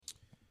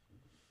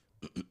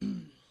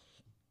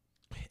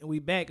And we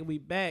back.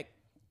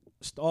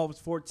 It's the Office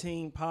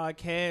 14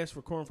 podcast,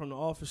 recording from the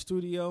office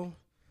studio.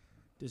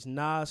 This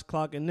Nas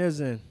clocking this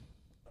in.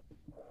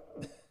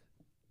 That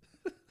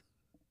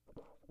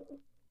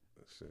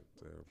shit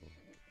terrible.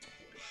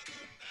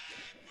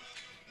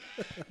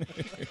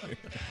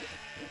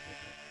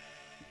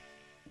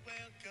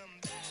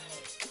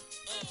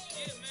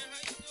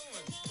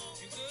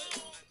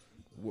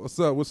 What's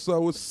up?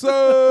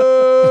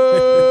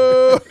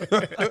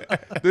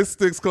 This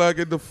sticks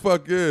clocking the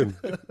fuck in.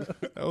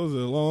 That was a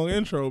long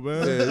intro,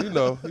 man. Yeah, you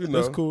know.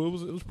 That's cool.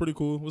 It was pretty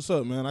cool. What's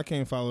up, man? I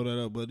can't follow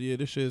that up, but yeah,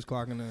 this shit is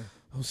clocking in.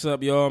 What's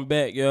up, y'all? I'm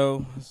back,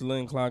 yo. It's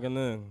Lynn clocking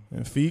in.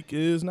 And Feek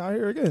is not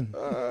here again.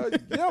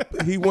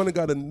 Yep. He went and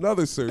got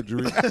another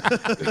surgery.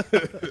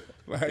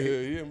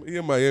 He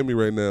in Miami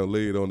right now,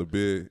 laid on the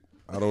bed.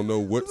 I don't know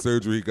what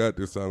surgery he got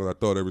this time. I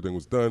thought everything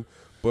was done.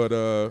 But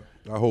I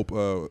hope,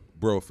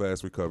 bro,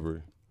 fast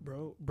recovery.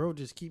 Bro,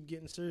 just keep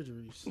getting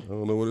surgeries. I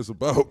don't know what it's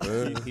about,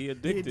 man. He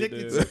addicted.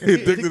 He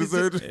addicted to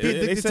surgery?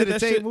 They said to the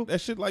table.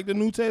 that shit like the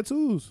new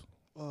tattoos.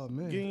 Oh,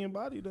 man. Getting your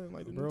body done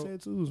like the new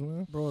tattoos,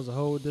 man. Bro is a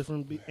whole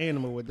different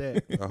animal with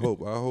that. I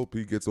hope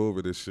he gets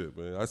over this shit,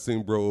 man. I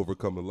seen bro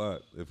overcome a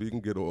lot. If he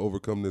can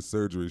overcome this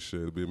surgery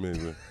shit, it'd be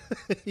amazing.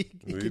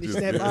 He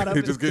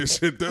just getting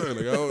shit done.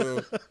 Like,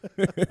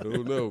 I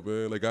don't know,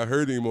 man. Like, I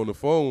heard him on the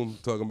phone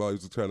talking about he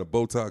was trying to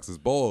Botox his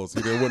balls.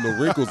 He didn't want no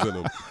wrinkles in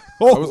him.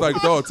 I was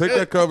like, dog, take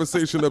that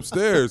conversation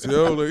upstairs,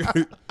 yo. Like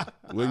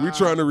we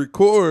trying to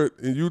record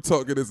and you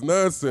talking this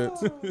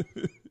nonsense.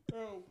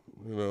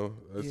 You know,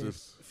 that's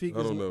just. I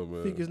don't know,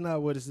 man. Feek is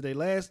not with us today.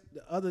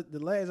 The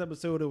last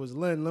episode it was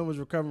Lynn. Lynn was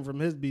recovering from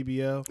his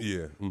BBL.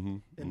 Yeah.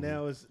 And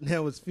now it's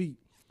Feek.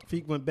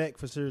 Feek went back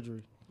for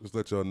surgery. Just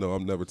let y'all know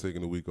I'm never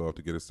taking a week off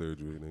to get a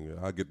surgery.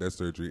 I get that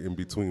surgery in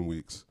between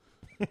weeks.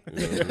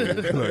 You know what I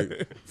mean?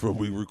 Like from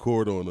we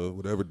record on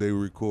whatever day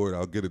we record,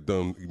 I'll get it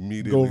done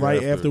immediately. Go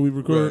right after we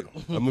record.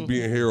 Right. I'm gonna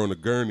be in here on a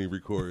gurney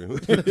recording.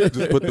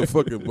 Just put the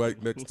fucking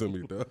bike next to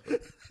me, dog.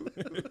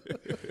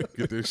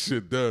 Get this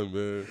shit done,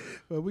 man.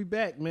 Well, we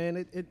back,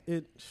 man. We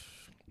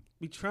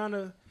ain't trying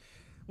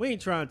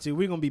to.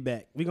 We're gonna be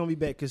back. We're gonna be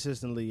back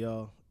consistently,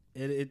 y'all.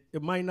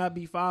 It might not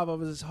be 5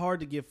 of us. It's hard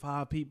to get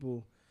 5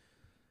 people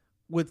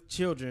with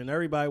children,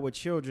 everybody with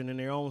children in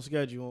their own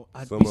schedule.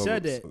 We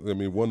said that. I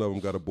mean, one of them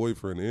got a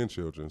boyfriend and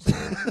children. So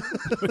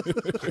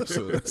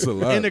that's a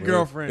lot. And a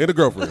girlfriend.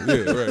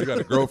 Yeah, right. He got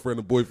a girlfriend,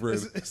 a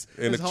boyfriend,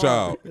 and a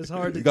child. It's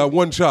hard to He got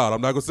one child.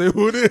 I'm not going to say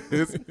who it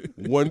is.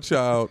 One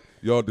child.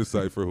 Y'all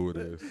decipher who it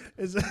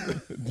is. I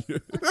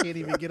can't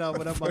even get out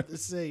what I'm about to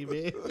say,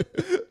 man.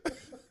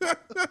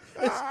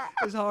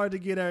 It's hard to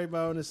get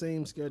everybody on the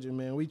same schedule,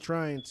 man. We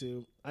trying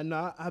to. I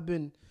know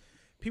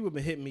people have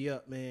been hitting me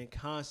up, man,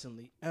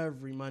 constantly,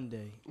 every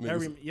Monday.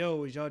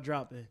 Yo, is y'all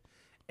dropping?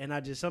 And I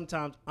just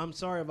sometimes, I'm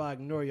sorry if I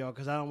ignore y'all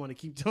because I don't want to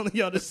keep telling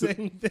y'all the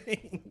same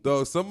thing.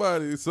 Though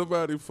somebody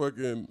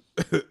fucking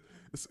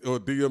or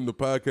DM the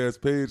podcast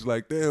page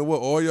like, damn,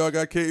 what, all y'all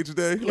got cage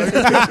today? Like,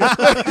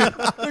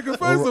 nigga,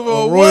 first of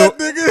all, what,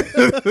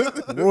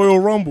 nigga? Royal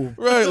Rumble.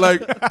 Right, like,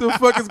 the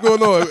fuck is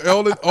going on?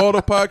 All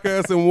the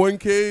podcasts in one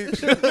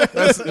cage?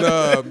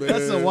 Nah, man.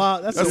 That's a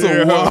wild ass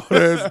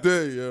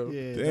day, yo.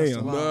 Yeah,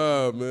 damn.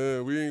 Nah,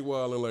 man, we ain't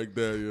wilding like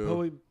that, yo.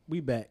 But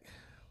we back.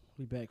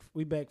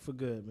 We back for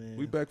good, man.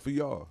 We back for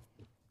y'all.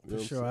 For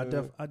sure. I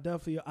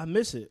definitely, I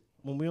miss it.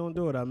 When we don't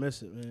do it, I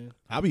miss it, man.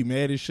 I be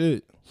mad as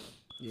shit.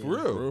 Yeah.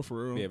 For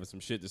real. We having some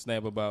shit to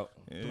snap about.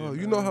 Yeah, oh,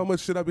 you know how much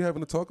shit I be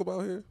having to talk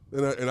about here?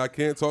 And I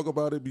can't talk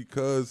about it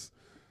because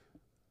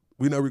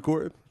we not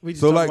recording? We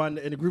just talk about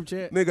it in the group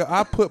chat? Nigga,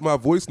 I put my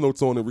voice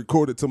notes on and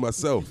record it to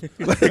myself.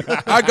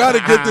 Like, I got to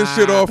get this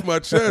shit off my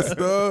chest,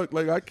 dog.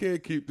 Like, I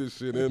can't keep this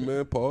shit in,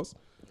 man. Pause.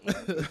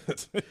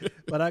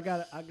 But I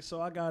got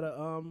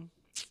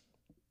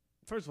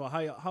first of all,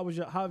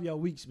 how have y'all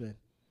weeks been?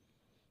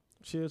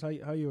 Cheers, how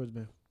yours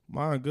been?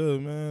 Mine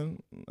good,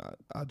 man.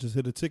 I just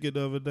hit a ticket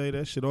the other day.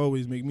 That shit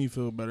always make me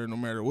feel better no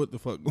matter what the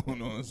fuck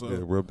going on. So yeah,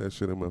 rub that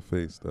shit in my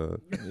face,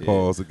 dog. Yeah.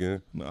 Pause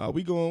again. Nah,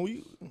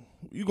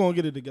 you gonna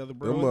get it together,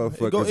 bro.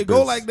 It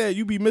go like that.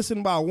 You be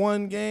missing by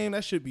one game.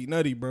 That should be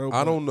nutty, bro.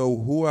 I don't know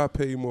who I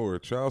pay more,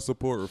 child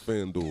support or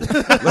FanDuel.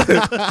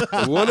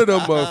 Like, one of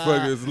them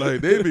motherfuckers,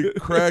 like, they be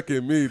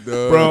cracking me,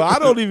 dog. Bro, I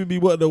don't even be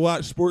wanting to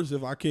watch sports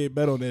if I can't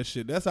bet on that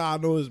shit. That's how I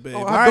know it's bad.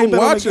 Oh, I don't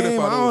watch it if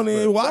I don't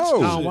even watch it.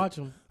 I don't watch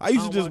them. I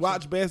used to just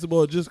watch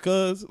basketball just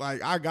cause,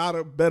 like, I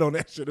gotta bet on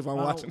that shit if I'm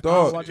watching. I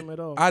don't watch them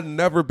at all. I've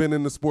never been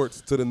in the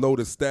sports to know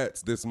the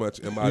stats this much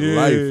in my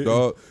life,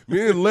 dog.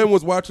 Me and Lynn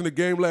was watching the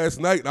game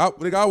last night.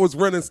 I was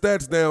running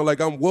stats down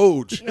like I'm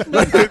Woj.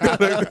 like,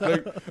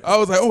 I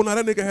was like, oh, now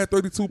that nigga had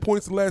 32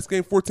 points in the last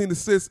game, 14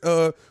 assists,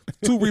 2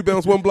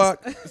 rebounds, 1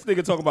 block. This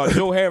nigga talking about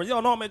Joe Harris.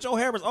 Yo, no, man, Joe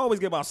Harris always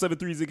get about 7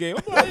 threes a game.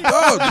 I'm like,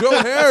 oh,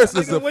 Joe Harris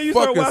is a when you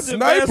fucking start watching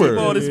sniper.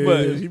 basketball this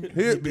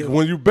much.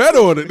 When you bet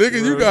on it,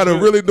 nigga, you gotta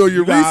really know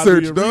your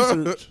research, your dog.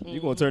 research.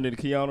 You gonna turn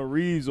into Keanu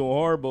Reeves on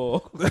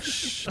Hardball?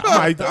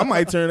 I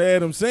might turn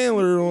Adam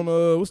Sandler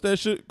on what's that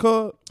shit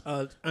called?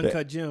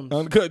 Uncut Gems.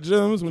 Uncut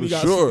Gems when For he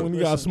got sure. when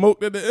he got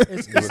smoked at the end.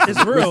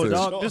 It's real, Listen.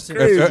 dog. Listen,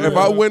 If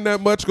I win that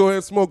much, go ahead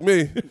and smoke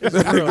me. Go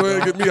ahead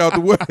and get me out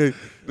the way.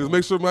 Just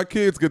make sure my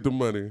kids get the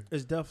money.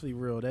 it's definitely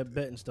real. That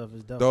betting stuff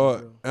is definitely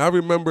Dog, real. and I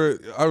remember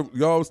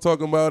y'all was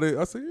talking about it.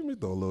 I said, let me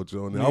throw a little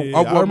joint in. Yeah,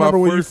 I won remember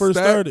my when you first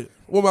stack. started.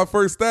 Won my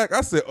first stack. I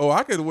said, oh,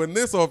 I can win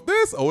this off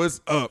this. Oh, it's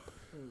up.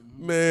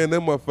 Man,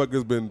 them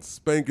motherfuckers been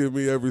spanking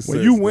me ever since.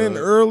 When you win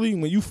dog. early,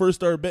 when you first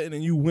start betting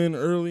and you win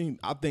early,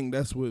 I think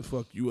that's what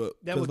fucked you up.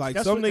 That Because was- like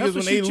that's some what- niggas that's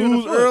when what they shoot you in the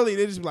lose foot. early,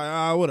 they just be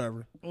like,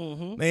 whatever.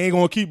 They ain't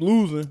gonna keep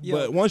losing. Yo.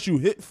 But once you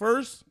hit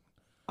first,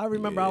 I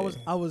remember I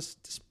was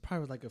this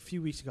probably like a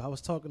few weeks ago. I was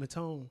talking to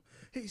Tone.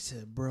 He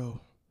said, "Bro,"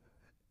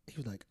 he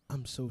was like,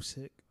 "I'm so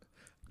sick.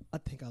 I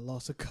think I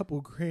lost a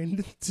couple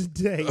grand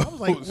today." I was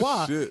like, Oh,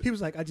 "Why?" shit. He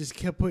was like, "I just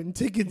kept putting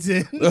tickets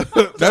in."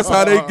 That's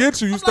how they get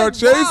you. You I'm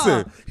start like, "Why?"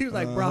 chasing. He was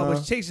like, "Bro, I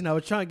was chasing. I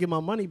was trying to get my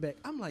money back."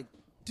 I'm like,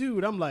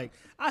 "Dude,"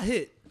 I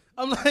hit.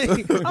 I'm like,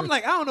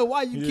 I don't know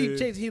why you keep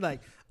chasing. He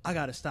like, "I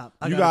gotta stop.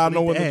 you gotta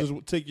know delete when the to app."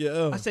 just take your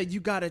L. I said, "You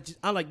gotta."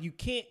 I'm like, "You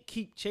can't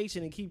keep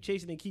chasing and keep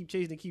chasing and keep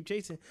chasing and keep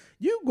chasing.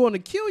 You're going to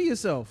kill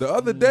yourself." The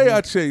other day I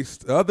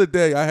chased. The other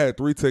day I had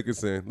 3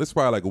 tickets in. This is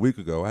probably like a week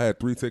ago. I had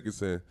 3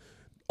 tickets in.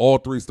 All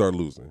 3 started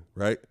losing,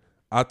 right?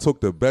 I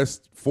took the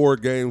best 4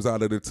 games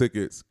out of the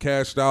tickets,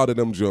 cashed out of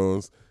them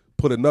Jones,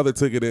 put another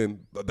ticket in,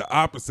 the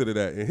opposite of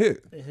that, and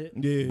hit.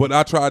 Yeah. But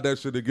I tried that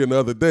shit again the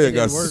other day and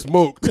got didn't work.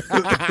 smoked.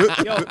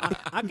 Yo,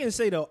 I can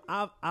say though,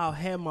 I'll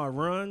have my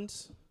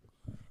runs,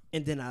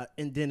 and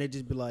then it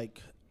just be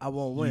like I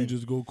won't win, you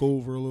just go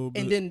cold for a little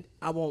bit. and then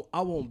I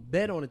won't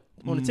bet on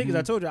the tickets.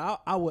 I told you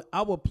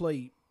I would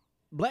play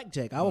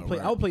blackjack. I would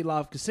play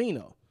live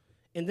casino,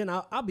 and then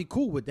I'll be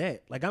cool with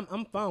that. Like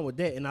I'm fine with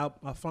that, and I'm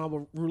fine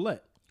with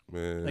roulette.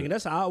 Man, Like, and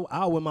that's how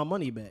I'll win my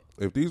money back.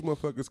 if these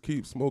motherfuckers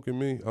keep smoking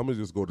me, I'm gonna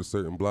just go to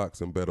certain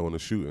blocks and bet on the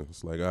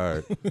shootings. Like, all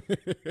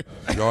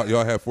right,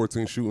 y'all had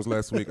 14 shootings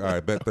last week. All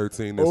right, bet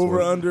 13 this Over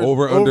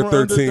one. under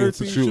 13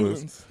 13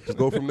 shootings. Just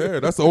go from there.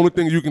 That's the only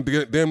thing you can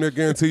damn near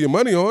guarantee your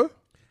money on.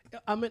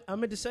 I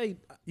meant to say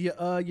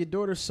your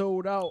daughter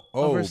sold out of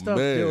Oh, her stuff.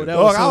 man. Yo, that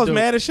Dog, was so I was dope.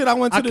 mad as shit. I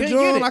went to I the couldn't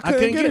joint. get it. I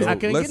couldn't get it. I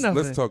couldn't get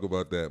nothing. Let's talk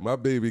about that. My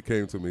baby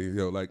came to me,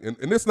 like, and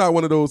it's not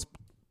one of those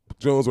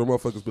Jones where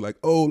motherfuckers be like,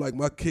 oh, like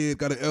my kid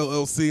got an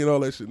LLC and all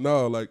that shit.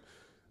 No, like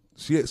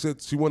she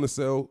said she want to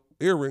sell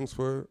earrings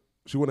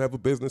she want to have a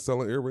business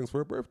selling earrings for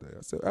her birthday.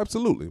 I said,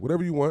 absolutely,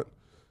 whatever you want.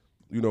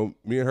 You know,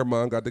 me and her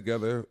mom got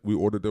together. We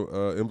ordered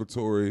the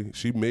inventory.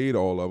 She made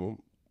all of them.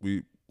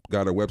 We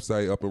got her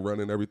website up and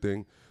running,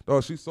 everything. No,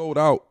 she sold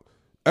out.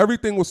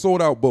 Everything was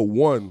sold out but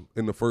one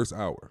in the first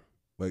hour.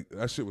 Like,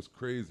 that shit was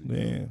crazy.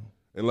 Man.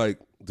 And like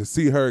to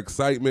see her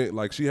excitement,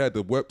 like she had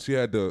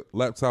the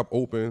laptop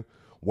open,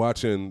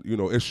 watching, you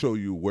know, it show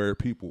you where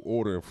people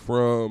ordering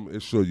from.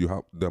 It show you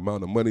how the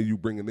amount of money you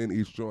bringing in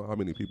each joint, how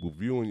many people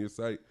viewing your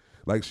site.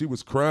 Like, she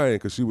was crying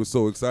because she was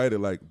so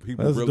excited. Like,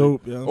 people That's really.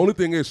 dope, yeah. Only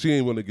thing is, she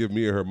ain't want to give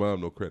me or her mom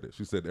no credit.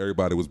 She said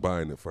everybody was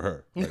buying it for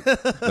her.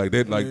 Like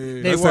they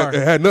were. it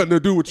had nothing to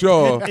do with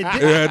y'all.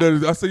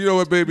 I said, you know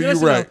what, baby,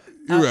 Listen, you right.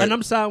 though, You right. And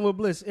I'm siding with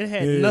Bliss. It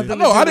had nothing to do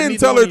No, with I me didn't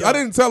tell her. knowing I y'all.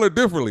 didn't tell her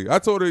differently. I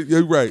told her,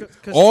 you're right.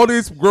 'Cause- All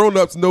these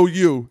grown-ups know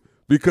you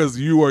because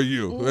you are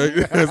you. Right?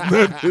 It has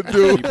nothing to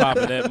do. You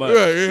popping that much?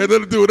 Right, it has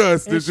nothing to do with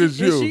us. And It's just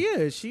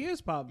you. She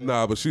is popular.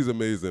 Nah, but she's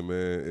amazing,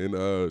 man,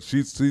 and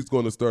she's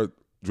going to start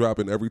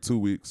dropping every 2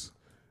 weeks,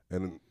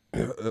 and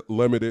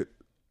limited.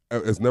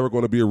 It's never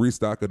going to be a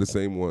restock of the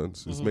same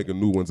ones. It's making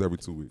new ones every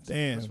 2 weeks.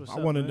 Damn, what's I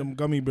up, wanted man. them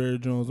gummy bear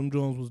Jones. Them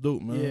Jones was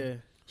dope, man. Yeah.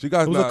 She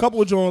got There was a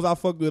couple of Jones I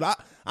fucked with. I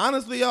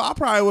honestly, yo, I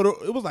probably would have.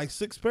 It was like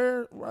 6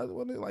 pair, right?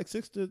 Wasn't it like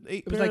 6 to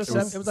 8 It was pairs? like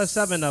seven. It was like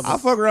 7 of them. I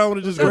fuck around with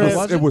it. Just Seven,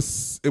 grab.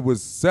 was It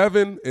was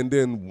 7, and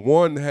then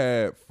one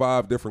had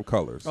 5 different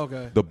colors.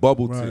 Okay. The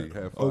bubble Right. tea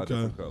had 5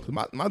 different colors.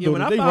 My Yeah,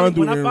 when daughter, they I run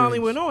through finally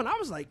earrings. went on, I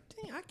was like,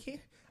 dang,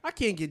 I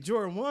can't get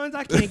Jordan 1s.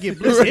 I can't get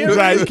Bliss earrings.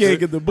 Right, you can't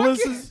get the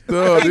blisses.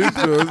 Dog, these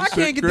joints, I shit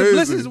can't get crazy. the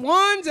Blisses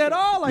 1s at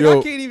all. Like, Yo,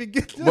 I can't even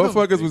get them.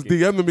 Motherfuckers was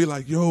DMing me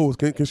like, yo,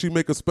 can she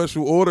make a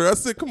special order? I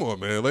said, come on,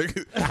 man. Like,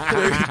 do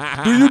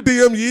you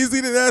DM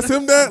Yeezy to ask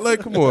him that?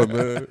 Like, come on,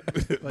 man.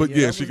 But yeah,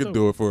 yeah, that she was could dope.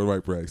 do it for the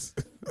right price.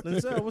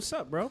 Denzel, what's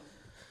up, bro?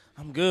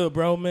 I'm good,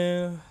 bro,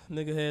 man.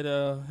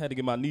 Nigga had to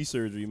get my knee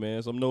surgery,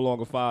 man. So I'm no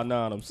longer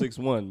 5'9". I'm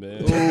 6'1",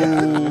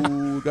 man.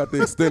 Ooh, got the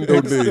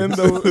extendo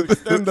knee.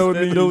 Extendo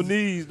knees,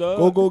 knees.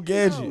 dog. Go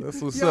gadget.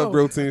 That's what's Yo. up,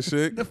 protein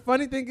shake. The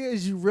funny thing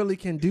is, you really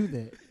can do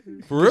that.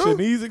 For Your real?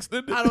 knees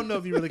extended. I don't know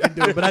if you really can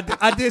do it, but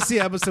I did see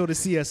an episode of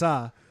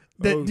CSI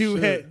that Oh,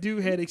 dude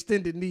shit. had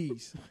extended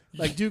knees.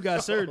 Like, dude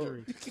got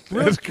surgery. That's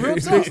Real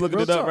crazy. talk. Nick's looking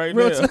Real it up talk. right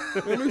Real now.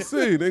 talk. Let me see.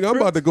 Nigga, I'm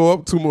about to go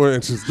up 2 more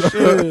inches. dog.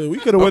 Yeah, we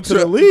could have went to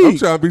the I'm league.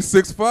 trying to be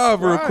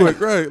 6'5" real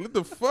quick. Right. What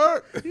the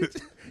fuck?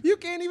 You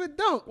can't even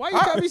dunk. Why you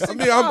gotta be 6'5"? I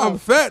mean, I'm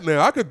fat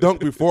now. I could dunk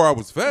before I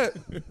was fat.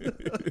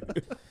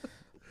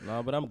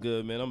 Nah, but I'm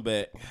good, man. I'm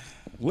back.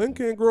 Lynn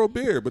can't grow a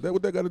beard, but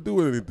what that got to do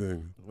with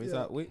anything?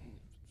 Wait.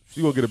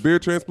 You gonna get a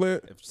beard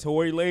transplant? If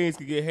Tory Lanez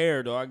could get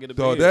hair, though, I get a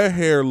Dog, beard. that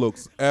hair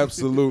looks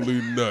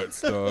absolutely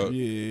nuts, dog.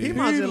 Yeah. He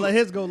might as well let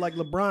his go like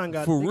LeBron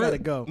got. For He real. gotta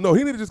go. No,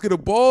 he need to just get a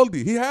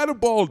baldy. He had a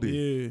baldy.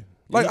 Yeah.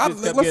 Like, He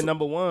just kept getting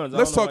number ones. I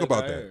let's don't know talk why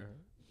he about got that. hair.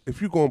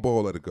 If you going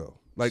bald, let it go.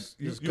 Like,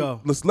 Just go.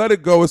 Let's let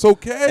it go. It's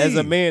okay. As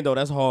a man, though,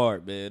 that's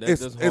hard, man.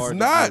 That's it's hard to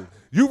not. do.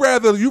 You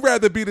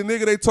rather be the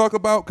nigga they talk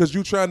about because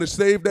you trying to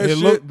save that It shit.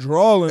 look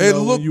drawling It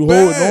though, look when you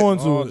bad.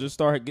 holding on to it. Just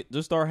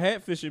start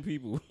hatfishing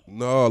people.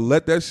 No,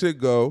 let that shit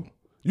go.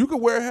 You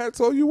can wear hats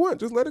all you want.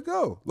 Just let it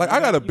go. Like, I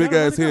got a you big gotta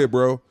let ass it go. head,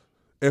 bro.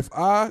 If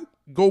I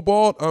go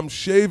bald, I'm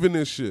shaving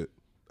this shit.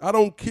 I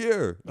don't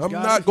care. I'm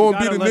gotta- not going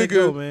to you be gotta the let it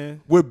go, nigga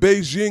man. with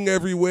Beijing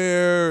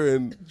everywhere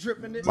and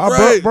Dripping it. My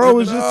Right. bro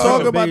was just No.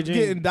 talking about Beijing.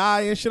 getting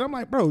dye and shit. I'm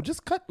like, bro,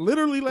 just cut.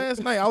 Literally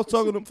last night, I was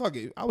talking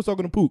to I was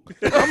talking to Pook.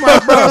 I'm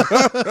like,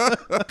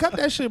 bro, cut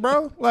that shit,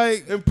 bro.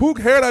 Like, And Pook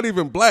hair not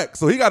even black,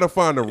 so he got to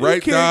find the right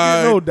you can't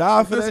dye. get no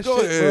dye for Just that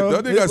go shit, ahead. bro.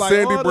 That nigga got It's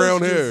sandy all this brown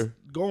just hair.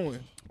 going.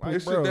 Like,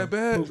 This bro, shit that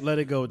bad? Let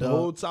it go, the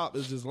whole dog. top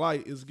is just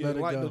light. It's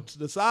getting Let it light. go.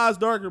 The size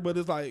darker, but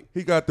it's like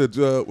He got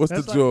the what's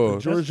That's the like jaw? the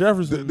George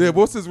Jefferson.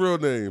 What's his real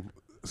name?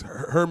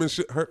 Sherman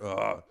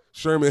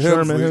Sherman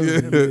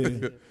Hemsley.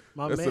 Hemsley, Yeah.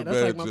 My That's a man,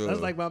 bad that's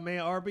job. like my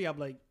man RB. I'm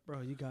like,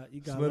 bro, you got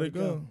Just let it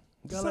go. You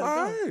It's gotta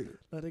all let it go. right.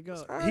 Let it go.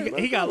 all right, let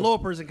He it got go. lower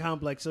person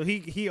complex, so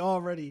he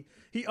already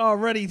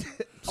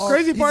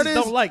Crazy he part just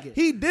is don't like it.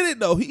 he did it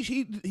though.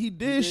 He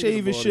did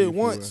shave his bald shit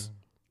before. once,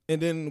 and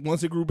then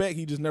once it grew back,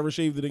 he just never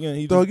shaved it again.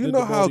 He Dog, just you did know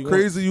the how baldy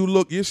crazy you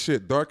look? Your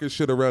shit dark as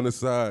shit around the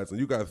sides, and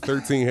you got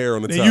 13 hair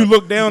on the once. top. Then you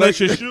look down Like, at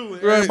your shoe,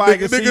 and right? everybody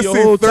can Nigga see your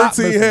whole top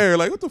 13 missing. hair.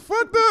 Like, what the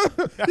fuck,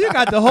 dog? You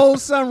got the whole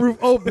sunroof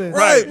open.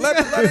 Right, let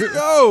it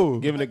go.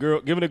 Giving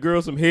the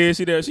girl some head.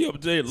 She up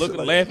there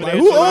looking, laughing Like, at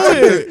who you. on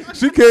it?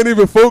 She can't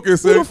even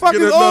focus. Who and the fuck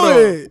get is her nut on off.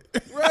 it?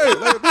 Right, like,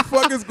 what the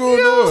fuck is going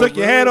on? Took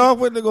your man? hat off,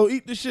 went to go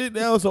eat the shit.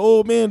 Now it's an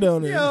old man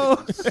down there. Yo,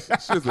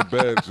 Shit's a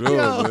bad joke,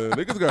 Yo. man.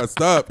 Niggas gotta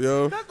stop,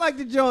 yo. that's like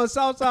the John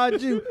Southside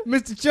Jew,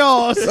 Mr.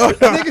 Charles.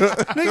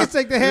 niggas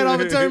take the hat off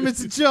and turn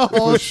Mr. For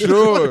Charles.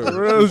 sure.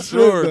 Real For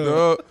sure, shit,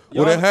 dog.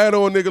 With a hat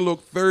on, nigga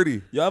look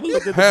 30. Y'all ever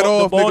looked at Hat the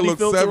off, nigga baldy look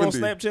filter 70. on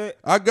Snapchat?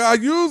 I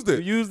used You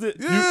it. used it?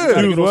 Yeah. You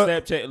gotta Use get on what?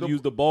 Snapchat and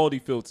use the baldy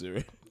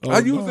filter. I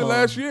used it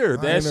last year.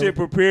 I That ain't shit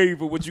never- prepare you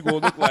for what you gonna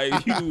look like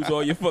if you lose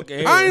all your fucking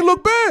hair. I ain't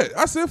look bad.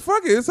 I said,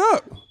 fuck it, it's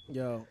up.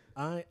 Yo,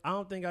 I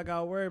don't think I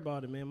got worried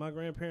about it, man. My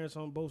grandparents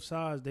on both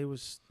sides, they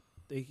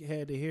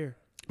had to hear.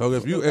 Okay,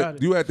 if Still got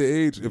it. you at the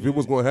age, if it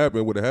was gonna happen,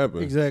 it would have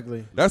happened.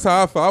 Exactly. That's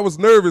how I felt. I was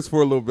nervous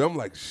for a little bit. I'm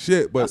like,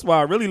 shit, but That's why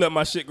I really let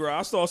my shit grow.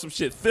 I saw some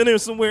shit thinner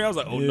somewhere. I was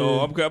like, oh no,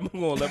 I'm gonna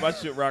let my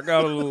shit rock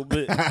out a little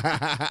bit.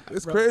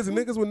 it's crazy.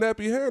 Niggas with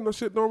nappy hair, no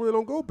shit normally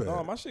don't go bad.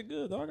 Oh, my shit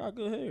good. Though. I got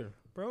good hair.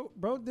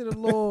 Bro did a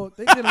little.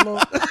 They did a little.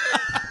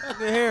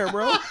 Good hair,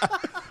 bro.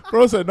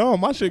 Bro said, "No,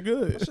 my shit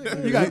good."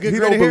 You got good He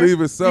grade don't of hair? believe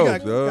himself,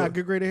 You dog. got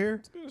good grade of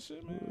hair? Good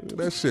shit, man.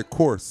 That shit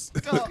coarse.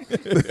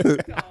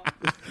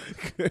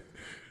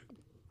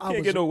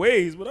 Can't get no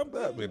waves, but I'm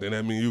good. Man, then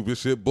that mean you this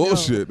shit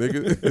bullshit,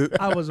 nigga.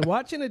 I was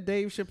watching a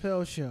Dave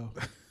Chappelle show.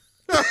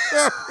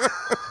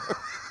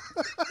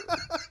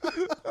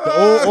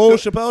 The old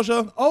Chappelle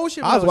show. Old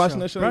Chappelle I was watching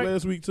show, that show right?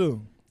 last week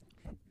too.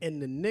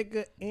 And the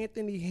nigga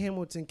Anthony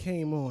Hamilton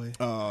came on.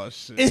 Oh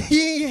shit! And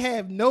he ain't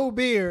have no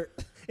beard.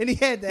 And he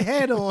had the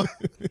hat on.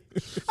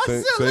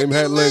 Same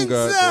hat Lynn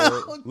got.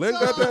 dog. Lynn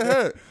got that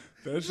hat.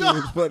 That shit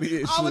was funny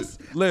as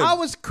shit. Lynn, I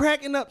was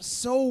cracking up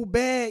so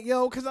bad,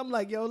 yo, because I'm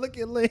like, yo, look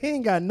at Lynn. He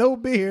ain't got no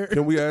beard.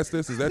 can we ask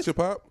this? Is that your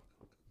pop?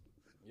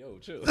 Yo,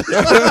 chill.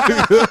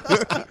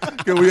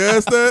 Can we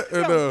ask that?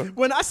 And,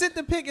 When I sent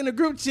the pic in the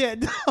group chat,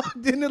 dog,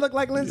 didn't it look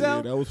like Lynn's Yeah,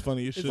 out? that was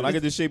funny as shit. When I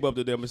get this shape up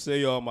to them and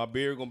say, y'all, my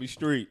beard gonna be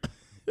straight.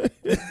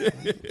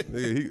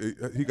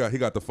 nigga, he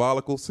got the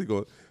follicles. He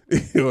going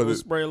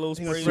Spray a little gonna spray.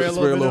 spray a spray a bit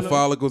little in it.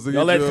 follicles in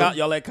Y'all your let jaw.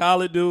 y'all let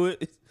Khaled do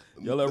it.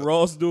 Y'all let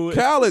Ross do it.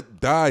 Khaled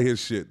dye his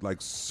shit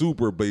like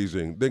super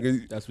Beijing.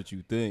 Nigga, That's what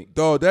you think.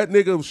 dog, that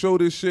nigga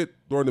showed his shit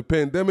during the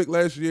pandemic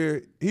last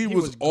year. He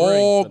was was gray.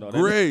 all No,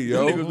 gray,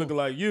 yo. That nigga looking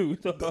like you.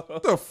 What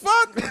the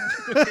fuck?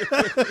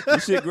 Your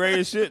shit gray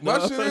as shit. My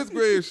dog. shit is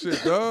gray as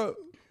shit, dog.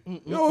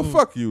 Yo,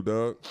 fuck you,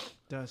 dog.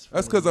 That's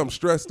Because I'm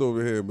stressed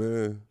over here,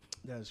 man.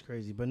 That's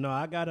crazy. But no,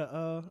 I got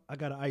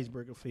an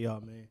icebreaker for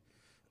y'all, man.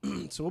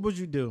 So what would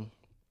you do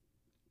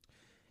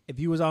if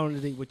you was out on a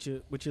date with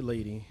your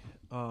lady?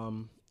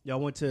 Y'all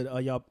went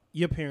to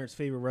your parents'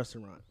 favorite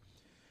restaurant.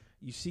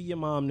 You see your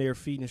mom there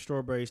feeding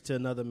strawberries to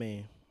another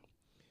man.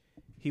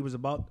 He was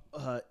about,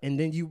 and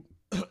then you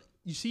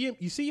see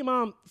your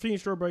mom feeding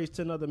strawberries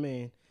to another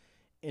man,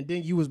 and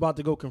then you was about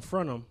to go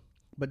confront him,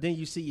 but then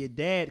you see your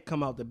dad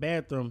come out the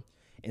bathroom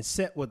and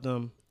sit with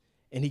them,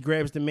 and he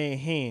grabs the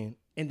man's hand,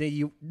 and then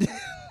you.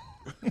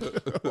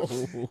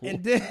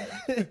 And then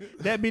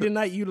that be the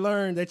night you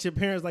learn that your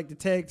parents like to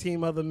tag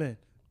team other men.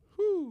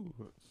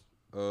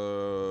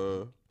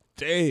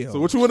 Damn. So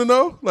what you want to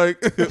know?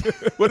 Like,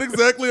 what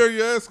exactly are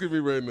you asking me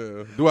right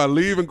now? Do I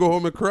leave and go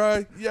home and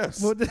cry?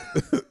 Yes.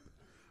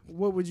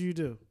 What would you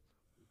do?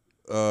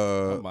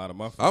 I'm out of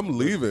my fucking I'm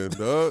leaving,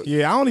 dog.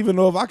 Yeah, I don't even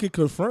know if I could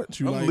confront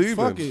you. I'm like, leaving.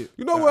 Fuck it.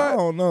 You know what? I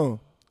don't know.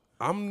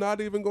 I'm not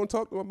even gonna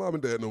talk to my mom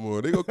and dad no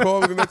more. They gonna call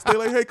me the next day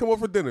like, "Hey, come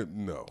over for dinner."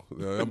 No,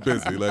 I'm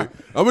busy. Like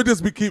I'm gonna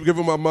just keep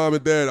giving my mom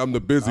and dad. I'm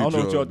the busy. I don't know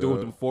what John, y'all doing dog.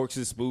 with them forks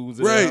and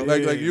spoons. Right, And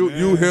like you,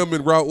 him,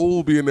 and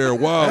Raul being there a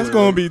while. That's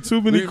gonna be too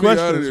many Leave me out of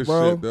questions, this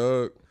bro. shit,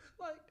 dog.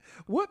 Like,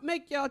 what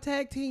make y'all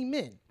tag team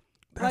men?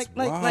 That's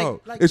like, wild.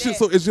 like It's that. just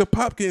so. Is your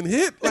pop getting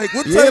hit? Like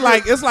what? Yeah, type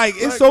like of,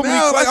 it's so many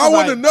now, like questions. I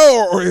want to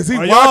know, or is he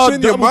Are y'all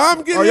watching your double-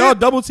 mom get Are hit? y'all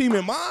double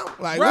teaming mom?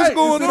 Like Right, what's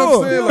going you see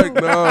what I'm saying? on? Like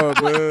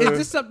nah, man. Is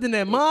this something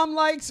that mom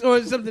likes or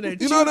is it something that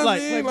You know what I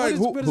like? mean? What Like, is-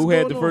 who- what is Who had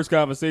going the on? first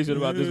conversation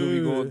about this? What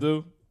we gonna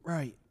do?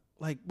 Right.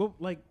 Like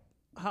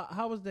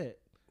how was that?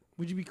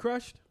 Would you be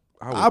crushed?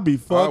 I'll be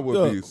fucked I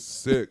would be up.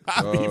 sick.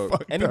 I'd be dog.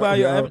 fucked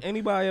Anybody up, yo.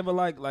 anybody ever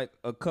like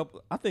a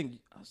couple? I think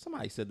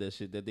somebody said that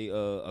shit that they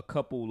a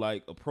couple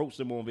like approached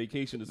them on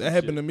vacation. Or some That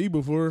happened to shit. me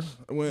before.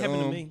 When,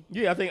 Happened to me.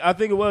 Yeah, I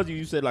think it was you.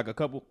 You said like a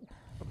couple.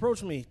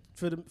 Approached me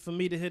for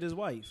me to hit his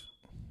wife.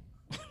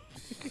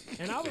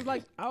 And I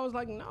was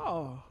like,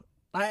 no.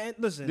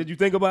 Listen. Did you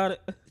think about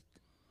it?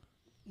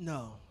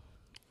 No.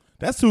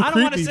 That's too I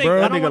don't wanna creepy, say-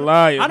 bro. I don't Nigga wanna-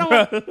 lying.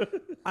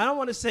 I don't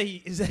want to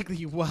say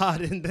exactly why I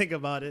didn't think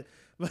about it,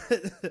 but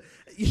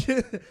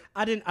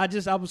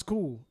I was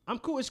cool. I'm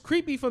cool. It's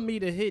creepy for me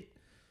to hit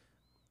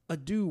a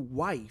dude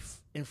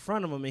wife in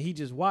front of him and he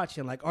just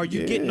watching. Like, are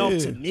you getting off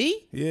to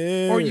me?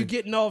 Yeah. Or are you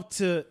getting off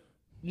to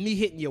me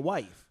hitting your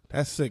wife?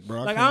 That's sick,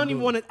 bro. Like, I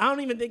don't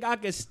even think I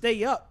could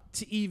stay up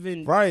to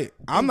even. Right.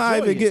 I'm not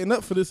enjoy even it. getting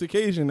up for this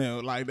occasion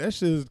now. Like that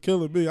shit is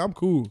killing me. I'm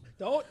cool.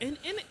 And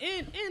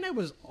they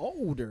was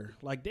older.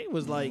 Like they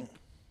was like,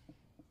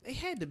 they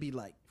had to be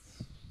like,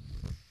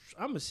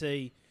 I'm gonna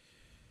say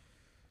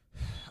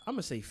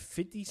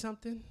 50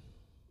 something.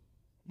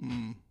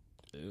 And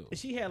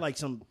she had like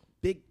some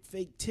big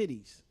fake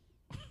titties.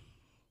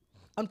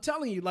 I'm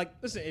telling you, like,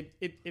 listen,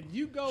 if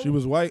you go, She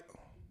was white.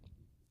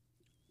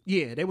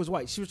 yeah, they was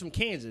white. She was from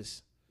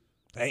Kansas.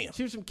 Damn.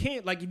 She was from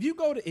Kansas. Like if you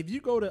go to,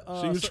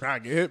 She was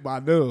trying to get hit by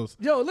nails.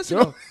 yo, listen,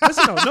 though,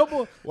 no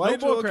bull, Why no you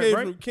bull crap, okay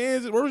right? from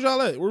Kansas? Where was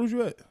y'all at? Where was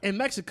you at? In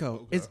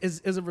Mexico,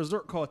 is a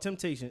resort called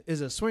Temptation. Is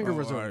a swinger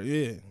resort. All right,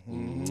 yeah.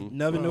 Mm-hmm.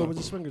 Never knew it was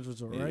a swingers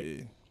resort, right?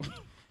 Yeah.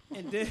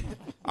 And then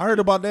I heard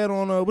about that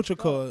on what you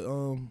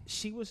call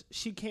it?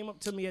 she came up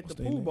to me at the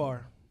their pool name?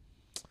 bar.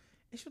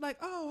 And she was like,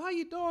 "Oh, how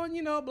you doing?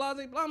 You know, blah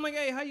blah blah." I'm like,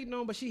 "Hey, how you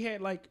doing?" But she had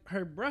like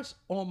her breast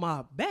on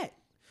my back.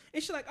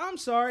 And she's like, "I'm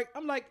sorry."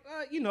 I'm like,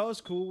 you know, it's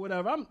cool,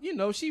 whatever. I'm, you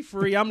know, she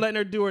free. I'm letting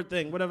her do her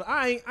thing, whatever.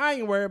 I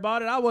ain't worried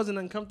about it. I wasn't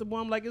uncomfortable.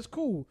 I'm like, it's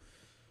cool.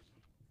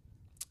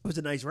 It was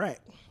a nice rack,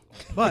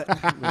 but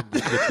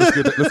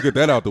Let's get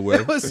that out the way.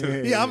 it was,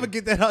 yeah, I'm gonna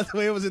get that out the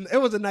way. It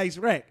was a nice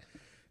rack.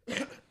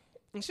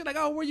 And she's like,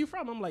 "Oh, where you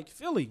from?" I'm like,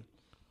 "Philly."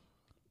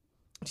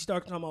 She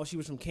started talking about she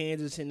was from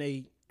Kansas and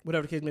they,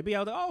 whatever the case may be. I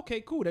was like, "Oh,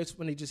 okay, cool." That's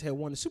when they just had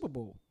won the Super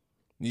Bowl.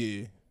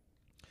 Yeah.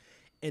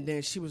 And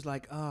then she was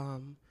like,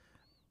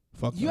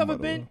 Fuck "You them, ever by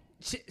the been?" way.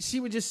 She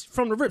was just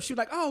from the rip. She was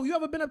like, "Oh, you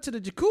ever been up to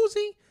the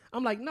jacuzzi?"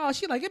 I'm like, "No."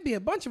 She like, "It'd be a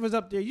bunch of us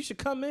up there. You should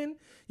come in.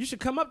 You should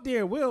come up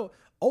there. We'll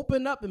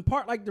open up and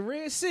part like the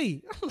Red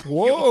Sea." I'm like,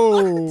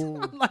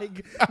 Whoa. I'm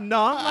like,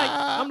 no.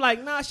 I'm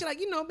like, nah. She like,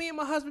 you know, me and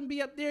my husband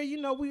be up there. You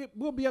know,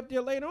 we'll be up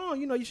there later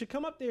on. You know, you should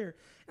come up there.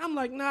 And I'm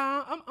like,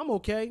 nah, I'm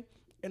okay.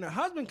 And her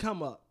husband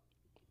come up,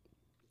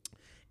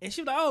 and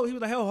she was like, oh, he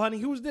was like, oh, honey,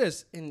 who's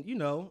this? And you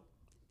know,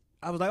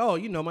 I was like, oh,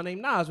 you know, my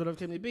name Nas,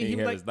 whatever it may be. He He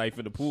was had like, his knife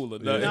in the pool or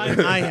Yeah.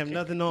 nothing. I ain't have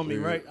nothing on me,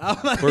 right? I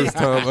was like, First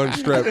time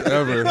unstrapped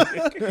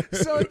ever.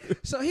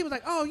 so he was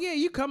like, oh yeah,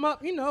 you come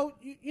up, you know,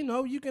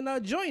 you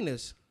can join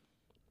us.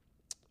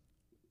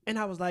 And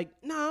I was like,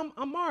 nah,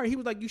 I'm all right. He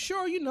was like, you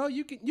sure? You know,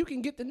 you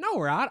can get to know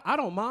her. I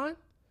don't mind.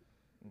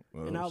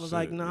 And I was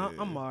like, nah,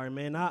 I'm all right,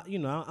 man.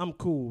 I'm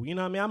cool. You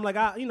know what I mean? I'm like,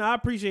 I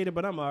appreciate it,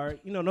 but I'm all right.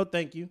 You know, no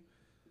thank you.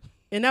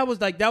 And that was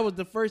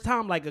the first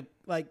time,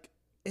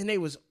 and they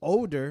was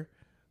older.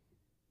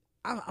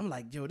 I'm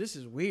like, yo, this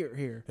is weird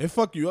here. It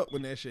fuck you up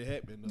when that shit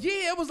happened. Though.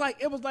 Yeah, it was like,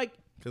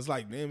 Cause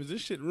like, damn, is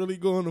this shit really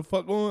going to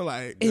fuck on?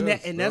 Like,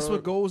 and that's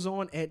what goes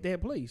on at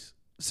that place.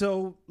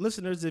 So,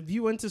 listeners, if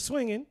you into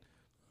swinging,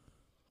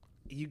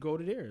 you go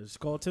to there. It's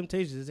called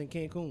Temptations. It's in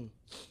Cancun.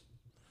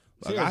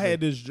 like I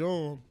had this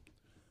joint.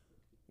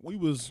 We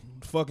was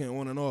fucking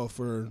on and off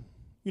for,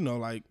 you know,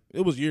 like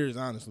it was years,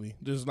 honestly.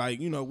 Just like,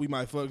 you know, we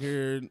might fuck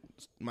here,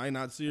 might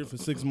not see her for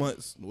 6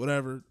 months,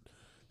 whatever.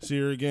 See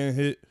her again,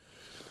 hit.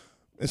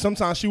 And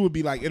sometimes she would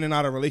be like in and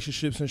out of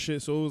relationships and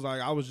shit. So it was like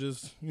I was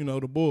just, you know,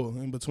 the bull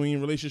in between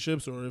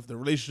relationships, or if the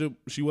relationship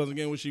she wasn't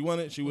getting what she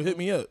wanted, she would hit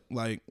me up.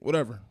 Like,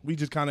 whatever. We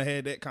just kind of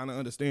had that kind of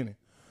understanding.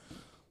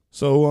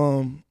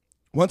 So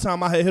one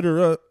time I had hit her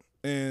up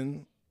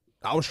and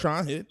I was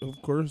trying to hit, of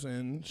course,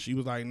 and she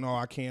was like, no,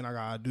 I can't, I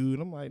got a dude.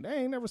 I'm like, they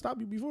ain't never stopped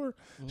you before.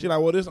 She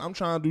like, well, I'm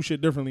trying to do shit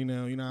differently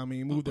now, you know what I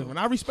mean? Move different.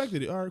 I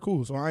respected it. All right,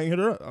 cool. So I ain't hit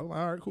her up. I was like,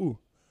 all right, cool.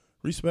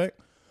 Respect.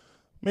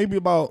 Maybe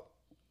about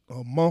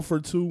a month or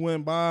two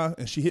went by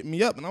and she hit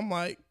me up and I'm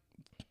like,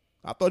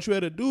 I thought you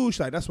had a dude. She's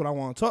like, that's what I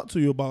want to talk to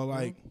you about.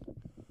 Like,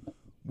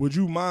 would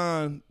you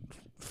mind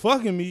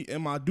fucking me,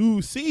 and my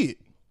dude see it,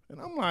 and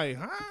I'm like,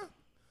 huh?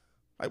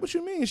 Like, what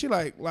you mean? She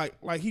like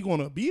he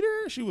gonna beat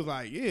her? She was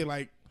like, yeah.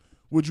 Like,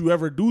 would you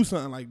ever do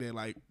something like that?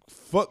 Like,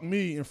 fuck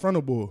me in front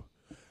of Bull.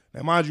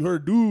 Now, mind you, her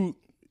dude,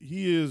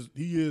 he is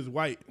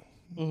white.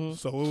 Mm-hmm.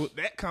 So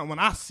that when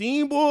I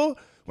seen Bull,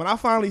 when I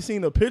finally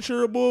seen a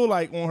picture of Bull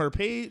like on her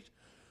page,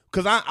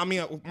 cause I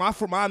mean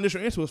my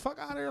initial answer was fuck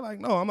out of there. Like,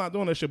 no, I'm not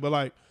doing that shit. But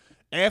like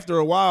after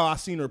a while, I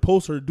seen her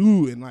post her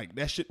dude, and like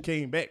that shit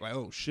came back. Like,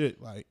 oh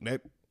shit, like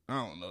that.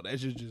 I don't know. That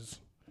shit just.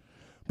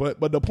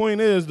 But the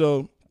point is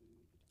though,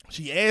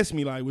 she asked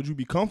me like, would you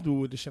be comfortable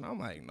with this shit? I'm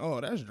like, no,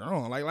 that's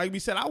drawn. Like we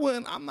said,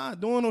 I'm not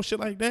doing no shit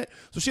like that.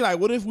 So she like,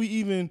 what if we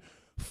even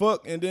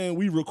fuck and then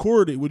we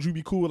record it? Would you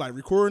be cool with like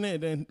recording it?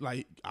 And then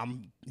like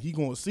he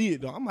gonna see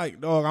it though. I'm like,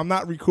 dog, I'm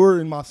not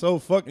recording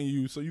myself fucking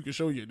you so you can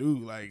show your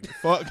dude. Like,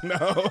 fuck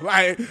no.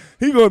 Like,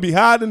 he gonna be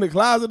hiding in the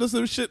closet or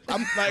some shit.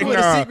 I'm like,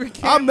 nah,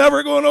 I'm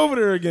never going over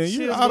there again.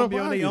 You out of be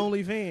on the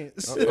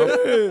OnlyFans.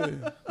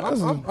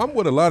 I'm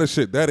with a lot of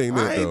shit. That ain't it,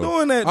 though. I ain't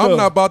doing that, I'm though.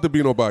 not about to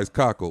be nobody's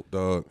cockle,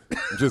 dog.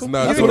 Just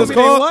not. That's what it's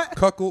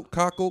called?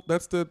 Cockle.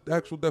 That's the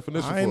actual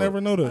definition. I ain't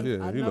never know that.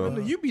 Yeah, I you never know.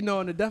 knew. You be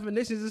knowing the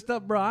definitions and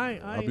stuff, bro.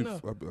 I ain't know.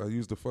 I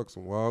used to fuck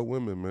some wild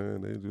women,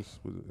 man. They just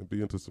would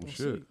be into some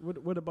shit.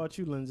 What about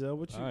you, Lenzel?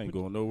 What you? I ain't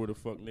going nowhere the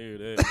fuck near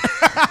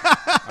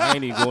that. I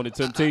ain't even going to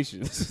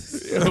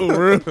Temptations. Yo,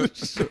 real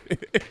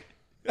shit.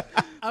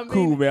 I mean,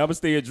 Cool, man. I'm gonna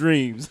stay at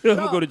Dreams. I'm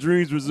gonna go to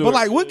Dreams Resort. But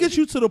like, what gets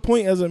you to the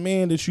point as a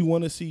man that you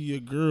want to see your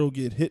girl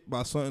get hit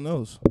by something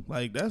else?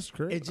 Like, that's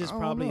crazy. It's just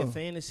probably a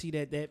fantasy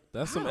that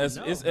That's some it's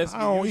SVU I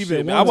don't shit,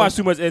 even man. I wanna- watch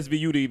too much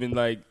SVU to even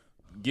like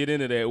get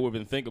into that or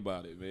even think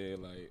about it,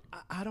 man. Like,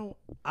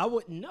 I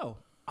wouldn't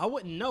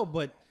know,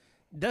 but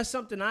that's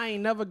something I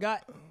ain't never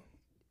got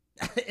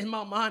in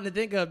my mind to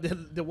think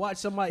of to watch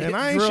somebody. And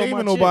hit, I ain't drill my shaming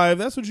chick. nobody. If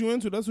that's what you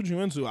into, that's what you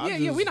into.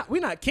 Yeah, we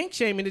not kink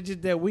shaming. It's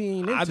just that we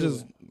ain't into. I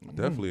just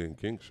Definitely ain't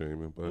kink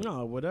shaming, but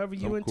no, whatever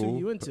you I'm into, cool.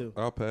 you into.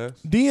 I'll pass.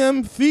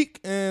 DM Feek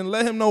and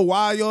let him know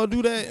why y'all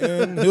do that,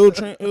 and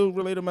he'll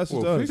relay the message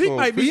to us. Feek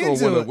might be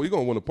into it. We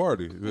gonna win a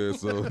party. Yeah,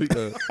 so he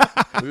got.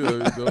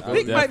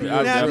 Feek might be I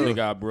happy. definitely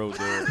got bro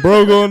there.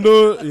 Bro gonna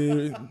do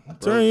it. Yeah.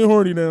 Turn your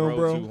horny down,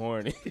 Bro, too bro.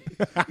 horny.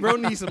 Bro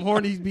needs some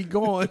hornies be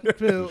gone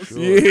pills.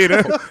 Yeah,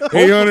 that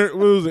 800.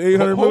 What was it?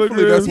 800 Hopefully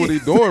milligrams. that's what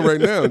he's doing right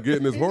now,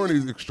 getting his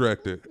hornies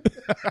extracted.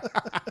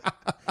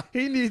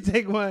 He needs to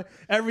take one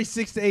every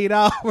 6 to 8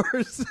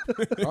 hours.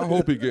 I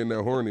hope he getting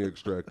that horny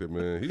extracted,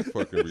 man. He's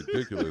fucking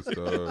ridiculous,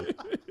 dog.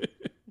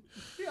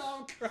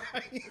 I'm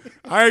crying.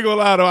 I ain't gonna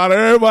lie though. Out of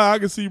everybody, I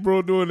can see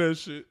bro doing that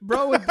shit.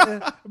 Bro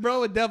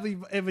would definitely,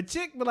 if a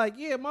chick be like,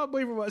 yeah, my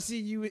boyfriend want to see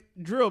you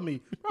drill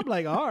me, I'm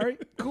like, all right,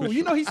 cool.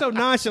 You know he's so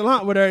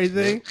nonchalant with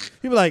everything.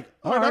 He be like,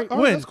 all right,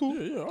 when? That's cool.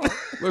 Yeah, all right.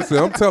 Listen,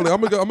 I'm telling you,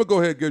 I'm gonna go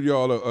ahead and give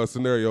y'all a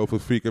scenario for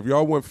Feek. If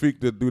y'all want Feek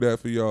to do that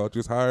for y'all,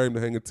 just hire him to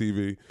hang a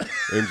TV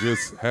and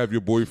just have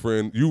your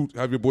boyfriend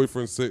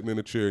sitting in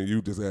a chair and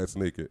you just ass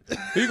naked.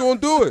 He gonna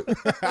do it.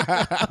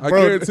 I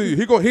guarantee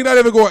you. He not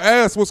even gonna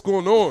ask what's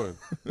going on.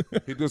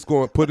 He just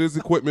gonna put his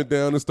equipment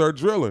down and start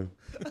drilling.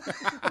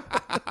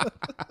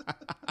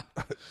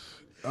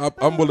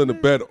 I'm willing to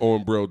bet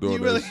on bro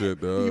doing that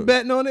shit, dog. You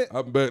betting on it?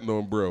 I'm betting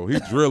on bro. He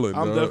drilling,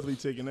 I'm dog. definitely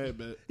taking that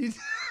bet.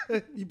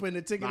 You putting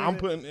the ticket Nah,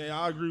 in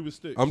I agree with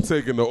Stick. I'm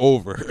taking the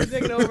over.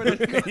 Taking over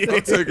the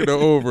I'm taking the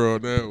over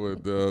on that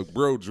one, dog.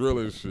 Bro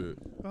drilling shit.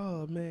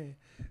 Oh man.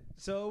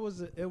 So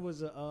it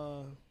was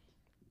a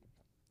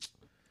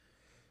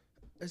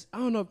I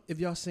don't know if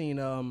y'all seen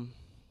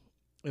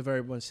if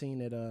everyone's seen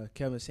that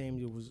Kevin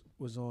Samuel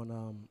was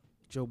on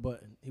Joe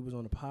Budden. He was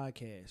on a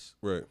podcast.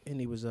 Right. And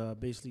he was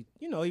basically,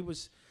 he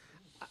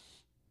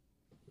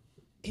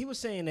was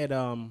saying that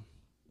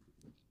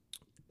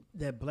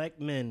that black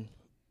men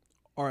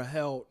are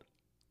held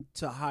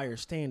to a higher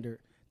standard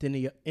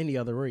than any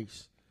other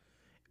race.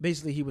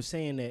 Basically, he was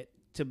saying that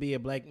to be a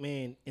black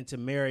man and to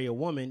marry a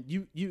woman,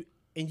 you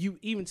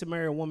even to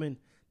marry a woman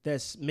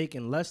that's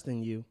making less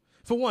than you.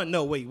 For one,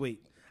 no, wait.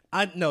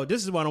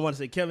 This is what I want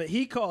to say, Kevin.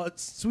 He called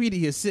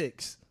Sweetie a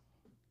 6.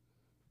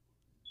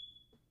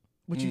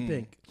 What you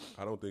think?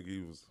 I don't think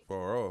he was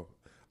far off.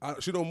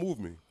 She don't move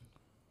me.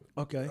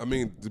 Okay. I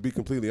mean, to be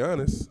completely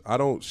honest, I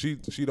don't. She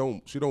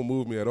don't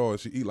move me at all.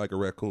 She eat like a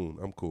raccoon.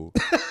 I'm cool.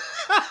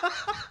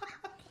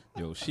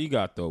 Yo, she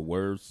got the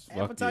worst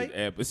Appetite?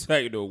 fucking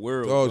appetite in the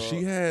world. Oh, dog.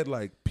 she had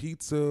like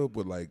pizza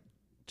with like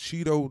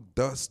Cheeto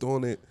dust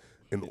on it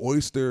and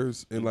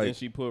oysters and then like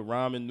she put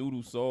ramen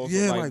noodle sauce.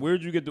 Yeah, like, like-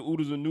 where'd you get the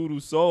oodles and noodle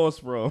sauce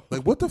from?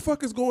 like what the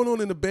fuck is going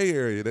on in the Bay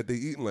Area that they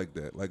eating like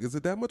that? Like, is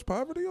it that much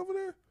poverty over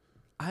there?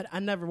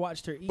 I never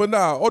watched her eat. But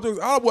nah,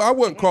 I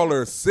wouldn't call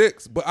her a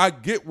 6, but I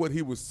get what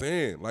he was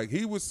saying. Like,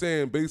 he was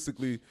saying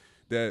basically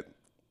that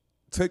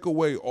take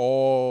away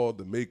all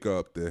the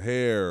makeup, the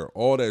hair,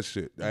 all that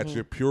shit at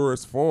your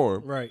purest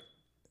form. right.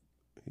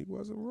 He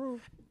wasn't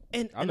wrong.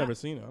 I've never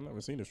seen it. I've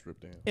never seen a strip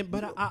dance.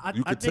 But I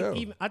You could tell.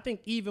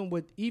 think even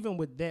with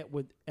that,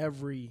 with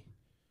every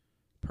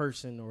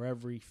person or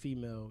every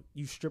female,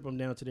 you strip them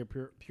down to their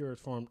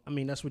purest form. I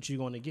mean, that's what you're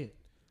going to get.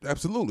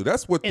 Absolutely.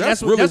 That's really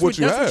that's what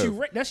you that's have.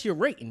 That's your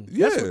rating.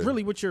 Yeah. That's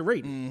really what you're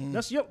rating.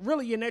 That's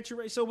really your natural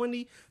rate. So when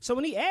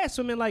he asks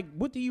women like,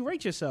 what do you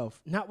rate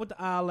yourself? Not with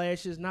the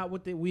eyelashes, not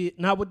with the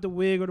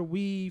wig or the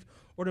weave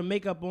or the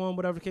makeup on,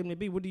 whatever it may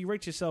be. What do you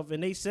rate yourself?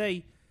 And they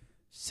say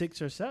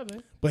 6 or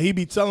 7. But he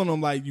be telling them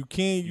like you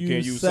can't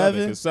use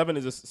 7. Because 7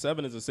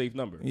 is a safe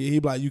number. Yeah, he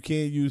be like you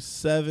can't use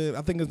 7.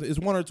 I think it's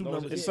 1 or 2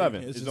 numbers. It's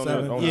 7. It's on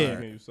 7. the, Yeah. You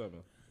can't use 7.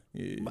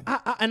 Yeah.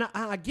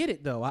 I get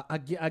it though. I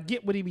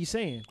get what he be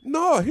saying.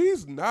 No,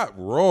 he's not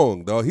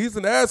wrong, though. He's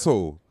an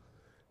asshole.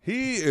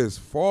 He is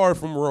far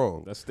from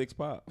wrong. That sticks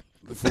pop.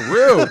 For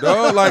real,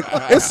 dog. Like,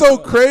 it's so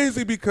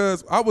crazy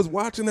because I was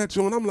watching that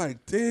show and I'm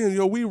like, damn,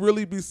 yo, we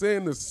really be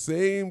saying the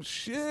same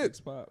shit.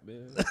 Spot,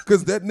 man.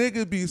 Because that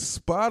nigga be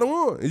spot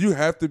on. And you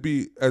have to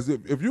be,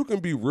 if you can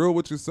be real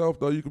with yourself,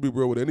 though, you can be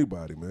real with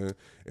anybody, man.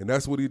 And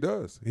that's what he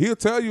does. He'll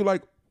tell you,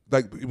 like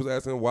he was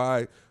asking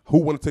who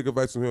want to take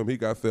advice from him. He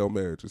got failed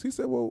marriages. He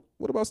said, well,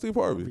 what about Steve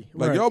Harvey?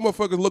 Like, right. y'all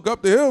motherfuckers look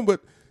up to him,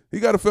 but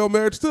he got a failed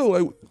marriage too.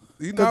 Like,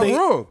 he's not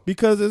wrong.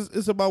 Because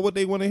it's about what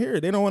they want to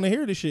hear. They don't want to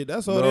hear this shit.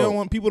 That's all.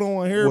 No. People don't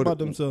want to hear about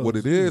themselves. What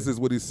it is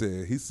what he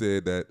said. He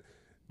said that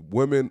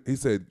women, he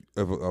said,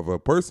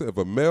 if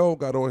a male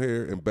got on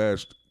here and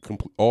bashed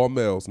all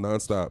males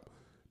nonstop,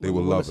 they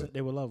would love it.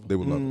 They would love him. They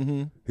would love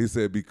it. He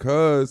said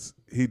because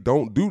he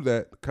don't do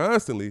that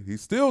constantly, he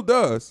still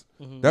does.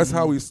 That's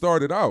how he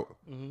started out.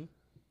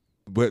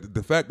 But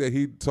the fact that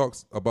he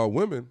talks about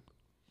women,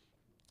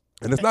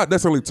 and it's not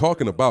necessarily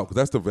talking about, because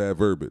that's the bad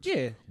verbiage.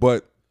 Yeah.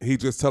 But he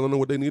just telling them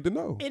what they need to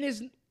know. It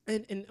is,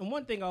 and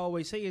one thing I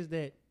always say is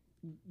that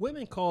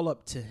women call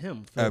up to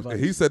him for advice.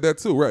 He said that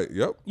too, right?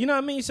 Yep. You know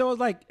what I mean? So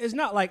it's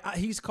not like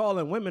he's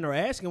calling women or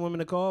asking women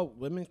to call.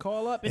 Women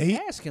call up and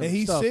ask him. And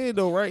he stuff. said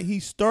though, right? He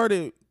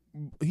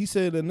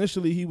said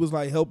initially he was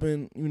like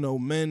helping,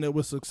 men that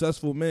were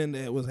successful men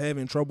that was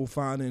having trouble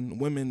finding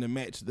women to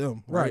match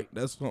them. Right.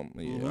 That's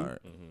something. Yeah. All right.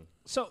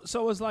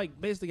 So it's like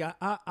basically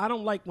I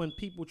don't like when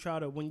people try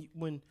to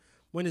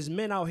when there's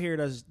men out here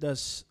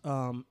that's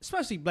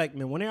especially black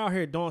men, when they're out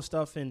here doing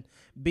stuff and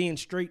being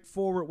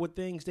straightforward with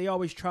things, they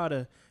always try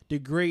to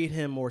degrade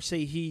him or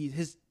say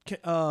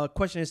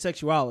question his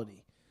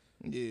sexuality.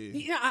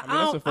 Yeah.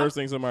 That's the first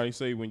thing somebody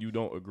say when you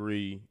don't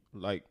agree.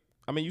 Like,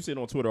 you see it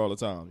on Twitter all the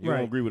time. You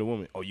don't agree with a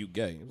woman. Oh, you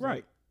gay. It's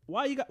right.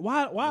 Like,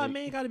 Why a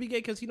man got to be gay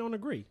because he don't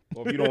agree?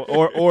 Or if you don't,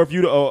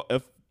 or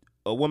if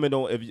a woman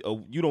don't, if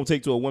you don't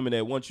take to a woman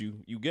that wants you,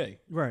 you gay.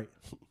 Right.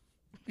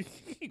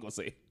 He gonna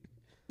say.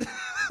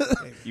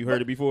 You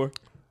heard it before?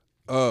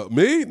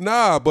 Me?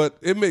 Nah, but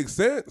it makes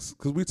sense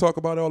because we talk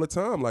about it all the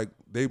time. Like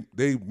they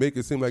make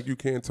it seem like you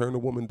can't turn a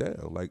woman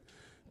down. Like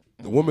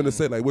the woman to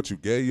say like, "What, you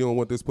gay? You don't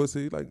want this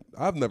pussy?" Like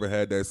I've never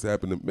had that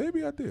happen.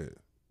 Maybe I did.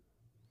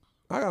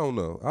 I don't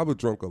know. I was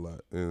drunk a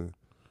lot. And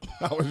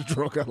I was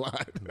drunk a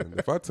lot.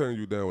 if I turn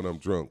you down when I'm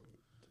drunk,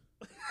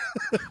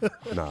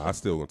 I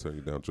still gonna turn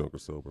you down drunk or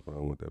sober if I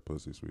don't want that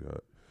pussy,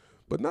 sweetheart.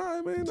 But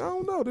I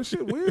don't know. This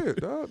shit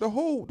weird, dog.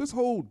 This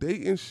whole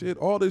dating shit,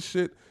 all this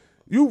shit.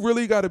 You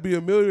really got to be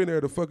a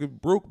millionaire to fucking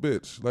broke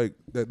bitch like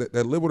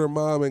that live with her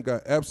mom and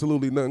got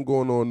absolutely nothing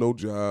going on, no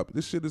job.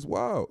 This shit is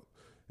wild,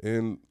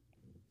 and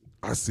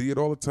I see it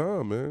all the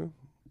time, man.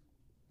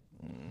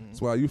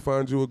 That's why you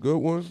find you a good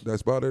one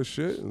that's about that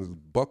shit and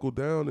buckle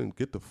down and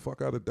get the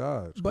fuck out of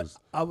Dodge. But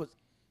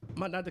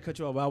not to cut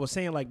you off, but I was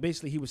saying like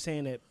basically he was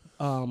saying that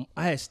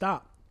I had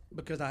stopped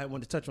because I had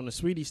wanted to touch on the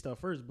sweetie stuff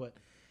first, but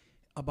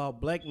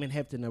about black men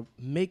having to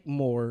make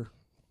more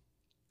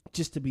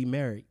just to be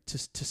married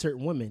to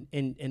certain women,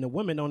 and the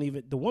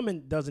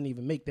woman doesn't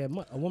even make that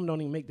much. A woman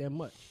don't even make that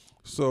much.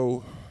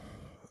 So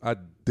I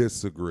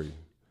disagree.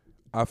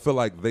 I feel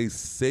like they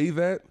say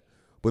that,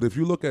 but if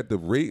you look at the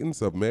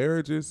ratings of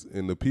marriages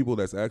and the people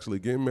that's actually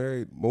getting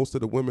married, most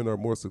of the women are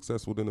more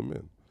successful than the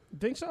men.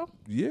 Think so?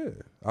 Yeah,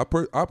 I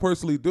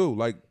personally do.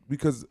 Like,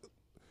 because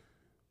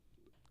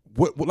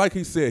what like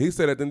he said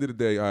at the end of the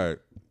day, all right,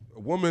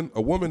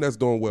 a woman that's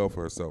doing well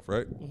for herself,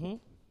 right? Mm-hmm.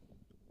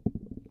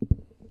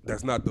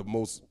 That's not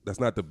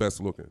the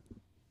best looking.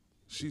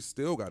 She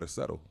still got to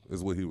settle,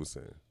 is what he was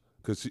saying,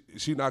 because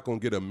she not gonna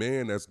get a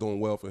man that's doing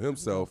well for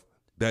himself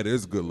that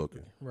is good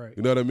looking. Right.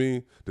 You know what I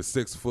mean? The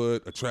 6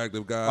 foot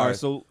attractive guy. All right,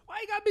 so why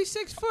you gotta be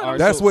 6 foot? All right,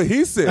 that's what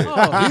he said. He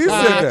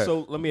said that.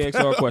 So let me ask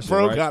y'all a question.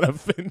 Bro right? got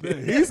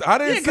offended. I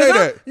didn't say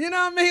that. You know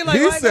what I mean? Like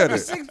He why you said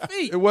gotta be it. 6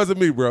 feet? It wasn't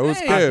me, bro. It was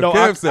Hey. Kev. No,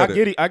 Kev said I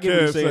get it. it. I get what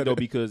you're Kev saying said though, it.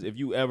 because if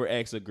you ever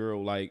ask a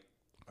girl like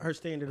Her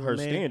standard. her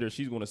standard,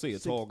 she's gonna say a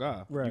tall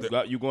guy.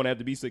 Right. You're gonna have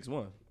to be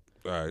 6'1".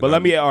 All right, But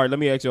let me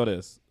ask y'all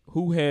this: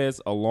 who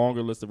has a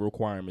longer list of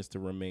requirements to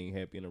remain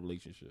happy in a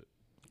relationship?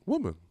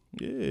 Woman.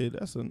 Yeah,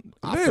 that's a.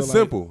 Man,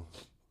 simple.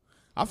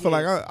 I feel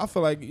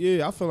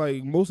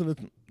like most of the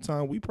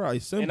time we probably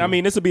simple. And I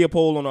mean, this will be a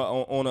poll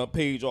on a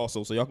page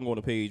also, so y'all can go on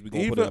the page. We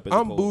gonna put it up as a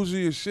I'm poll.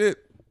 bougie as shit.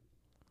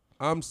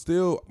 I'm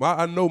still.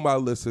 I know my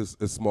list is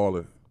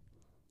smaller.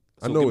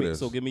 I know it is.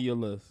 So give me your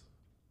list.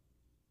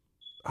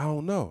 I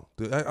don't know.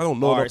 I don't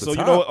know. All it right, off the so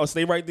top. you know what?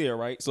 Stay right there,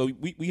 right? So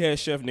we had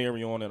Chef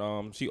Neri on,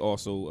 and she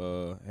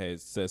also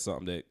had said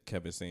something that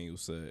Kevin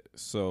Samuels said.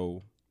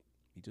 So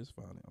He just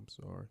found it. I'm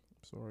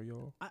sorry,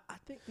 y'all. I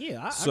think,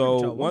 yeah. I So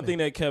agree with one thing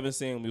that Kevin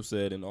Samuel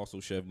said, and also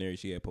Chef Neri,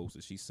 she had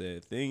posted, she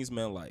said things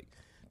men like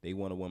they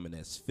want a woman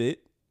that's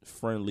fit,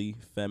 friendly,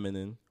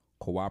 feminine,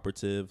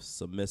 cooperative,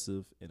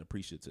 submissive, and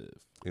appreciative.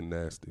 And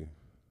nasty.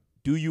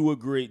 Do you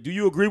agree? Do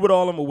you agree with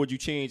all of them, or would you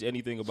change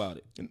anything about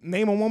it?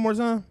 Name them one more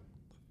time.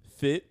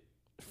 Fit,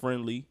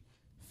 friendly,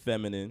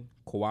 feminine,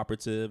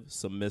 cooperative,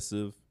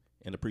 submissive,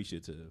 and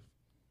appreciative.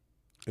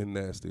 And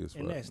nasty as fuck.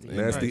 And nasty.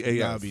 Nasty Right. AF.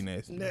 Gotta be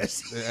nasty.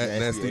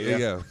 Nasty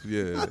AF.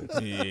 Yeah.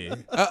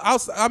 Yeah.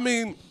 I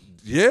mean,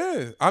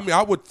 yeah. I mean,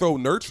 I would throw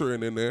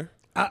nurturing in there.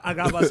 I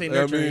got about to say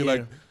nurturing. I mean,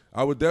 like,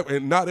 I would definitely,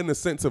 and not in the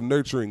sense of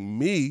nurturing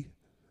me,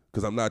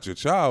 because I'm not your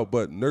child,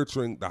 but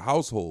nurturing the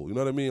household. You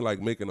know what I mean? Like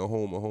making a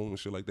home and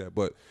shit like that.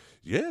 But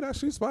yeah, that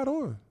shit's spot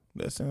on.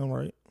 That sound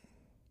right.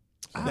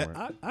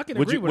 I can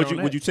Would agree you with would her you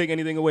on would that. you take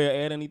anything away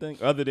or add anything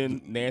other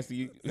than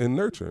nasty, And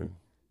nurturing.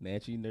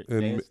 nasty,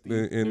 And,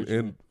 nasty,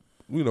 and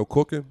you know,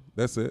 cooking.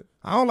 That's it.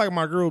 I don't like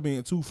my girl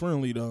being too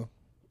friendly though.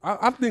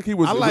 I think he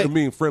was I like-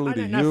 friendly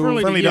to Not you.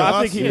 friendly to Friendly you. to I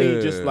us, think he He Yeah.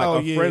 need just like Oh,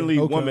 a yeah, friendly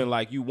okay. woman.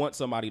 Like you want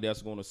somebody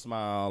that's going to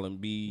smile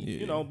and be,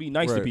 you know, be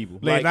nice to Right. people.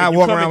 Like, Like not if you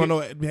walk come around in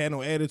with had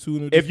no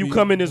attitude. and if just you be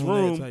come in this on that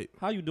room, type.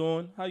 how you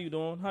doing? How you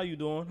doing? How you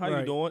doing? How you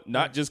Right. doing?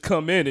 Not just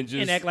come in and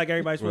just and act like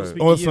everybody's supposed to Right.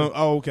 speak Or to you. some,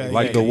 oh, okay.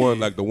 Like yeah, the yeah, one,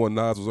 yeah. like the one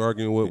Nas was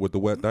arguing with the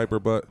wet diaper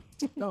butt.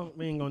 No,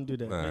 we ain't gonna do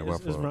that. All right, man. my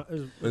It's fault.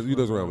 it's You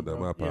doesn't run with that.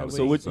 bro. My apologies.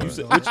 So what you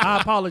Sorry. said?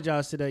 I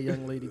apologize to that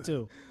young lady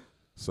too.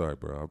 Sorry,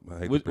 bro. I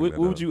hate to What, bring what, that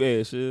what up. would you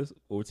add, Shiz,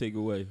 or take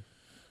away?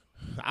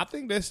 I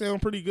think that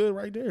sound pretty good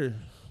right there.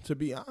 To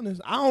be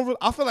honest,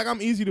 I feel like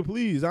I'm easy to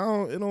please. It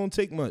don't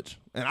take much,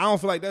 and I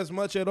don't feel like that's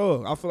much at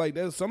all. I feel like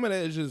that's some of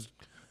that is just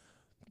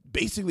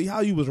basically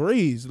how you was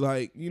raised.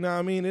 Like, you know what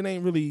I mean? It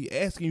ain't really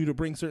asking you to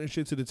bring certain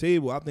shit to the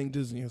table. I think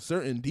just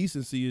certain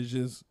decency is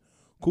just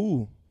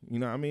cool. You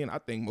know what I mean? I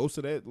think most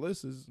of that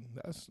list is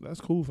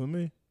that's cool for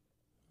me.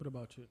 What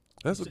about you?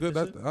 That's a good.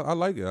 I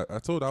like it. I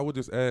told her I would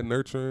just add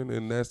nurturing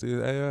and nasty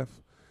AF,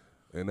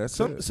 and that's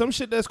it. Some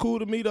shit that's cool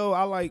to me though.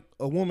 I like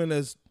a woman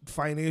that's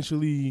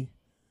financially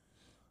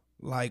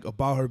like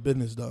about her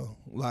business though,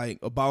 like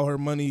about her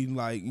money.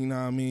 Like, you know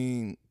what I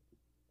mean?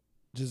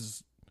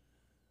 Just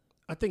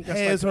I think that's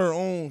has like, her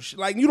own.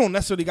 Like, you don't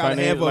necessarily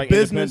gotta have a like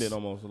business. independent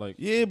almost like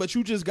Yeah, but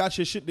you just got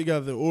your shit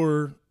together,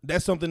 or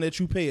that's something that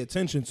you pay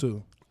attention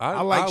to.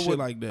 I like shit would-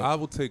 like that. I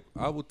would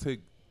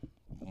take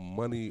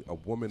money. A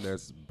woman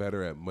that's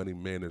better at money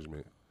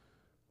management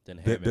than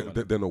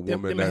than a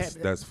woman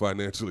that's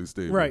financially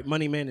stable. right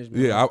money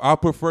management. Yeah, I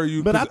prefer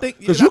you. But I think-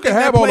 because I you can think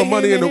that have all the play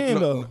money hand in in hand, the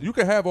though. you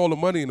can have all the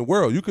money in the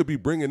world. You could be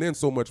bringing in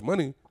so much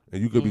money,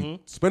 and you could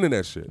be spending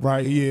that shit.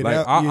 Right? Yeah.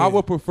 Like I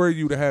would prefer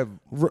you to have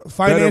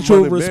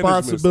financial money management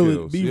responsibility.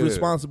 skills, Be yeah.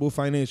 responsible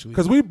financially.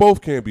 because we both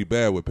can't be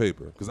bad with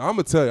paper. Because I'm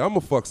gonna tell you, I'm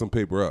gonna fuck some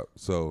paper up.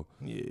 So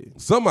Yeah.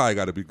 somebody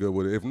got to be good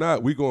with it. If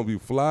not, we gonna be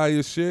fly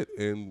as shit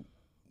and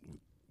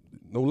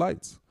no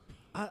lights.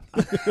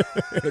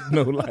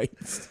 No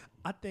lights.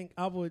 I think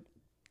I would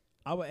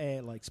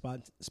add like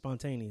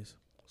spontaneous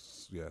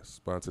Yes,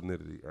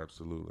 spontaneity,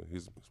 absolutely.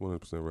 He's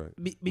 100% right.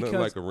 because Nothing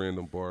like a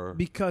random bar.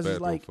 because it's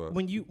bathroom like fuck.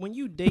 when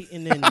you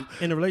dating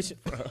in a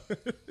relationship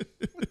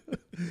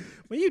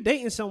when you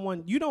dating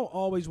someone, you don't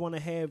always want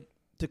to have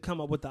to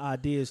come up with the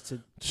ideas to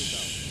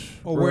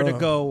go, or where to Bruh.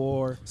 go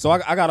or So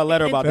I got a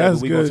letter about that, That's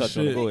but we gonna good touch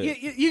on it. shit. Go you,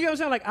 ahead. you get what I'm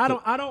saying? Like I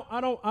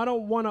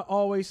don't want to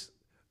always.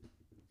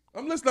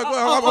 I'm listening. I'm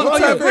you gonna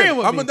tap agreeing in.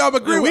 with I'm me? gonna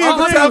agree with. Okay, I'm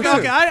gonna tap okay, in.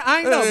 okay.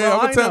 I know, Yeah, bro.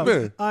 I'm gonna tap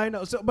in. I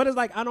know. So, but it's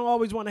like I don't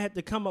always want to have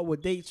to come up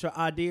with dates or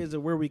ideas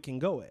of where we can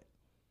go at.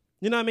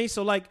 You know what I mean?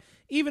 So like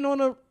even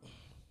on a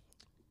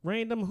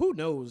random, who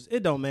knows?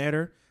 It don't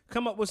matter.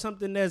 Come up with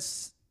something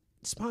that's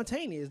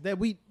spontaneous that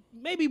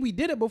maybe we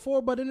did it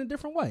before, but in a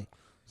different way.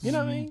 You know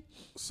what I mean?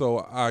 So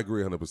I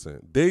agree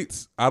 100%.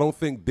 Dates. I don't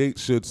think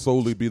dates should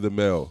solely be the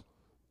male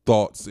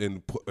thoughts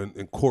in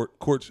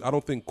court. I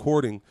don't think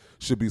courting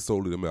should be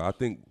solely the male. I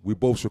think we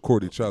both should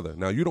court each other.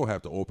 Now you don't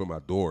have to open my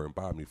door and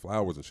buy me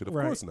flowers and shit. Of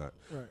Right. course not.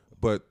 Right.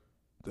 But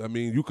I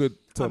mean, you could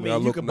tell me mean, I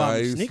you look could buy me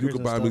nice. You sneakers could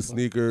and buy me stuff.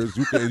 sneakers.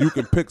 You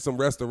can pick some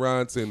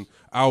restaurants and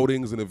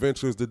outings and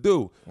adventures to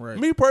do. Right.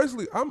 Me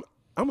personally,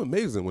 I'm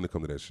amazing when it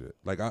comes to that shit.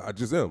 Like I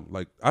just am.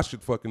 Like I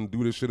should fucking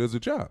do this shit as a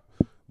job.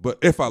 But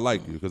if I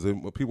like you, because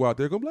people out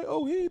there gonna be like,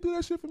 "Oh, he ain't do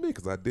that shit for me,"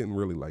 because I didn't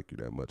really like you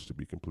that much, to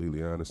be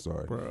completely honest.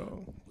 Sorry,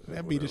 Bro,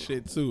 that be the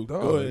shit too.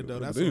 Dog, Go ahead though.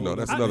 That's you know,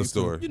 that's another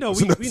story. You know, That's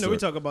we another we story.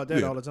 talk about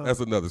that all the time. That's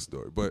another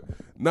story. But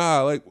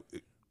nah, like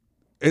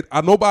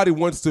nobody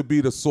wants to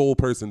be the sole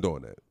person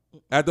doing that.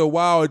 After a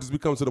while, it just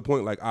becomes to the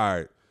point like, all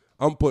right,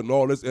 I'm putting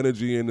all this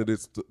energy into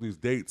these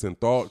dates and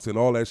thoughts and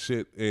all that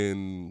shit,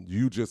 and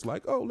you just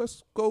like, oh,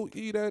 let's go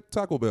eat at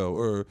Taco Bell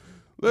or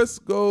let's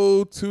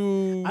go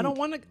to. I don't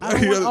want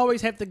to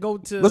always have to go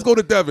to. Let's go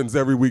to Devon's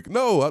every week.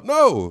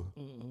 No.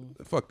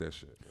 Fuck that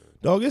shit.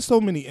 Dog, there's so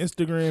many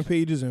Instagram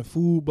pages and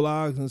food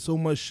blogs and so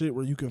much shit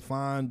where you can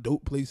find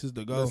dope places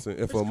to go. Listen,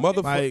 if a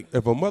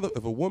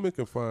woman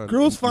can find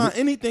Girls find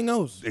anything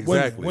else.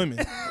 Exactly.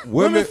 Women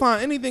Women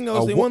find anything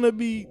else. They want to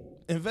be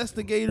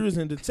investigators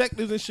and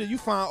detectives and shit. You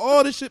find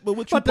all this shit, but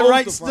what you But the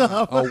right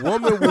stuff.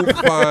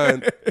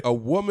 A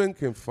woman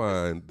can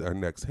find her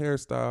next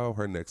hairstyle,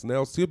 her next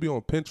nails. She'll be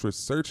on Pinterest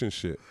searching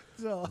shit.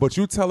 But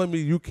you telling me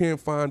you can't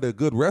find a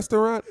good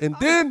restaurant? And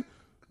then,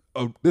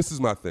 this is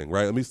my thing,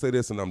 right? Let me say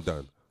this and I'm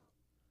done.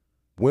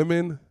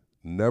 Women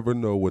never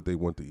know what they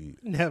want to eat.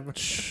 Never.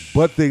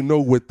 But they know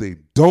what they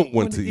don't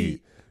want to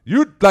eat.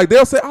 You like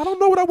they'll say, I don't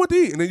know what I want to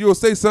eat. And then you'll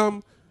say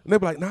something, and they'll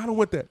be like, nah, I don't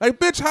want that. Like,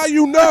 bitch, how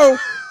you know?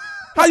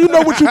 How you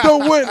know what you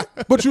don't want,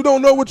 but you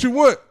don't know what you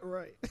want?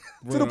 Right.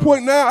 To the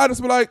point now, I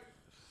just be like,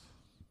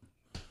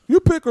 you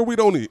pick or we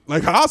don't eat.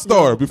 Like, I'll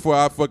starve before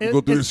I fucking go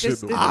through this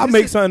shit. I'll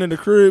make something in the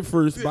crib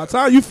first. By the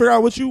time you figure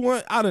out what you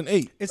want, I done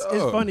ate. It's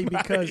funny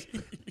because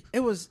it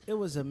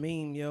was a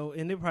meme, yo,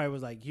 and it probably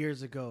was like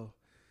years ago.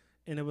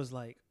 And it was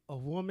like, a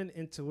woman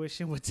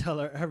intuition would tell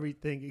her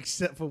everything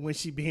except for when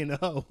she being a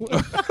hoe.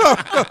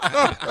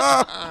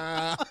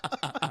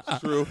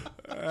 True.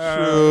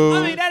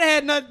 I mean,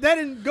 that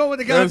didn't go with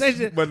the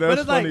conversation. But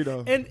that's it's funny like,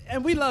 though.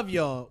 And we love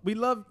y'all. We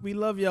love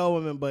y'all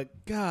women.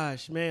 But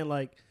gosh, man,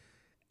 like,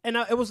 and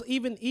it was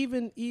even.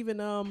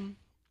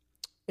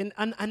 And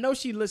I know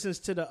she listens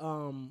to the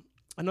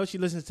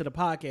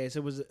podcast.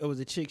 It was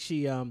a chick.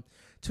 She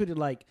tweeted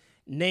like,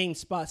 name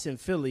spots in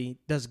Philly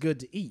that's good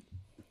to eat.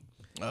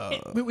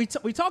 We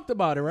talked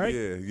about it, right?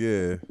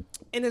 Yeah.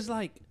 And it's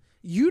like,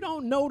 you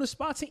don't know the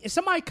spots. And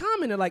somebody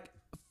commented like,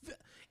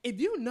 if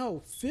you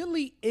know,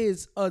 Philly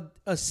is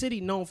a city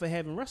known for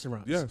having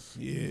restaurants. Yes.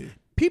 Yeah.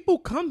 People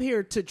come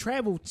here to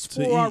travel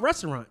for our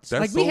restaurants. That's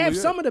like we have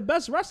solely some of the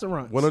best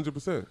restaurants.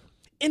 100%.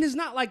 And it's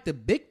not like the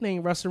big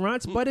name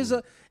restaurants, but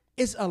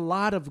it's a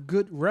lot of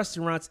good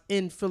restaurants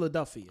in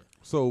Philadelphia.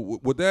 So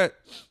with that,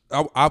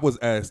 I was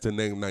asked to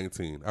name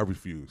 19. I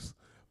refused.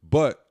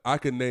 But I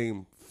could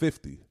name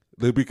 50.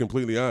 To be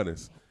completely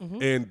honest.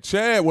 Mm-hmm. And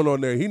Chad went on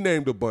there. He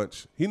named a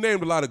bunch. He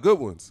named a lot of good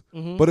ones.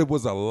 Mm-hmm. But it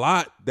was a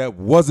lot that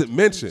wasn't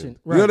mentioned.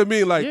 Right. You know what I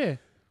mean? Like,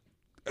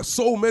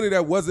 so many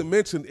that wasn't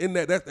mentioned in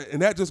that.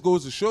 And that just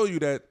goes to show you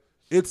that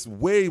it's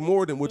way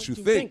more than what you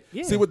think.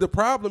 Yeah. See, what the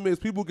problem is,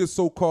 people get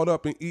so caught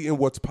up in eating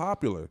what's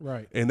popular.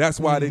 Right. And that's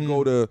why they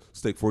go to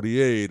Steak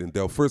 48 and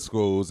Del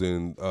Frisco's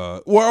and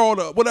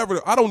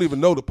whatever. I don't even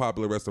know the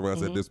popular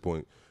restaurants at this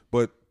point.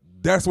 But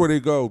that's where they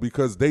go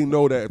because they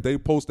know that if they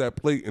post that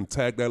plate and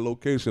tag that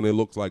location, it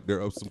looks like they're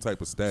of some type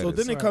of status. So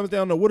then it comes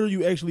down to what are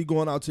you actually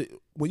going out to?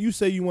 When you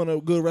say you want a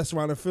good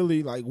restaurant in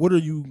Philly, like what are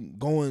you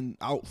going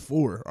out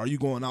for? Are you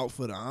going out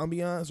for the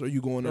ambiance? Are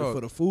you going there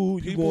for the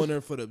food? You going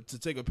there to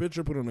take a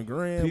picture, put on the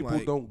gram? People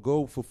don't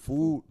go for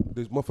food.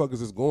 These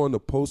motherfuckers is going to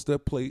post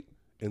that plate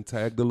and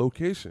tag the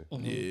location.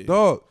 Yeah.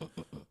 Dog.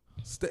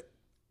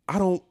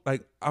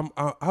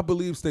 I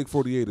believe Steak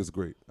 48 is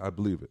great. I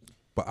believe it.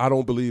 But I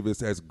don't believe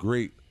it's as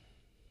great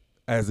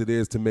as it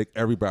is to make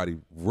everybody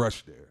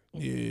rush there.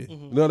 Yeah.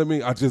 You know what I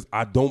mean?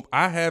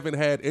 I haven't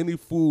had any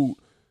food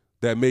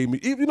that made me,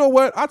 you know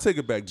what? I'll take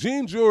it back.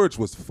 Jean George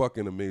was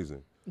fucking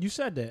amazing. You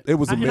said that. It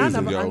was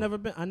amazing, I yo.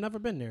 I never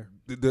been there.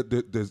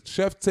 The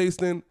chef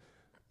tasting,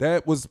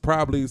 that was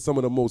probably some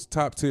of the most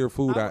top tier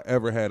food I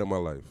ever had in my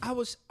life.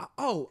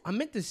 I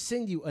meant to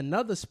send you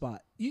another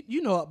spot.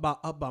 You know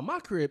about my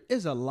crib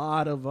is a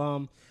lot of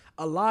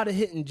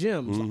hidden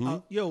gems.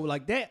 Mm-hmm.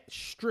 Like that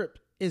strip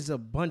is a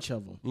bunch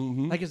of them.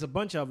 Mm-hmm. Like it's a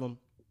bunch of them.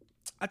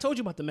 I told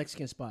you about the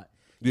Mexican spot.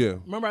 Yeah.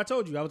 Remember I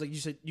told you? I was like, you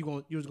said you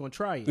was gonna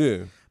try it.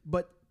 Yeah.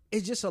 But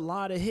it's just a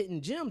lot of hidden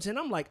gems, and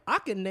I'm like, I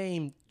can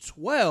name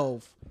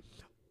 12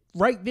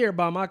 right there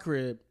by my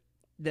crib.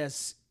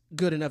 That's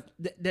good enough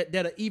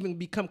that'll even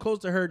become close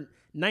to her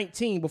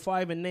 19 before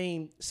I even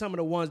name some of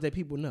the ones that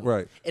people know.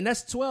 Right. And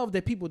that's 12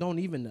 that people don't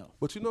even know.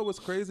 But you know what's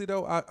crazy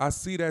though? I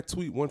see that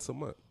tweet once a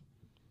month.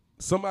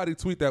 Somebody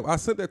tweet that. I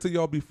sent that to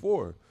y'all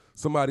before.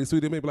 Somebody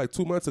tweeted maybe like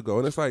 2 months ago,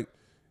 and it's like,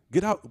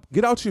 get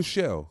out your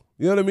shell.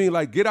 You know what I mean?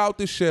 Like, get out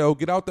the shell,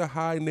 get out the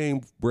high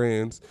name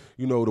brands,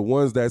 you know, the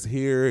ones that's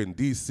here in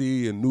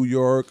DC and New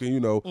York, and, you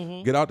know,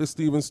 get out the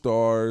Steven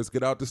Stars,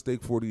 get out the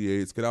Steak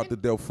 48s, get out the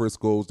Del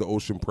Frisco's, the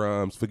Ocean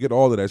Primes, forget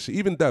all of that shit,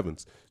 even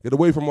Devon's. Get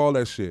away from all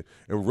that shit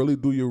and really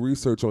do your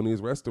research on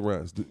these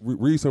restaurants.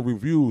 Read some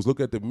reviews, look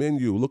at the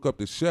menu, look up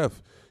the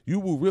chef. You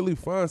will really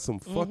find some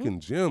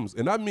fucking gems.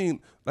 And I mean,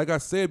 like I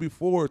said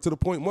before, to the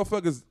point,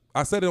 motherfuckers,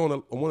 I said it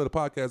on one of the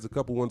podcasts a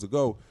couple ones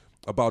ago,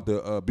 about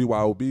the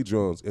BYOB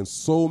joints, and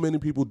so many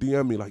people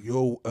DM me like,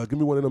 yo, give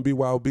me one of them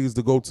BYOBs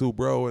to go to,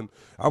 bro. And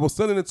I was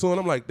sending it to them.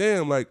 I'm like,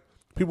 damn, like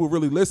people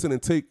really listen and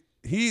take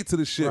heed to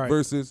the shit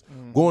versus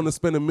going to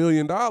spend $1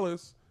 million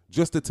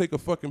just to take a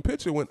fucking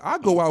picture when I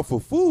go out for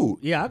food.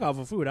 Yeah, I go out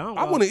for food.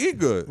 I want to eat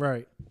good.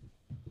 Right.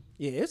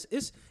 Yeah,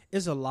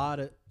 it's a lot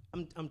of.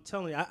 I'm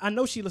telling you, I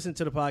know she listened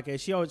to the podcast.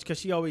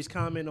 She always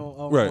comment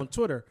on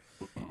Twitter.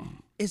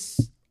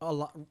 It's a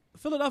lot.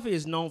 Philadelphia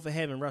is known for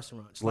having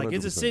restaurants. Like 100%.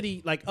 It's a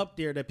city like up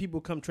there that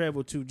people come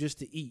travel to just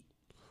to eat,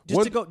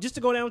 just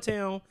to go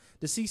downtown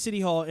to see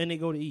City Hall and they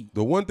go to eat.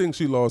 The one thing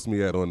she lost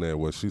me at on there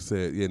was she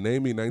said, "Yeah,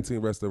 name me 19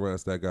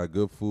 restaurants that got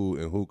good food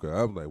and hookah."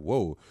 I was like,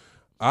 "Whoa,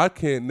 I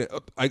can't."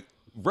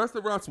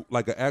 restaurants,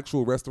 like an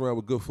actual restaurant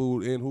with good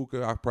food in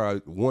hookah, I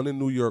probably one in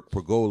New York,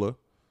 Pergola,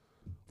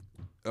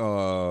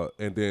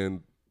 and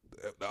then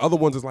the other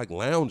ones is like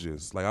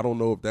lounges. Like I don't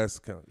know if that's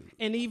kind of,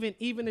 And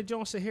even the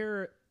John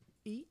Sahara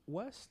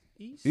East.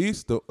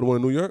 the one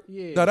in New York.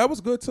 Yeah. No, that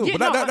was good too. Yeah,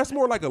 but no, that's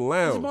more like a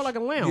lounge. It's more like a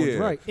lounge, yeah.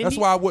 right. And That's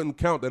why I wouldn't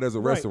count that as a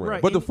restaurant.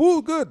 right. But the And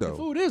food good though. The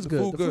food is good.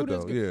 The food good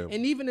though. Yeah.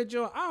 And even the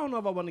John, I don't know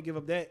if I want to give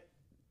up that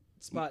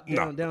spot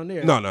down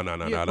there. No.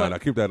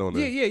 Keep that on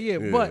there. Yeah.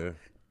 But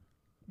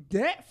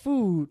that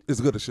food, it's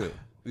good as shit.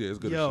 Yeah, it's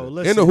good as shit.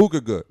 Listen. And the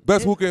hookah good.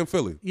 Best hookah in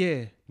Philly.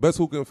 yeah. Best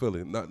hookah in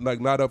Philly.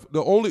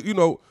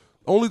 The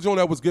only joint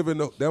that was giving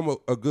them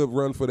a good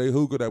run for their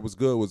hookah that was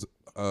good was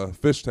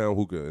Fishtown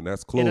hookah, and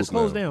that's closed. And it's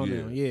closed now.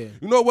 down now. Yeah.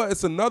 You know what?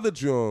 It's another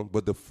joint,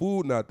 but the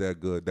food not that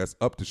good. That's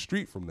up the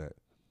street from that.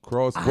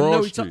 Broad Street.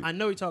 I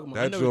know you're talking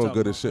about. That joint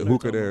good as shit.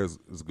 Hookah there is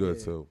good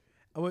too.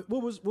 What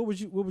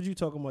was you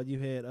talking about? You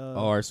had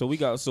All right, so we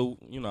was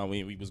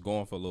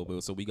going for a little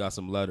bit, so we got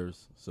some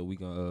letters. So we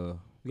got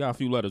a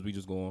few letters. We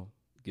just going to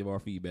give our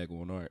feedback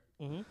on art.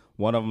 Mm-hmm.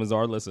 One of them is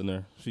our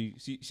listener. She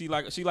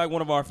like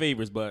one of our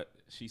favorites, but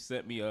she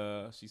sent me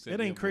it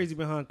ain't crazy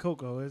behind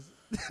Coco, is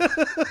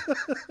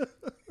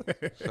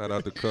Shout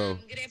out to Co.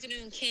 Good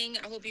afternoon, King.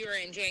 I hope you are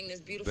enjoying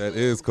this beautiful, That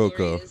is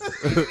Coco.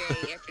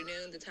 Saturday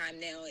afternoon. The time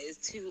now is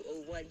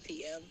 2:01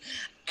 p.m.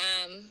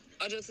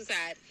 All jokes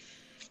aside,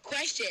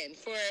 question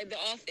for the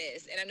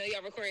office, and I know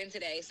y'all recording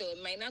today, so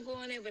it might not go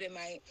on it, but it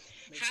might.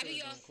 How do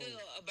y'all feel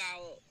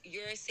about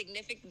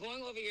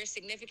going over your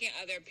significant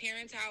other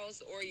parents'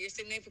 house or your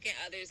significant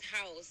other's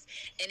house,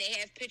 and they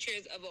have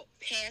pictures of a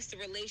past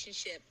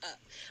relationship up?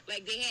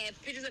 Like they have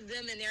pictures of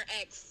them and their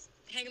ex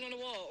hanging on the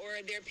wall,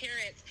 or their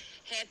parents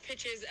have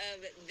pictures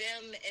of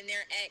them and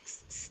their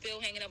ex still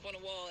hanging up on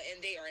the wall,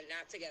 and they are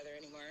not together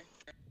anymore.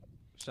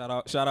 Shout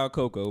out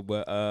Coco,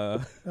 but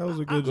that was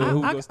a good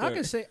joke.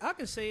 I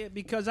can say it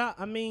because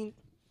I mean,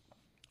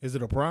 is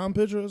it a prom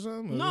picture or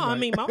something? no, I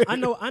mean I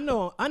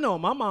know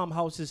my mom's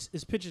house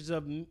is pictures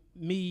of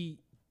me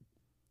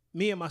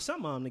and my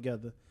son mom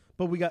together,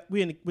 but we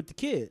with the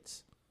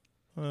kids.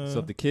 So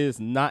if the kid's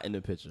not in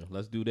the picture,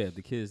 let's do that. If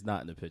the kid's not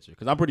in the picture,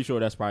 because I'm pretty sure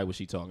that's probably what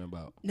she's talking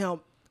about.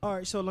 Now, all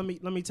right, so let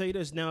me tell you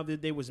this. Now, if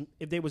they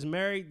was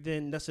married,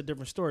 then that's a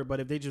different story.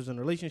 But if they just in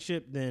a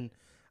relationship, then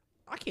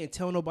I can't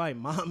tell nobody,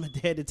 mom and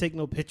dad, to take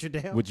no picture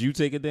down. Would you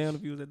take it down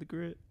if you was at the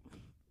crib?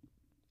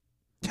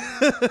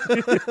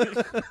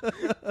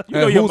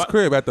 At whose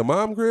crib? At the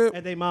mom crib?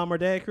 At their mom or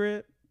dad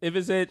crib? If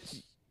it's at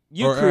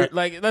your crib,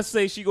 like let's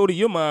say she go to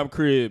your mom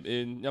crib,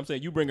 and I'm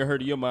saying you bring her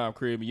to your mom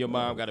crib, and your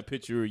mom got a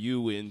picture of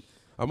you and.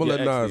 I'm gonna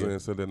let Nas in,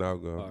 so then I'll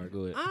go. All right,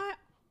 go ahead.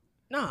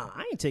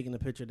 I ain't taking the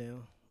picture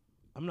down.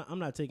 I'm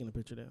not taking the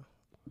picture down.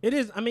 It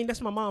is. I mean, that's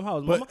my mom's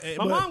house.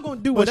 My mom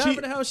gonna do whatever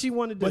the hell she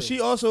want to do. But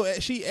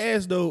she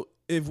asked though,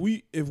 if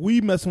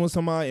we messing with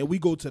somebody and we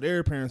go to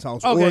their parents'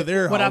 house or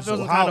their house, I feel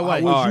some kind of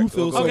way. Would you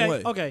feel some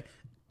way? Okay.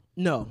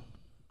 No.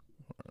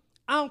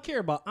 I don't care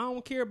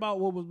about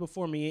what was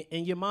before me.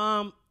 And your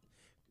mom.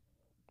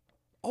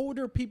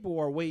 Older people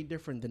are way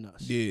different than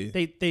us. Yeah.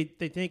 They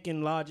think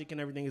in logic and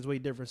everything is way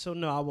different. So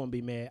no, I won't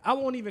be mad. I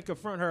won't even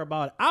confront her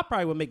about it. I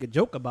probably would make a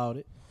joke about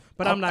it,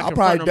 but I'm not. I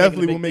probably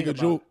definitely would make a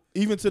joke,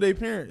 even to their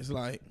parents.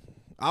 Like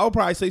I would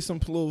probably say some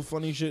little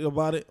funny shit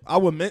about it. I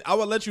would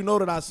let you know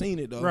that I seen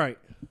it though. Right.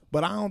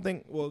 But I don't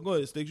think. Well, go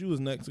ahead, Sticks. You was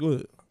next. Go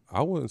ahead.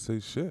 I wouldn't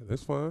say shit.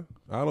 That's fine.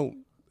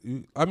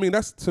 I mean,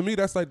 that's to me.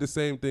 That's like the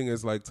same thing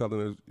as like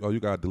telling us, "Oh, you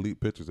gotta delete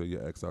pictures of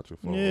your ex out your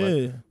phone." Yeah.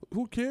 Like,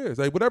 who cares?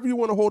 Like, whatever you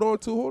want to hold on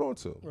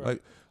to. Right.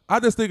 Like,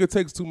 I just think it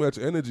takes too much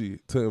energy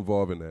to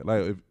involve in that.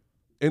 Like,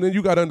 and then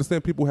you got to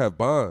understand people have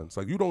bonds.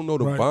 Like, you don't know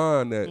the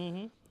bond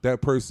that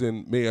that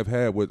person may have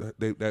had with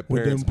that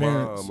parent's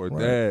mom or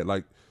dad.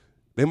 Like,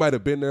 they might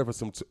have been there for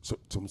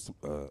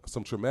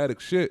some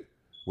traumatic shit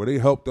where they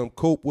helped them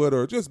cope with,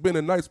 or just been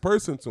a nice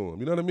person to them.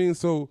 You know what I mean?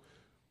 So,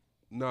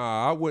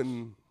 nah, I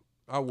wouldn't.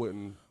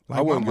 Like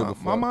I wouldn't give a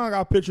fuck. My mom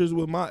got pictures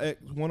with my ex,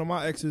 one of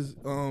my exes,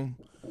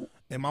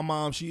 and my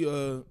mom, she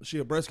a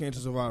breast cancer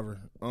survivor.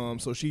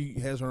 So she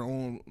has her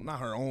own, not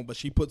her own, but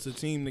she puts a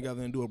team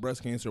together and do a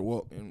breast cancer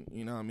walk, and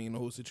you know what I mean, the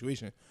whole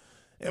situation.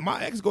 And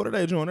my ex go to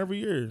that joint every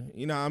year.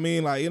 You know what I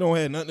mean? Like, it don't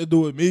have nothing to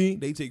do with me.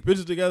 They take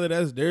pictures together.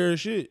 That's their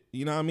shit.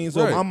 You know what I mean?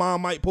 So my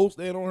mom might post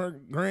that on her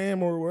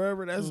gram or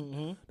wherever.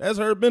 That's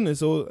her business.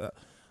 So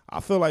I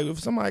feel like if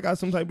somebody got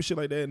some type of shit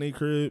like that in their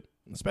crib,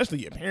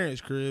 especially your parents'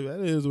 crib, that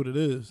is what it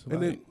is. Like,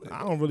 and then, I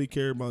don't really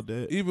care about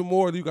that. Even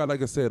more, you got,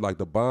 like I said, like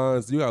the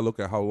bonds. You got to look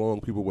at how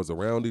long people was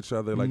around each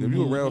other. Like, if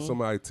you around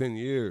somebody 10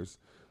 years,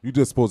 you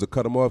just supposed to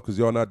cut them off because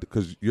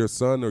your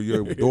son or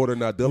your daughter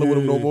not dealing with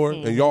them no more,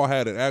 and y'all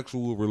had an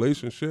actual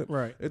relationship.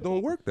 Right. It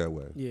don't work that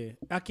way. Yeah,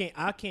 I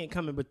can't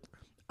come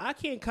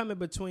in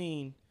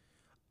between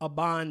a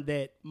bond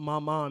that my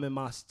mom and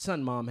my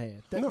son mom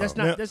had. That's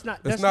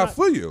not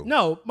for you.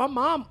 No, my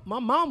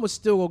mom would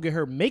still go get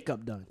her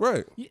makeup done.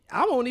 Right.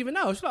 I won't even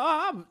know. She's like,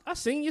 oh, I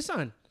seen your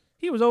son.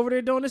 He was over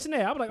there doing this and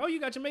that. I'm like, oh, you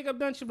got your makeup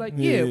done? She's like,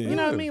 yeah. You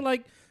know what I mean?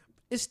 Like,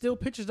 it's still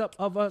pictures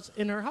of us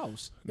in her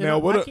house. Now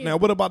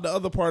what about the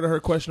other part of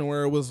her question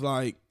where it was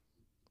like,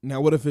 Now,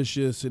 what if it's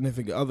your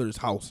significant other's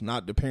house,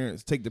 not the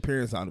parents? Take the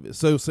parents out of it.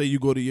 So, say you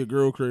go to your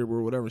girl crib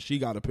or whatever, she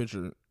got a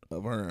picture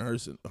of her and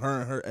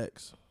her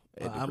ex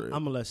at the I'm crib.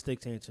 gonna let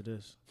Sticks answer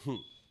this.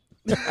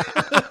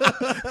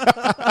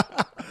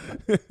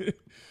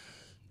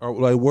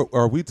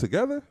 Are we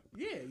together?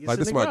 Yeah, like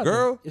this my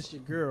girl? It's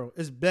your girl.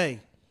 It's Bay.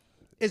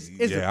 It's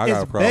I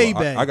got a problem.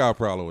 I got a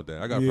problem with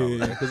that. I got a problem with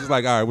that because it's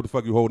like, all right, what the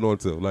fuck you holding on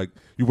to? Like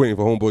you waiting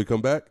for homeboy to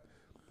come back?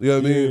 You know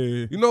what I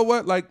mean? You know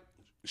what? Like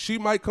she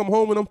might come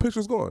home and them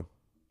pictures gone.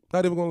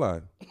 Not even gonna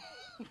lie.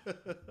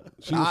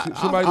 She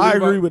might I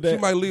agree with that. She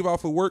might leave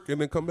out for work and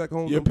then come back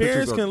home. Your them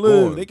parents pictures can are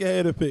live. gone. They can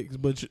have the pics.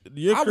 But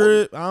your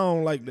crib, I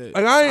don't like that.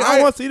 Like, I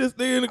don't want to see this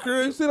thing in the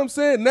crib. You see what I'm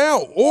saying?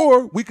 Now,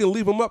 or we can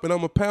leave them up and I'm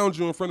going to pound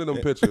you in front of them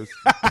pictures.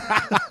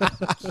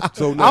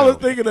 So now. I was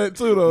thinking that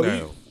too, though.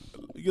 Now.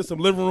 You get some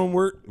living room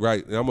work.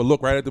 Right. And I'm going to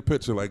look right at the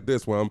picture like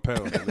this while I'm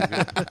pounding.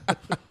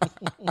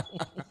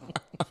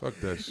 Fuck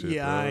that shit.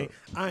 Yeah,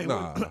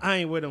 bro. I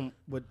ain't with them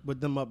with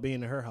them up being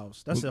in her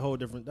house. That's a whole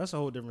different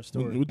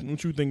story.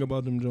 What you think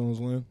about them Jones,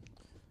 Lynn?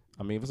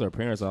 I mean, if it's her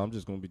parents, I'm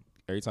just gonna be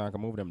every time I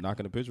come over, them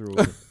knocking the picture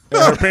over.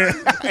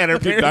 And her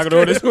parents knocking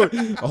over this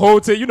a whole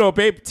table. You know,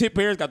 tip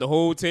parents got the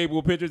whole table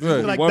of pictures.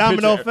 Right. Like one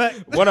domino picture,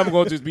 effect. One of them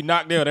gonna just be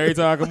knocked down every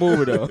time I come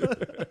over though.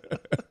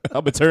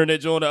 I'm gonna turn that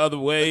joint the other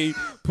way,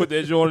 put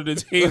that joint on the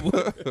table.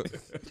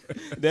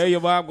 Then your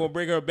mom gonna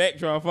bring her back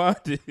trying to find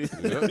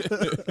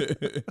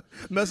it.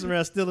 Messing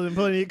around stealing and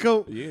putting in your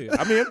coat. Yeah,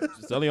 I mean, I'm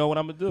just telling y'all what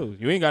I'm gonna do.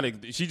 You ain't gotta.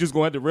 She just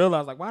gonna have to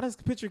realize like, why does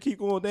the picture keep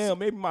going down?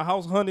 Maybe my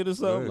house hunted or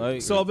something. Right.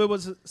 Like, So if it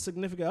was a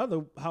significant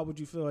other, how would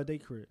you feel at their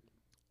crib?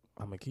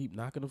 I'm gonna keep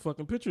knocking the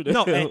fucking picture down.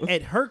 No,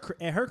 at her crib,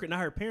 not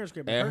her parents'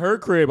 crib. At her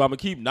crib, I'm gonna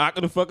keep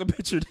knocking the fucking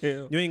picture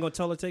down. You ain't gonna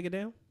tell her to take it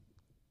down.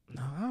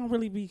 No, I don't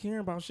really be caring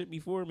about shit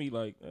before me.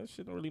 Like that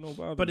shit don't really no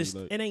bother But me. it's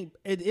Like,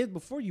 it is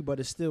before you,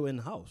 but it's still in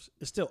the house.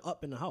 It's still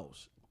up in the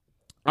house.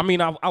 I mean,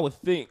 I would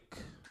think.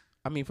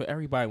 I mean, for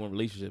everybody in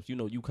relationships, you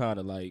know, you kind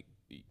of like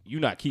you're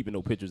not keeping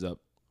no pictures up.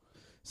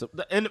 So,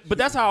 but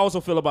that's how I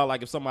also feel about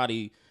like if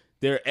somebody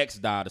their ex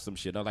died or some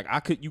shit. I'm like,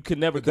 you could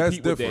never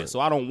compete with that. So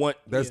I don't want.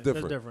 That's Yeah,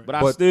 different. that's different. But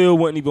I still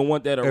wouldn't even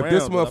want that around. If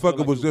this 'cause I feel motherfucker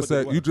like was just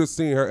put at, you just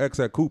seen her ex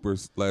at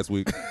Cooper's last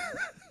week,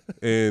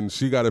 and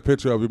she got a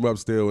picture of him up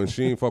still, and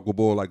she ain't fuck with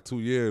boy in like 2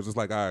 years. It's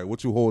like, all right,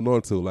 what you holding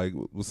on to? Like,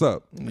 what's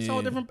up? It's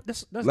all different.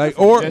 That's Like,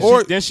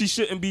 different. then she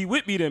shouldn't be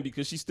with me then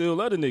because she still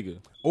love the nigga.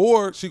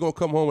 Or she gonna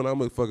come home and I'm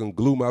gonna fucking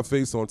glue my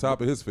face on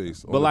top of his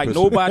face. But like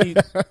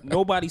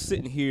nobody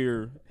sitting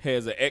here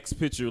has an ex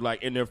picture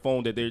like in their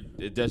phone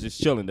that's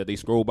just chilling that they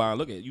scroll by and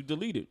look at. You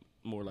delete it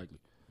more likely.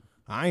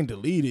 I ain't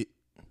deleted,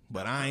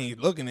 but I ain't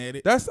looking at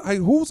it. That's like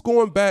who's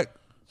going back?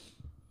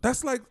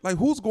 That's like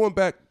who's going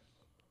back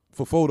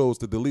for photos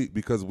to delete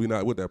because we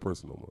not with that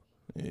person no more.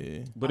 Yeah.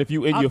 But if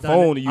you in I've your done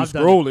phone it. and you I've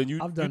done scrolling, it. you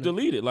I've done it.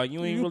 delete it. Like you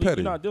ain't You really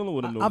petty. you're not dealing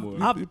with them no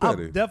more. You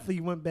petty. I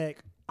definitely went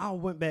back. I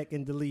went back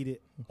and deleted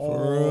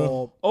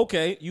real?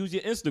 Okay, use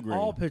your Instagram.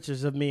 all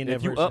pictures of me and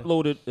if that you person.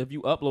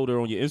 upload her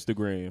on your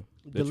Instagram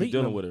that you're Delete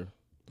dealing them. with her,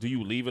 do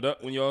you leave it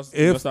up when y'all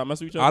If start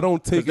messing with each other? I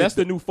don't take 'Cause that's it-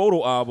 the new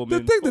photo album. The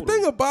and thing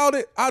photos. about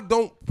it, I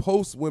don't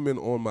post women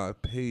on my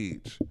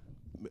page.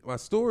 My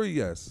story,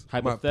 yes.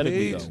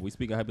 Hypothetically, my page though, we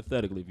speaking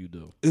hypothetically. If you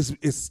do,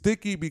 it's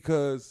sticky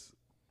because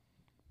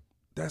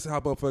that's how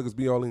motherfuckers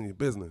be all in your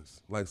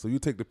business. Like, so you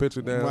take the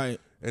picture down, Right.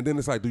 and then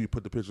it's like, do you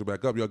put the picture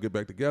back up? Y'all get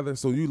back together.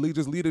 So you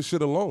just leave this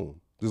shit alone.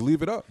 Just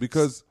leave it up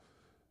because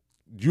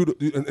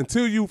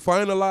until you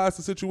finalize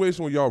the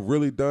situation where y'all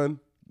really done,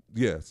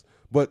 yes.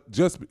 But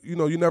just you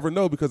never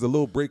know because a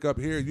little breakup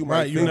here, you might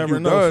Right, think you never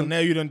know. done. So now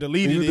you done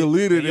deleted And it. you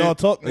deleted and it. y'all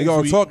talk and next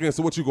y'all week. talking.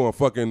 So what you going to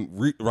fucking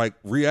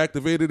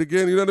reactivate it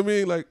again? You know what I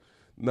mean? Like,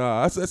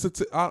 nah.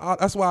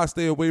 That's why I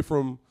stay away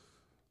from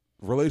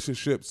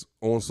relationships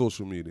on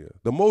social media.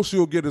 The most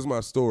you'll get is my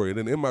story, and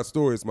then in my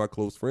story is my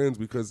close friends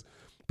because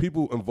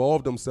people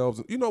involve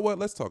themselves. You know what?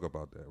 Let's talk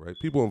about that, right?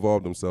 People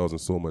involve themselves in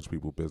so much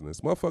people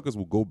business. Motherfuckers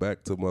will go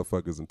back to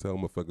motherfuckers and tell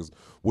motherfuckers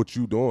what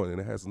you doing, and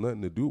it has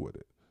nothing to do with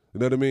it. You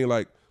know what I mean?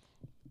 Like,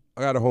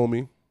 I got a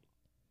homie.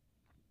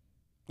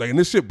 Like, and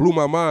this shit blew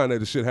my mind that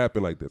this shit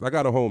happened like this. I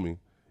got a homie,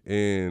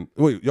 and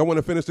wait, y'all want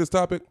to finish this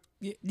topic?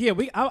 Yeah,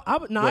 we. No,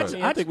 Right.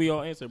 I think we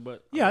all answered,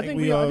 but yeah, I think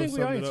we all summed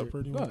it up answered.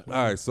 pretty Go much. ahead.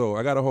 All right, so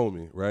I got a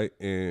homie, right?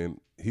 And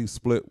he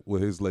split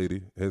with his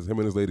lady. Him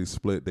and his lady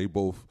split. They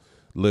both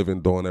living,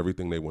 doing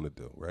everything they want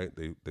to do, right?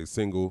 They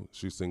single,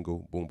 she's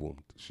single, boom, boom.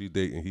 She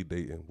dating, he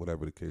dating,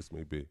 whatever the case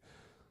may be.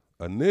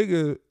 A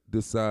nigga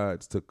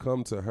decides to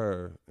come to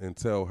her and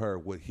tell her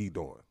what he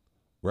doing,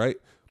 right?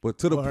 But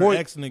to the What point,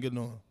 her ex nigga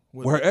doing.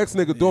 what her ex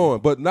nigga doing,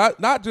 but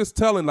not just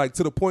telling, like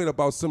to the point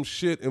about some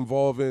shit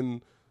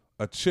involving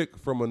a chick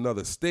from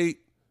another state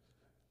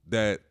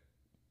that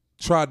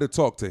tried to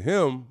talk to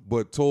him,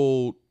 but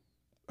told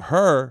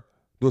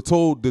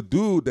the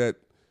dude that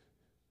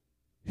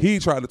he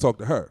tried to talk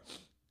to her.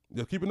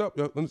 Y'all keeping up?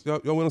 Y'all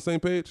on the same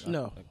page?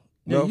 No.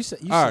 No? You said.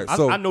 All right,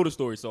 so I know the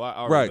story, so I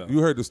already right, know.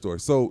 you heard the story.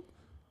 So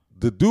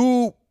the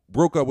dude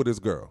broke up with his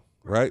girl,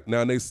 right?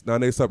 Now they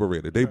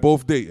separated. They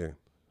both dating.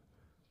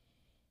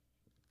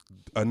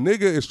 a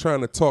nigga is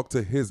trying to talk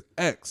to his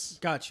ex.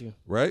 Got you.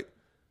 Right?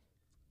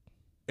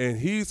 And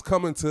he's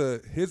coming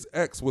to his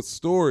ex with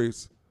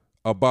stories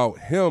about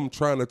him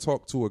trying to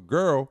talk to a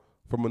girl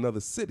from another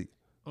city,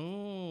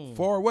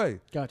 far away.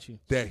 Got you.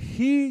 That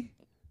he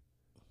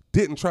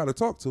didn't try to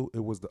talk to.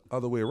 It was the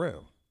other way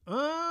around.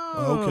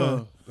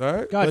 Oh. Okay. All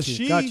right? Got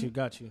you.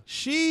 Got you.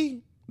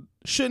 She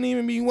shouldn't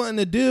even be wanting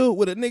to deal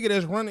with a nigga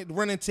that's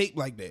running tape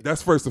like that.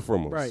 That's first and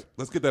foremost. Right.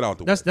 Let's get that out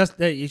the way. That's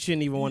that. You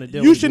shouldn't even want to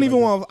deal. You with shouldn't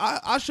even like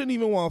want. I shouldn't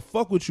even want to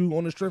fuck with you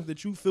on the strength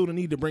that you feel the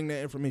need to bring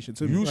that information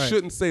to me. You Right.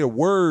 shouldn't say a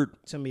word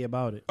to me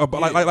about it.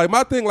 about like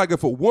my thing. Like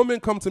if a woman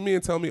come to me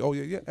and tell me, "Oh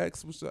yeah, your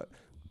ex was,"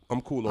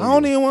 I'm cool on I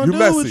don't you. even wanna You deal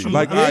messy. with you.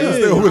 Like Yeah, all right, you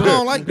stay over I there.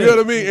 don't like You know that.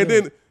 what I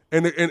mean?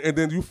 And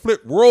then you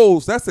flip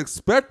roles. That's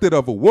expected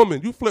of a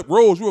woman. You flip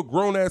roles. You're a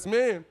grown ass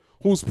man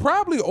who's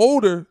probably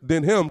older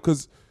than him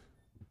because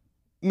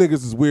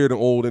niggas is weird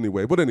and old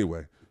anyway. But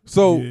anyway,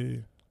 so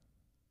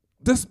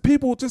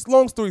just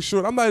long story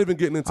short, I'm not even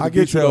getting into the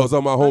details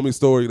of my homie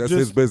story. That's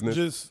his business.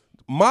 Just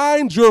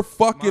mind your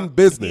fucking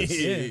business.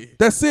 Yeah.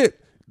 That's it.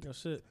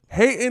 That's it.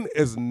 Hating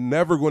is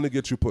never going to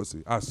get you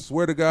pussy. I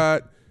swear to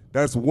God,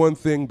 that's one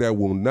thing that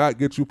will not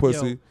get you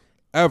pussy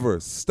ever.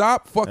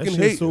 Stop that fucking shit's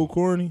hating. so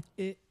corny.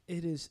 It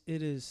is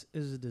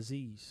a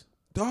disease.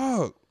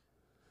 Dog.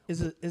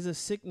 Is a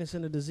sickness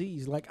and a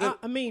disease. Like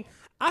I mean,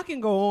 I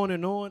can go on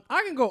and on.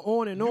 I can go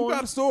on and You on.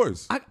 got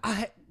stories.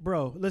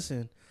 Bro,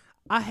 listen.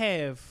 I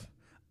have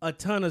a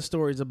ton of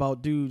stories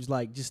about dudes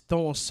like just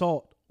throwing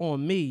salt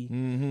on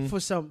me for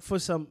some,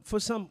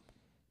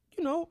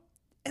 you know.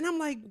 And I'm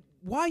like,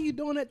 why are you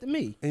doing that to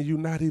me? And you're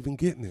not even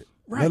getting it.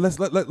 Right. Now, let's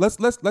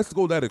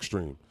go that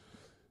extreme.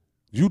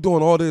 You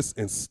doing all this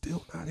and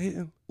still not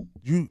hitting.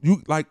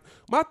 You like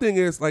my thing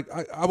is like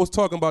I was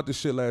talking about this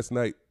shit last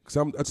night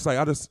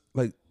because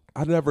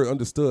I never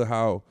understood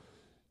how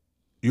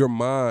your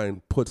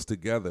mind puts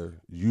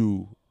together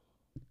you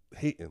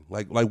hating.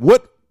 Like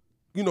what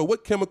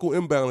what chemical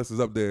imbalance is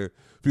up there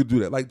if you do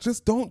that? Like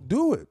just don't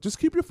do it. Just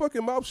keep your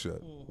fucking mouth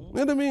shut. You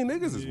know what I mean?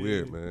 Niggas is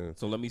weird, man.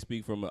 So let me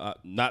speak from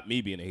not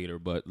me being a hater,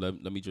 but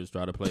let me just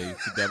try to play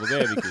devil's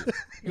advocate.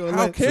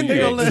 How can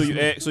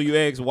So you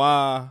ask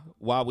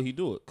why would he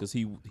do it? Because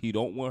he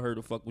don't want her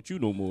to fuck with you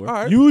no more. All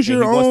right. Use And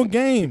your he wants own to-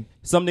 game.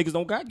 Some niggas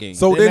don't got game.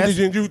 So Then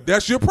then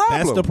that's your problem.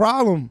 That's the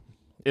problem.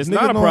 It's Nigga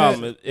not a don't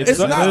problem. have- If It's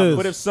some- not.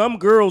 But if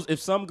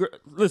some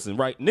listen,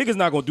 right? Niggas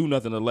not gonna do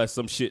nothing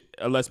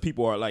unless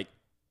people are like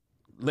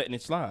letting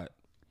it slide,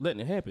 letting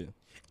it happen.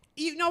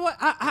 You know what?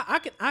 I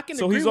can.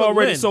 So agree he's with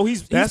already. Lynn. So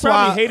he's That's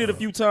probably why- hated a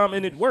few times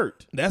and it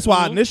worked. That's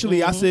why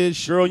initially I said,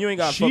 Girl, you ain't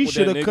gotta fuck with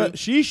that nigga.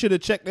 She should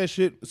have checked that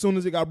shit as soon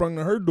as it got brought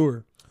to her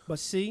door. But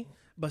see,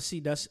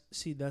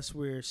 that's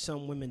where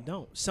some women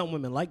don't. Some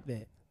women like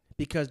that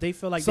because they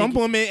feel like Some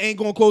women ain't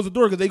gonna close the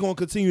door because they gonna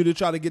continue to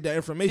try to get that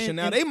information. And-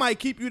 Now and- they might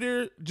keep you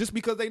there just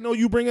because they know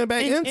you bringing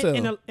back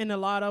intel. and a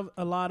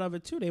lot of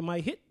it too. They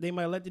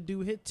might let the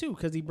dude hit too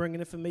because he bringing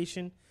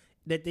information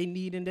that they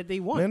need and that they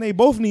want. Man, they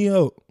both need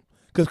help.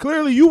 Cause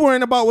clearly you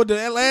worrying about what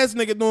that last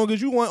nigga doing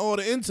because you want all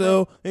the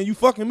intel and you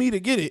fucking me to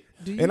get it.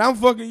 And I'm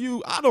fucking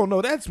you. I don't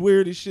know. That's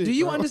weird as shit. Do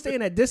you bro.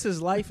 understand that this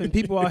is life and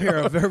people out here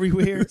are very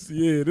weird?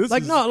 Yeah, this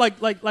Like is, no, like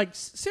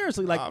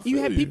seriously, I like you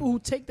feel have you. people who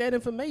take that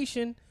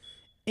information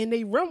and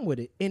they run with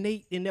it and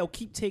they'll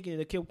keep taking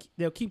it.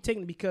 They'll keep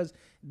taking it because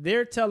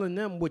they're telling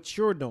them what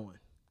you're doing.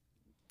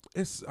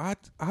 It's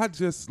I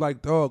just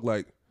like dog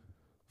like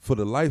for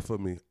the life of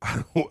me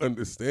I don't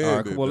understand All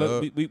right, it. well,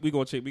 dog. we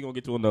gonna check. We gonna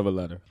get to another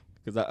letter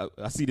because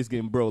I see this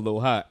getting bro a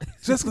little hot.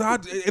 Just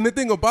 'cause and the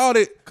thing about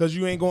it, Cause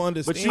you ain't gonna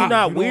understand. But you're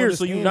not You don't weird,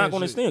 so you're understand not that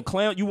gonna shit. understand.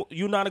 Clown,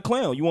 you're not a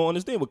clown. You won't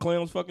understand what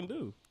clowns fucking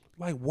do.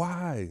 like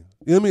why?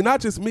 You know what I mean?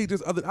 Not just me,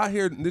 just other. I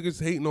hear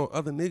niggas hating on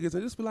other niggas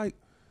and just be like,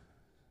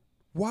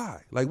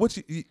 why? Like what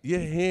your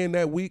hand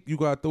that weak, you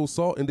gotta throw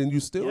salt and then you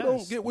still Yes,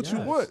 don't get what you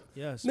yes, want.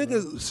 yes,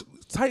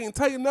 Niggas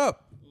tighten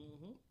up.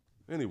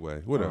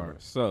 Anyway, whatever. All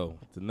right, so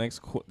the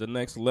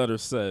next letter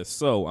says,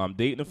 so I'm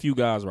dating a few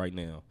guys right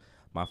now.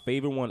 My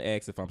favorite one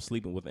asks if I'm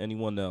sleeping with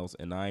anyone else,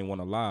 and I ain't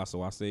want to lie,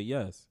 so I say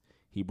yes.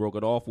 He broke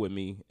it off with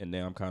me, and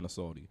now I'm kind of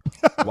salty.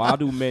 Why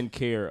do men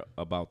care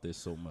about this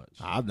so much?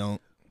 I don't.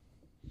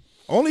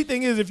 Only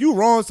thing is, if you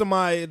wrong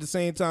somebody at the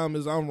same time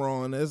as I'm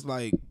wrong, that's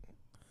like,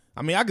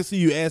 I mean, I can see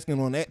you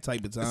asking on that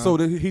type of time. So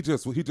he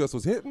just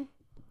was hitting.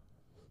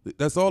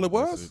 That's all it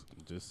was.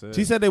 Just said.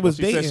 She said they was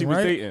She said dating, she was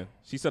right? dating.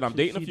 She said I'm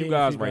dating a she few dating a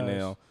guys few right guys.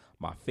 now.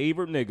 My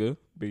favorite nigga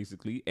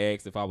basically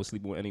asked if I was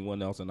sleeping with anyone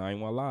else, and I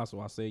ain't want to lie, so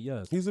I said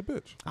yes. He's a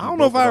bitch. I don't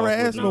know if I ever broke it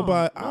off asked with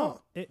nobody.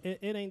 No,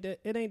 it ain't that.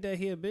 It ain't that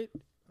here, bit.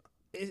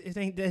 It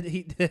ain't that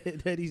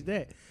that he's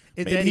that.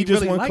 It's Maybe that he just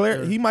really want like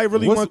clarity. her. He might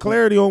really What's- want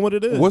clarity on what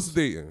it is. What's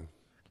dating?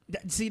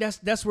 See,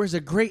 that's where it's a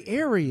gray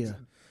area.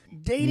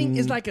 Dating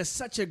is like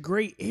such a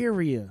gray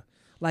area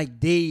like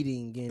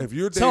dating and if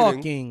you're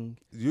talking.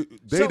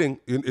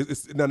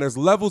 Now there's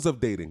levels of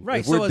dating. Right,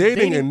 If we're so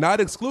dating and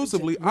not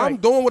exclusively, I'm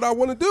Right. doing what I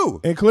want to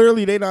do. And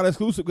clearly they not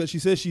exclusive because she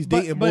says she's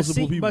dating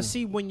multiple people. But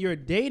see, when you're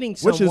dating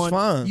Which is someone,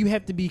 fine. you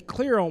have to be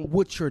clear on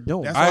what you're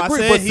doing. That's I why agree,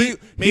 said but he- see,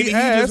 maybe he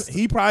asked, just-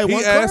 he probably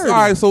want asked, clarity.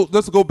 all right, so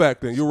let's go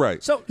back then. You're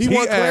right. So He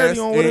want clarity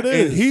on what it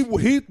is.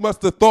 And he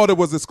must have thought it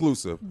was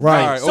exclusive.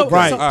 Right. All right. So, Okay.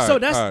 right. so, All right. so All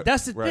that's right.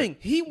 that's the Right. thing.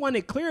 He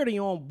wanted clarity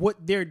on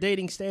what their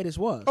dating status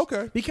was.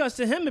 Okay. Because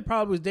to him, it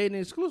probably was dating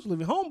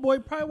exclusively.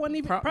 Homeboy probably wasn't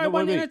even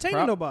wasn't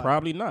entertaining nobody.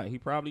 Probably not. He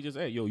probably just,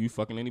 hey, yo, you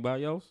fucking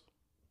anybody else?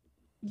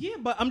 Yeah,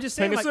 but I'm just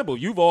Plain saying, and like, simple.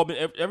 You've all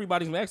been.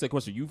 Everybody's gonna ask that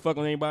question. You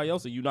fucking anybody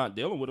else, and you not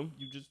dealing with them.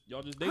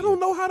 Y'all just I dating. don't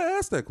know how to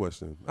ask that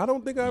question. I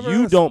don't think I ever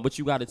You asked don't, but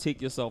you got to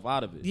take yourself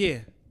out of it. yeah,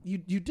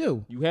 you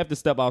do. You have to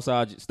step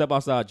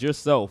outside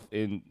yourself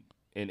and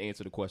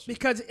answer the question.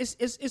 Because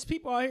it's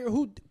people out here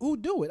who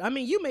do it. I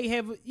mean, you may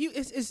have you.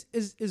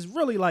 It's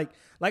really like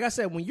I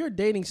said, when you're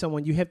dating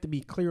someone, you have to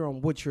be clear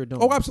on what you're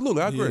doing. Oh,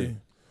 absolutely. I agree. Yeah.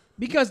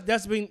 Because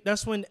that's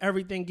when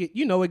everything it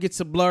gets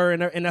a blur,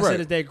 and I Right. said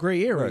it's that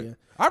gray area. Right.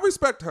 I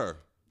respect her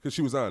because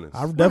she was honest.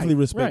 I definitely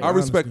respect. right. I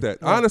respect honesty.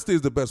 that. Honesty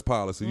is the best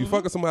policy. You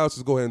fucking somebody else,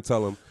 just go ahead and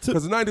tell them.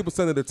 Because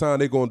 90% of the time,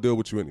 they going to deal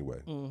with you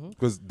anyway.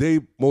 Because they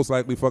most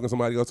likely fucking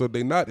somebody else, or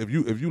they not. If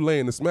you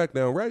laying the smack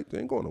down right, they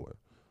ain't going nowhere.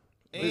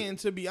 And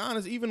to be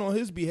honest, even on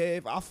his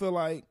behalf, I feel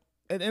like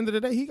at the end of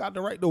the day, he got the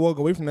right to walk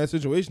away from that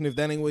situation if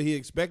that ain't what he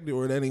expected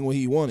or that ain't what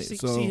he wanted.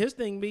 See, his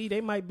thing be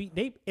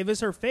if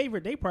it's her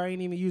favorite, they probably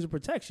ain't even using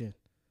protection.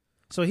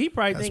 So he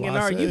probably That's thinking, why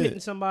I all right, you said, hitting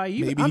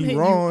somebody, maybe I'm he hitting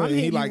wrong, you, I'm and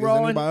he hitting like, you is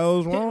raw. anybody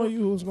else wrong?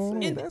 You what's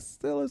going on? That's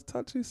still a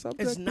touchy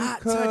subject. It's not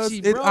because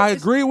touchy, bro. I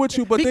It's- agree with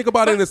you, but be- think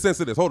about it in but- the sense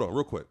of this. Hold on,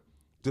 real quick.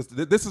 Just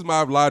this is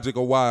my logic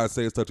of why I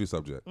say it's touchy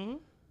subject.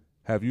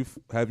 Have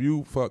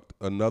you fucked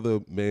another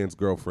man's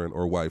girlfriend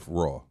or wife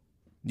raw?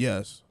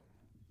 Yes.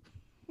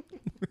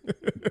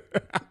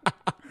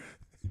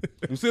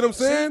 You see what I'm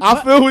saying?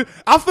 I feel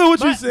what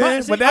you're but-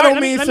 saying, see, but that all right,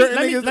 don't mean let certain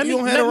me- niggas let you me-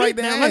 don't have the let me- right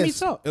to now ask. let me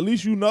talk. At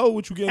least you know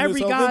what you getting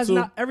Every yourself guy's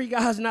into. not every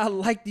guy's not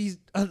like these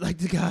like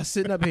the guys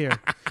sitting up here.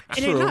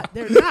 And True.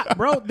 they're not,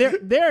 bro.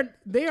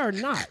 They are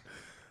not.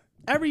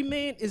 Every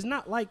man is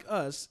not like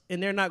us,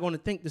 and they're not going to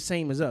think the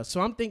same as us.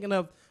 So I'm thinking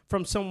of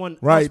from someone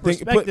Right, else's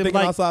thinking perspective.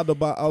 Like outside the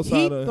box. he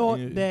Outside of, thought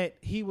yeah. that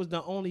he was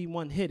the only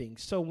one hitting.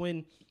 So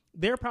when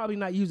they're probably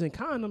not using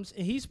condoms,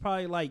 and he's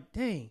probably like,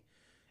 dang,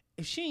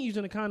 if she ain't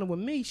using a condom with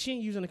me, she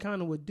ain't using a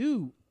condom with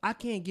dude. I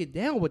can't get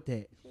down with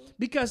that.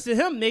 Because to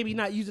him, maybe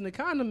not using a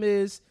condom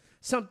is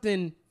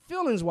something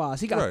feelings wise.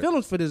 He got Right.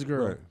 feelings for this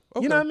girl. Right.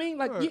 You know Okay. what I mean?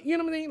 Like All right. you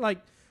know what I mean? Like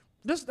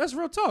that's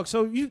real talk.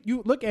 So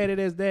you look at it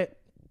as that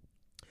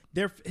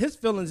his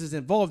feelings is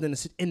involved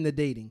in the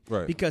dating.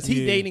 Right. Because he's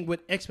Yeah. dating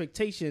with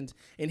expectations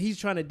and he's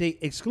trying to date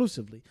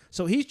exclusively.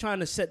 So he's trying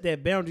to set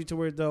that boundary to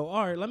where though,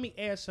 all right, let me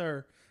ask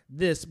her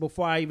this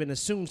before I even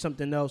assume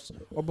something else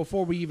or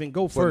before we even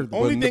go further.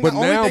 Only thing but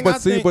I think-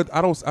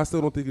 I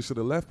still don't think you should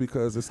have left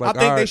because it's like I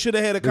think all they right, should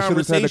have had a they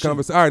should've had the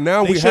conversation. All right,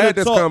 now They we shoulda had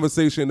this talked.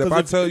 conversation. If 'Cause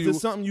I tell if you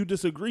it's something you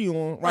disagree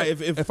on, right?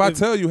 if I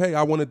tell you, hey,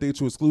 I want to date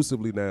you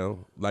exclusively now,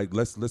 like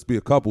let's be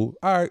a couple.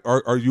 All right,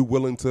 are you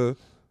willing to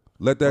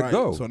let that right.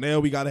 go? So now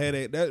we gotta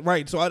have that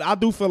right. So I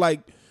do feel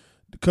like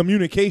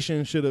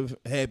communication should have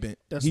happened.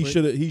 That's He what-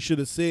 should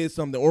have said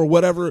something or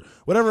whatever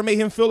made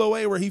him feel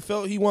away where he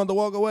felt he wanted to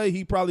walk away.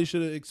 He probably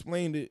should have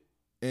explained it,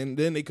 and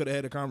then they could have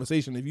had a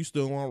conversation. If you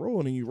still want to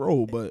roll, then you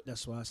roll. But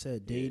That's why I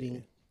said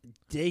dating.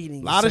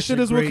 Dating. a lot of such shit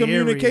is with gray area,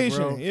 communication.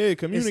 bro. Yeah,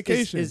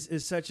 communication.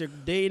 It's such a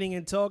dating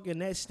and talk,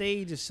 and that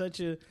stage is such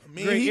a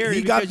mean, gray he- area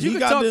he got- because he you could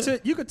got talk the-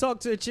 to you could talk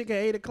to a chick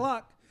at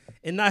 8:00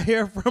 and not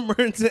hear from her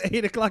until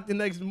 8:00 the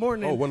next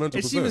morning. Oh,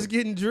 100%. And she was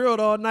getting drilled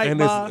all night And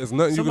by it's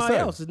nothing you can somebody say.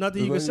 else. There's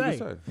nothing There's you can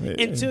nothing say you can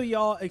say. until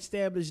y'all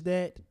establish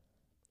that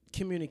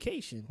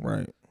communication.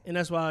 right. And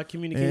that's why And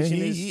communication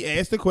is. he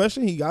asked the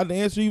question. He got the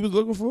answer he was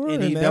looking for,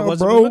 and and that now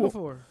wasn't bro what we're looking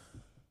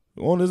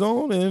for. on his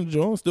own, and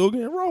John still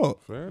getting raw.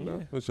 Fair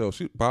enough. So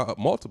she by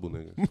multiple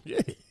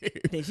niggas.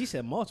 Hey, she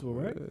said multiple,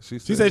 right? Yeah, She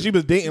said she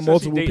was dating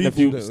multiple dating a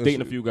people, few,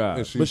 dating a few guys.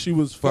 and she- but she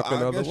was fucking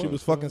I other guess she ones.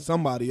 was fucking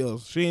somebody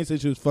else. She ain't say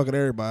she was fucking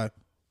everybody.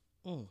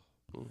 Mm.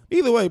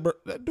 Either way, bro,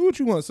 do what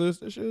you want, sis.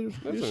 That shit, your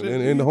Listen, shit,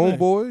 and do the your thing.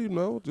 homeboy, you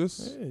know,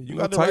 just Yeah, you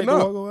know, got the right tighten to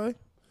up. walk away.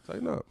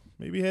 Tighten up.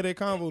 Maybe have that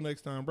convo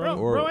next time, bro.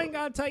 Bro ain't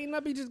got to tighten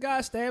up. He just got to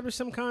establish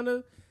some kind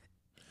of.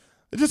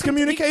 It's just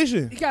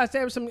communication. He got to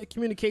establish some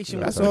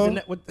communication That's with, all. the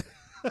net, with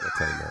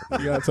Tighten up.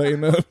 You gotta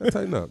tighten up.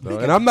 Tighten up,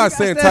 dog. And I'm not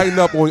saying tighten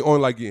up on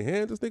like your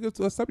hand. Just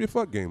nigga, step your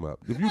fuck game up.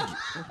 If you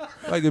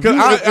like, if you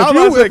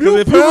If you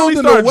really pounding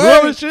start away,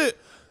 drilling shit,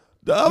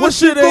 the other what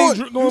shit you ain't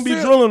doing? gonna You be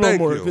said- drilling no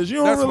thank more you. because you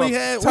don't That's really my-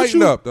 have.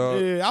 tighten up,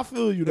 dog. Yeah, I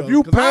feel you though. if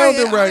you 'cause I ain't-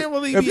 pounding I right, ain't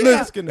really if, be listen,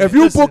 asking if that.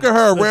 you Listen, booking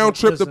her a round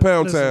trip listen, to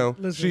Pound listen, Town,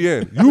 listen. she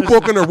in. You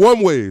booking her one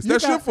ways.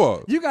 That's your got-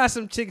 fault. You got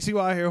some chicks who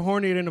out here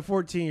hornier than a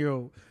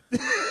 14-year-old.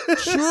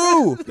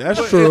 True. That's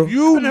But true. If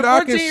you And a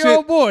knocking 14-year-old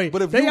shit, boy.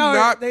 but if they you out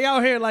knock, here, they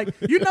out here like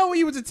when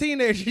he was a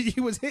teenager, he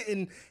was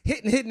hitting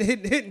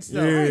stuff.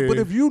 Yeah. Right? but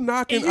if you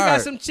knocking, And you all got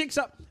right. some chicks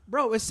up.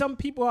 bro, it's some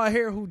people out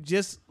here who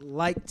just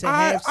like to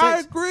I have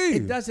sex. agree.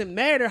 It doesn't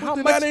matter how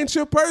Then much. that ain't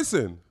your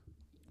person.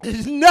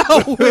 No,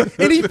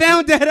 and he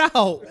found that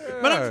out.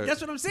 But Yeah.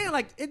 that's what I'm saying.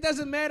 Like, it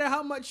doesn't matter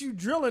how much you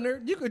drilling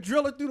her. You could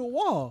drill her through the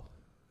wall,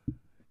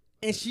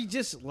 and she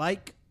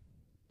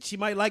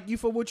might like you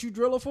for what you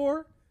drill her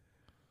for.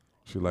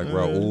 She like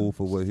Raul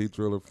for what he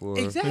driller for.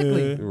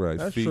 Exactly. Yeah. You're right.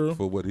 That's Feet true.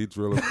 for what he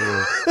drilling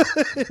for.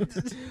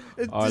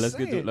 All right,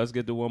 let's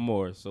get to one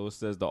more. So it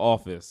says The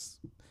Office.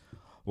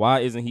 Why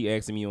isn't he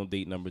asking me on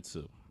date number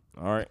 2?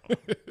 All right.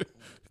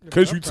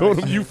 Because you told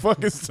him you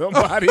fucking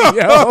somebody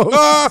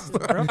else.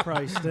 Bro,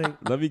 probably stink.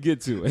 Let me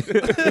get to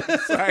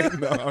it.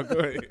 No, go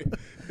ahead.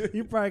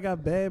 You probably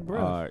got bad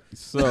breath. All right.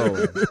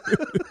 So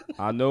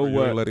I know You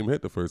what ain't let him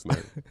hit the first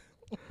night.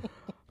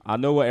 I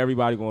know what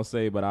everybody gonna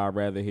say, but I'd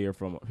rather hear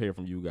from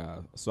you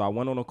guys. So I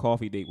went on a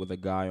coffee date with a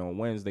guy on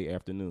Wednesday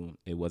afternoon.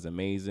 It was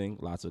amazing,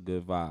 lots of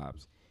good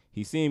vibes.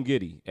 He seemed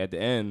giddy. At the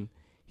end,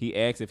 he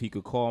asked if he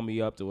could call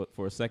me up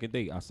for a second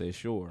date. I said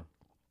sure.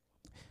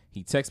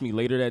 He texted me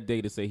later that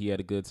day to say he had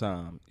a good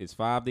time. It's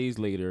 5 days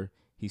later.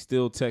 He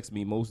still texts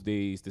me most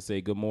days to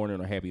say good morning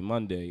or happy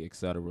Monday,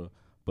 etc.,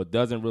 but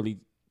doesn't really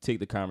take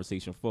the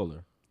conversation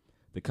fuller.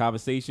 The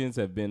conversations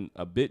have been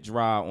a bit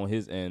dry on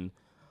his end,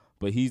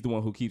 but he's the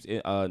one who keeps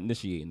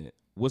initiating it.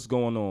 What's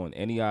going on?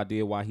 Any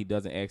idea why he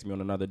doesn't ask me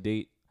on another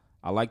date?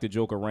 I like to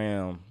joke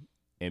around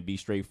and be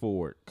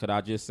straightforward. Could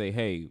I just say,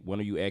 hey, when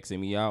are you asking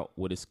me out?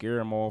 Would it scare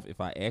him off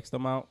if I asked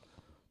him out?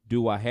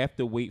 Do I have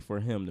to wait for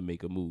him to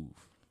make a move?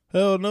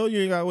 Hell no,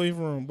 you ain't got to wait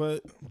for him.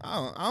 But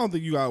I don't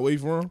think you got to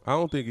wait for him. I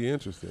don't think he's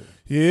interested.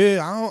 Yeah,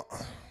 I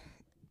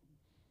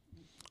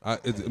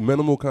don't. It's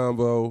minimal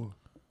convo,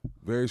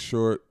 very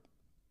short.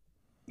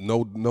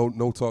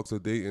 No talks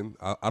of dating.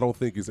 I don't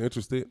think he's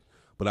interested,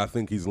 but I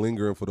think he's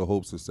lingering for the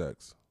hopes of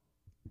sex.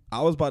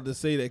 I was about to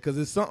say that because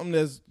it's something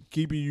that's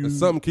keeping you. It's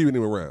something keeping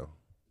him around.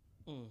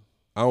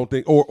 I don't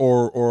think,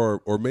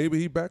 or maybe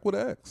he back with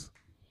an ex.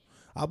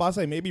 I about to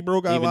say maybe bro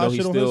got Even a lot though of he's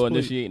shit on still his plate.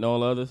 initiating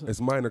all others? It's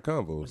minor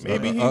convos.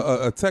 Maybe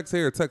a text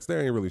here, a text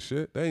there ain't really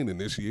shit. They ain't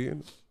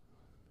initiating.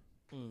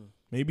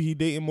 Maybe he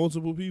dating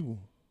multiple people.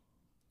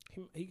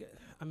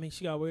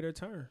 She got to wait her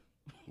turn.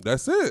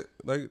 That's it.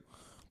 Like,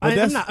 But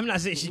I'm not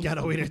saying she got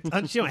to wait her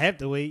turn. She don't have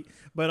to wait,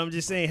 but I'm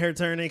just saying her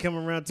turn ain't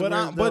coming around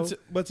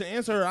But to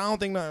answer her, I don't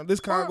think this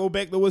kind of go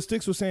back to what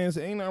Sticks was saying.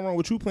 Say, ain't nothing wrong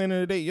with you planning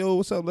a date. Yo,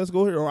 what's up? Let's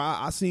go here. Or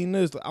I seen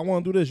this. I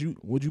want to do this.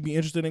 Would you be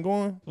interested in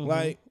going?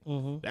 Like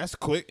that's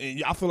quick,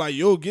 and I feel like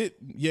you'll get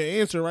your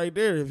answer right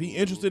there. If he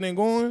interested in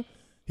going,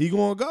 he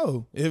gonna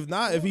go. If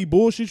not, if he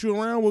bullshit you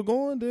around with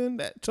going, then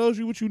that tells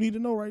you what you need to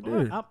know right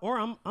there.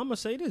 I'm gonna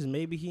say this.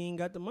 Maybe he ain't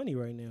got the money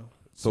right now.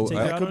 so Take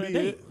I- her out on a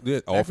date. yeah,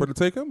 offer to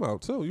take him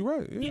out too. You're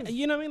right. Yeah. Yeah,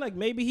 you know what I mean? Like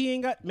maybe he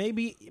ain't got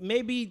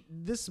maybe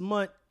this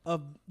month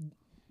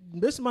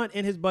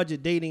in his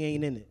budget dating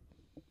ain't in it.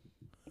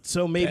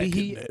 So maybe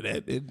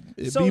It'd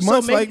be so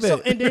months maybe, like that.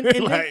 So, and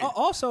then Like,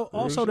 also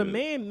the shit.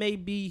 man may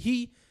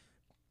be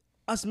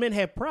us men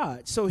have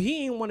pride. So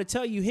he ain't want to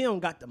tell you he don't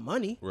got the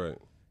money Right.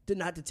 to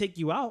not to take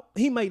you out.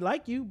 He may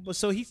like you, but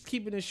so he's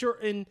keeping it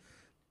short and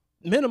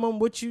minimum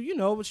with you,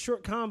 with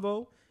short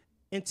convo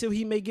until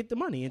he may get the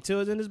money,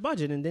 until it's in his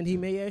budget, and then he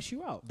may ask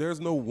you out. There's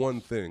no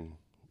one thing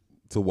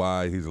to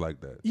why he's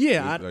like that.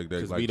 Yeah, Like,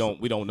 Because we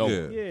don't know.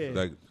 Yeah. Yeah.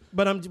 Like,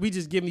 But we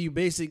just giving you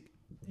basic,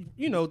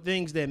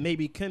 things that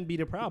maybe can be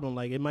the problem.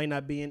 Like it might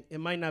not be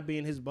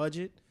in his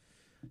budget.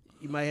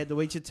 You might have to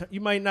wait your turn. You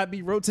might not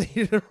be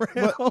rotated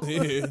around.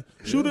 yeah.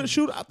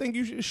 Shoot. I think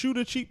you should shoot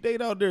a cheap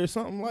date out there or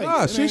something like.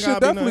 Nah, it she ain't should gotta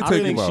be definitely nothing-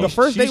 take him out. The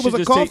first date was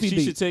a coffee She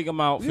date. should take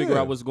him out, figure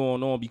Yeah. out what's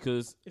going on,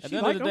 because If at she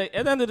the end of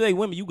like the day,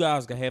 women, you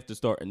guys gonna have to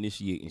start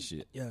initiating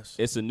shit. Yes.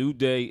 It's a new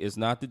day. It's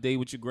not the day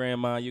with your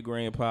grandma, your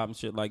grandpa, and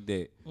shit like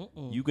that.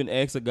 You can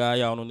ask a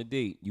guy out on a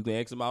date. You can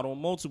ask him out on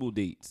multiple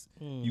dates.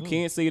 You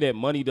can't say that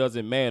money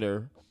doesn't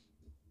matter,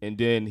 and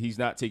then he's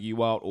not taking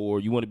you out, or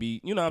you want to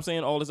be, what I'm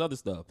saying, all this other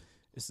stuff.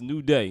 It's a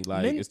new day.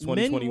 Like, it's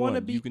 2021. Men want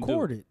to be You can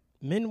courted.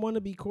 Men want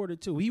to be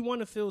courted too. We want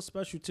to feel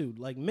special too.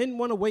 Like men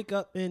want to wake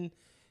up and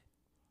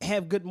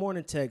have good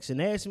morning texts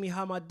and ask me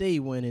how my day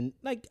went. And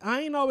like I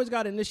ain't always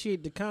got to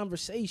initiate the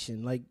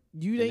conversation. Like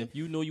you And ain't if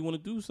you know you want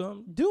to do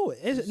something, do it.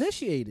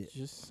 Initiate it.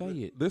 just say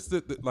it. this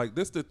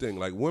the thing.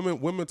 Like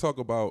women talk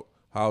about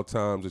how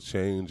times have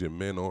changed and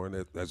men aren't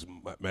as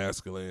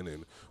masculine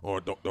and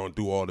or don't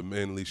do all the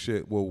manly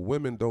shit. Well,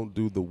 women don't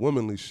do the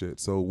womanly shit.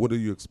 So what do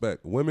you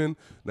expect? Women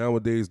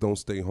nowadays don't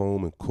stay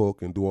home and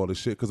cook and do all this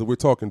shit. Because if we're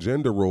talking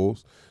gender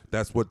roles,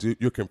 that's what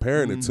you're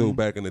comparing it to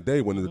back in the day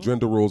when the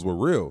gender roles were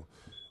real.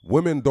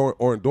 Women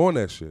aren't doing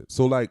that shit.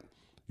 So like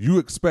you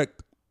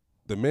expect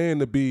the man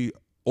to be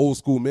old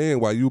school man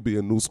while you be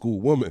a new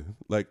school woman.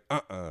 Like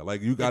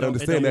like you gotta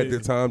understand that the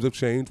times have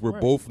changed. We're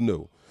both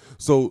new.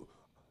 So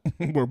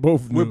We're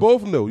both new. we're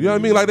both new. You know what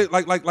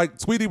I mean? Like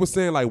Tweety was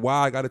saying, like, why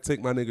I got to take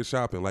my nigga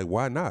shopping? Like,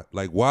 why not?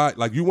 Like, why?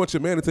 Like, you want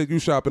your man to take you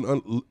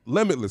shopping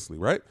limitlessly,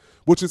 right?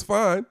 Which is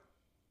fine.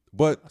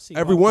 But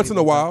every once in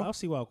a while, I'll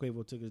see why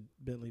Quavo took his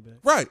Bentley back.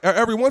 right?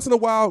 Every once in a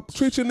while,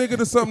 treat your nigga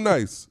to something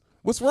nice.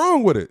 What's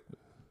wrong with it?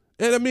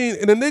 And I mean,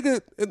 and the nigga,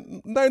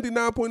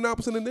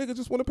 99.9% of niggas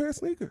just want a pair of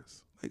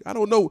sneakers. Like, I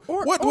don't know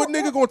what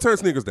nigga gonna turn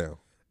sneakers down.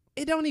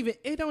 It don't even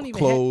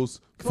Clothes,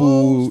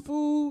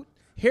 food,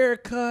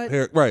 haircut.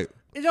 Right.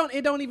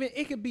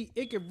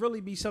 It could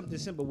really be something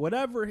simple.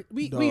 Whatever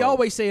we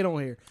always say it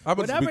on here.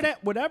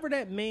 Whatever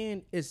that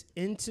man is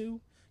into,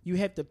 you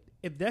have to.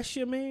 If that's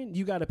your man,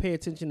 you got to pay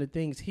attention to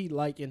things he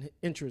like and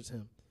interests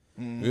him.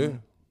 Yeah.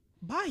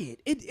 Buy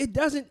it. It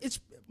doesn't. It's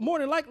more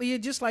than likely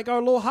it's just like our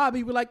little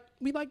hobby. We like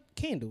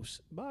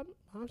candles. Buy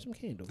some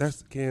candles.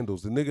 That's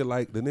candles. The nigga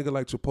like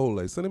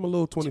Chipotle. Send him a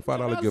little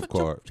 $25 gift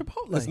card.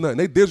 Chipotle. That's nothing.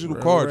 They digital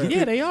cards.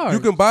 Right. They are. You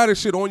can buy this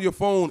shit on your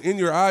phone in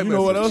your iMessage. You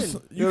know what else?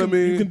 You know what I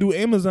mean? You can do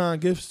Amazon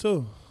gifts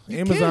too.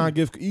 Amazon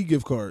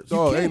gift cards.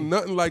 Dog, ain't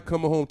nothing like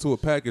coming home to a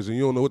package and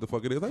you don't know what the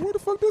fuck it is. Like, where the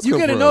fuck this you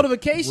come get a from?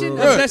 notification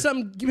Right. that's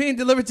something being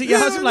delivered to your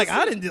house. You're like,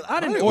 I didn't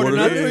order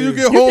nothing. You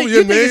get home,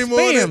 your name on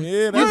it.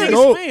 Yeah, that's that's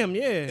dope. dope. Spam,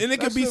 yeah. And it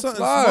could be something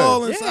fly.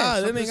 small Yeah,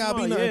 inside. It ain't gotta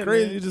be nothing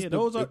crazy. Man. Just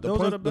those are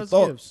the best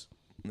thought. gifts.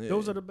 Yeah.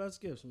 Those are the best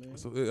gifts, man.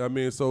 So, I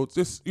mean, so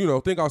just,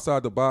 think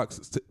outside the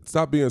box.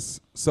 Stop being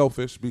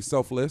selfish. Be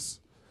selfless.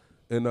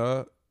 And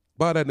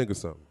buy that nigga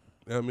something.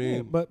 I mean,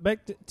 Yeah, but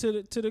back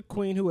to the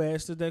queen who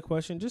asked us that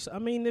question. Just, I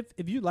mean,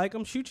 if you like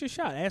him, shoot your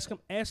shot. Ask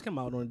him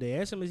out on a day.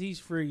 Ask him if he's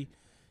free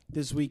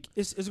this week.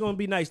 It's going to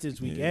be nice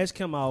this week. Ask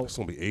him out. it's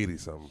gonna be 80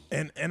 something.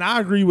 And I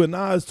agree with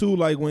Nas too.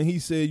 Like when he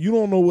said, you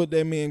don't know what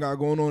that man got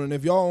going on, and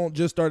if y'all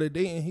just started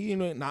dating, he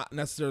ain't not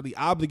necessarily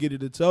obligated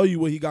to tell you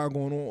what he got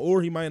going on,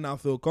 or he might not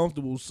feel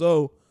comfortable.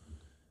 So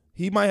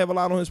he might have a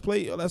lot on his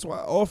plate. That's why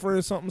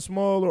offering something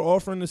small or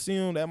offering to see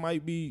him, that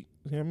might be,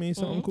 you know what I mean,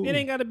 something cool. It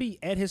ain't got to be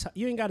at his.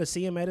 You ain't got to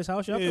see him at his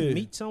house. Y'all can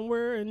meet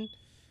somewhere and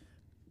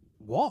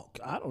walk.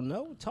 I don't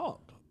know. Talk.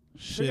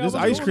 Shit, it's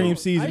ice cream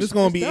season. It's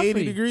gonna be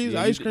 80 degrees.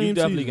 Ice cream you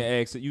definitely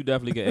season. You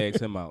definitely can ask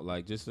him out.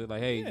 Like just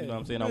like, hey, you know what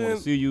I'm saying? I want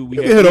to see you. We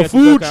You had- can hit we a had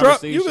some good food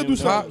truck. You can do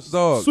conversation. something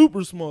Dog.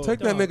 super small. Take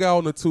that nigga out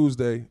on a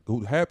Tuesday,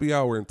 happy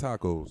hour and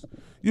tacos.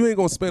 You ain't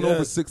gonna spend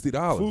over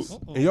 $60,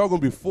 and y'all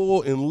gonna be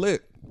full and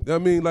lit. I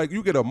mean, like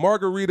you get a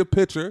margarita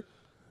pitcher.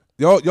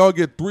 Y'all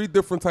get 3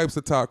 different types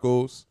of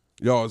tacos.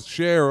 Y'all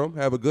share them,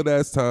 have a good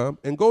ass time,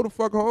 and go the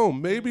fuck home.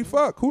 Maybe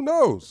fuck. Who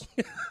knows?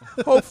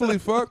 Hopefully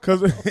fuck.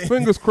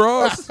 Fingers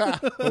crossed.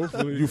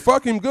 Hopefully. You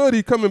fuck him good,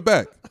 he coming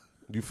back.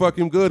 You fuck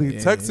him good, he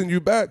texting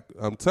you back.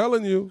 I'm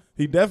telling you.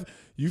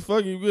 You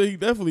fucking good. He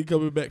definitely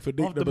coming back for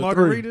date Off the number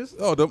 3. margaritas.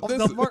 Oh, Off the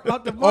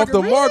off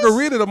the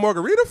margarita, the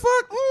margarita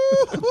fuck?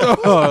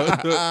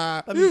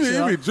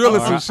 You be drilling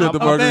some shit, the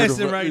I'm margarita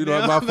messing fuck. right You know,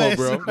 now. my I'm fault,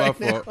 bro. messing My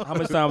right fault. How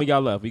much time we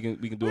got left? We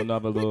can do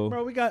another little.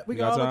 Bro, we got all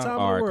the time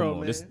All right, in the world, come on.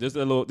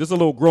 man. This a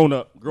little grown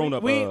up.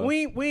 We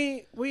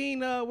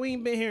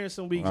ain't been here in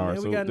some weeks, All man. right,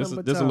 We so got this nothing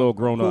is but a time. little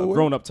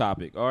grown up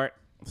topic. All right,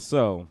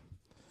 so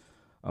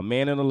a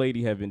man and a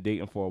lady have been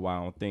dating for a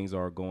while, and things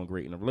are going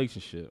great in a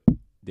relationship.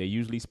 They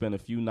usually spend a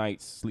few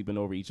nights sleeping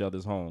over each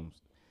other's homes.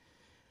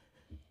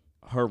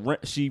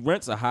 She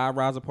rents a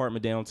high-rise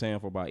apartment downtown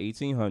for about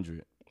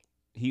 $1,800.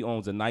 He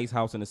owns a nice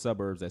house in the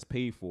suburbs that's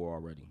paid for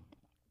already.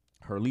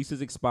 Her lease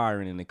is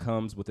expiring, and it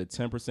comes with a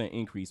 10%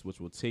 increase, which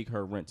will take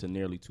her rent to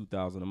nearly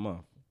 $2,000 a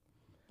month.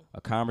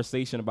 A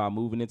conversation about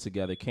moving in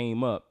together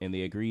came up, and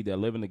they agreed that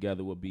living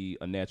together would be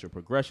a natural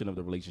progression of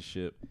the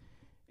relationship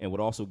and would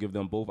also give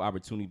them both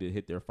opportunity to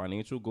hit their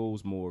financial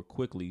goals more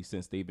quickly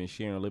since they've been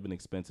sharing living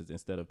expenses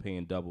instead of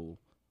paying double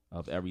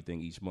of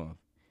everything each month.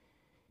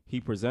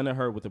 He presented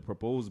her with a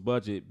proposed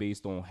budget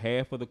based on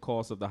half of the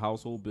cost of the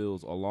household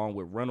bills along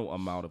with rental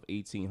amount of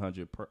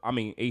 $800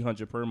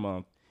 per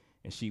month,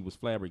 and she was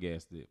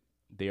flabbergasted.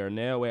 They are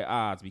now at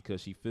odds because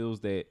she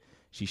feels that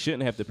she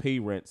shouldn't have to pay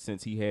rent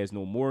since he has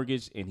no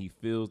mortgage, and he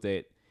feels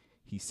that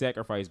he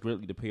sacrificed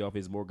greatly to pay off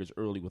his mortgage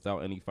early without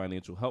any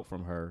financial help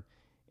from her,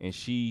 and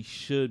she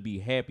should be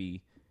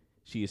happy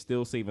she is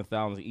still saving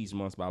thousands each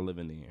month by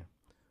living there.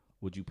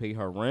 Would you pay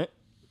her rent?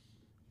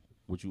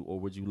 Would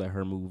you let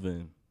her move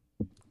in?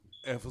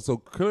 And so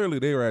clearly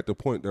they are at the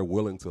point they're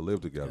willing to live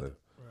together.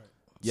 Right.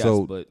 Yes,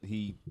 So- but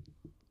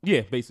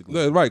basically.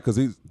 Yeah, right, because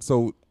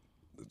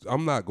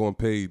I'm not going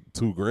to pay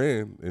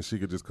 $2,000 and she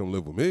could just come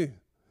live with me.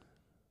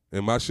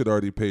 And my shit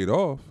already paid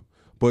off.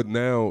 But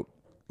now,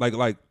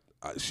 like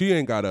she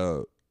ain't got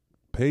to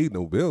pay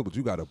no bill, but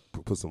you got to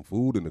put some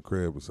food in the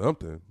crib or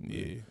something.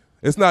 Yeah.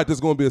 It's not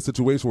just going to be a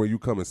situation where you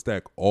come and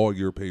stack all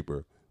your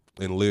paper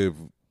and live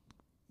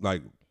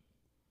like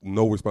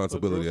no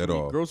responsibility at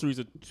all. Groceries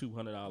are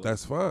 $200.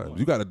 That's fine.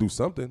 You got to do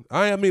something.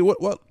 I mean,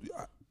 what?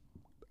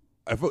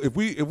 If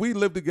we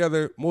live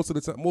together, most of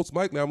the time, most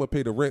likely I'm gonna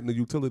pay the rent and the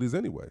utilities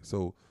anyway.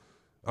 So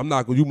I'm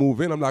not gonna. You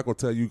move in, I'm not gonna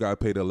tell you gotta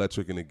pay the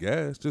electric and the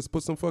gas. Just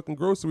put some fucking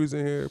groceries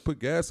in here. Put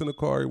gas in the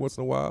car every once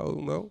in a while.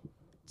 You know.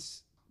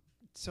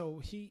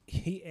 So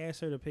he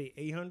asked her to pay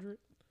 $800.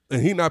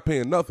 And he not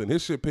paying nothing.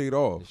 His shit paid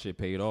off. His shit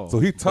paid off. So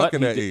he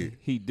tucking But that aid.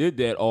 He did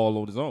that all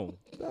on his own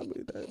I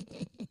mean,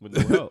 with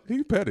no help.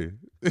 he petty.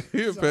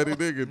 He a petty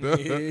nigga, dog.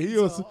 He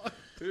was.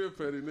 He a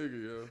petty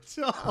nigga,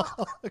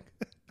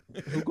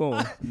 yo. Who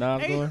going? Nah,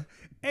 I'm going.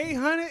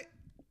 800,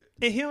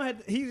 and he don't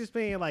have. He's just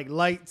paying like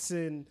lights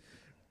and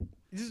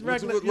Just What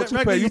regular. you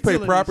regular pay? You pay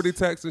utilities. property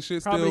tax and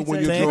shit still Property when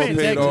tax. your You joint paying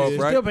paid taxes. off, You're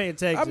right? Still paying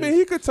taxes. I mean,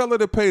 he could tell her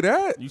to pay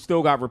that. You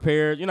still got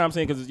repaired. You know what I'm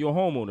saying? Because you're a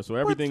homeowner, so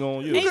everything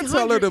on you. You can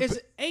tell her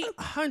to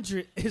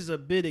 800 is a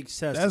bit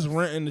excessive. That's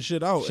renting the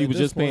shit out. She at was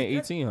this just paying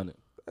point.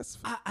 $1,800.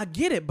 I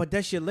get it, but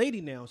that's your lady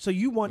now. So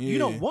you want you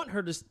don't Yeah. want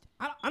her to.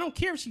 I don't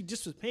care if she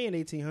just was paying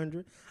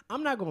 $1,800.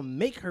 I'm not gonna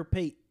make her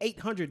pay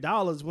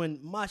 $800 when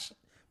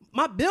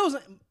my bills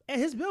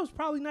and his bills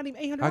probably not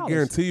even $800. I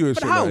guarantee you, it's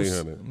for the not house.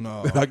 800.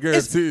 No. I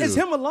guarantee you. It's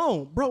him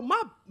alone, bro.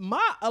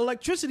 My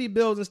electricity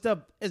bills and stuff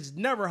is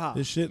never high.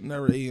 This shit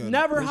never 800.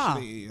 Never This high.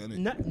 shit ain't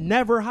 800.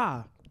 Never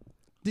high.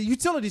 The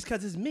utilities,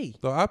 cause it's me.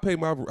 So I pay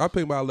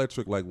my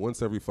electric like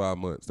once every 5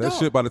 months. That No.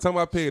 shit, by the time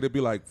I pay it, it'd be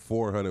like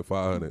 400,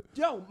 500.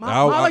 Yo, my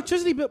Now,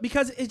 electricity bill,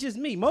 because it's just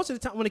me. Most of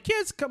the time, when the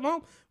kids come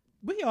home,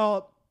 we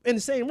all in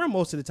the same room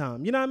most of the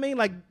time. You know what I mean?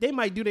 Like they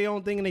might do their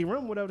own thing in their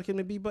room, whatever it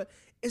can be, but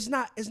it's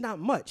not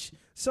much.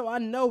 So I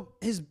know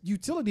his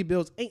utility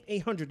bills ain't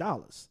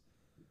 $800.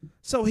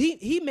 So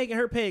he making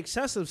her pay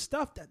excessive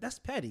stuff. That's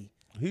petty.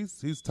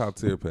 He's top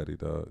tier petty,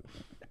 dog.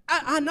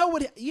 I know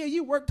what. Yeah,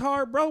 you worked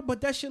hard, bro, but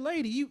that's your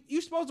lady.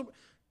 You supposed to.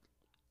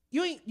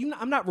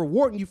 I'm not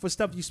rewarding you for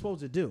stuff you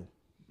supposed to do.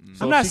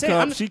 So I'm not she saying.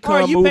 come- I'm, she all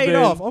right, come you move paid in.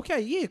 off.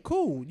 Okay, yeah,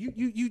 cool.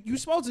 You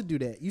supposed to do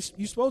that. You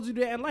supposed to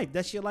do that in life.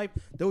 That's your life.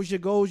 Those your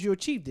goals. You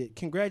achieved it.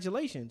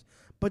 Congratulations.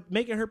 But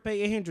making her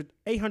pay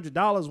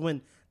 $800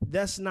 when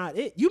that's not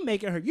it.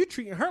 You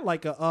treating her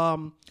like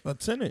a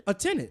tenant. A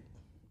tenant.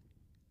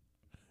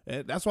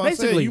 And that's why I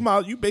said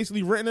you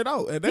basically renting it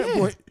out at that Yeah.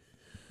 point.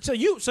 So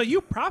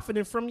you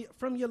profiting from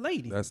your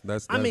lady.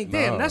 That's I mean,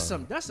 damn, that's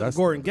some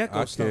Gordon Gecko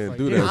I stuff. can't right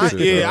do there. that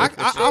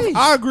shit.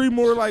 I agree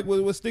more like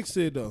what Stick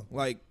said though.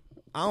 Like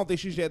I don't think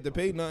she should have to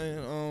pay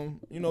nothing.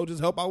 Just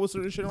help out with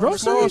certain shit.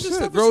 Groceries Small and shit,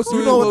 stuff is groceries, cool.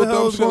 You know what the little hell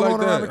dumb is shit going like on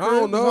around that. the I crib?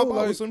 don't know. Help out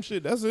Like, with some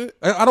shit. That's it.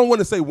 I don't want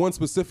to say one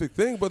specific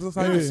thing, but it's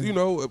like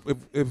Yeah.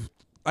 if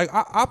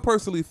I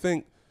personally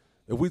think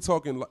if we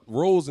talking like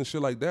roles and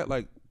shit like that,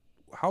 like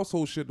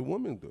household shit the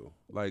women do.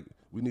 Like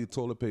we need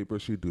toilet paper,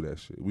 she do that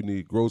shit. We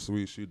need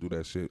groceries, she do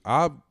that shit.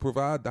 I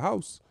provide the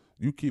house,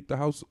 you keep the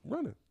house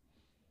running.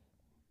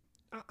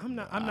 I'm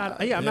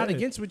not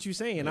against what you're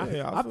saying. I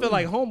I feel feel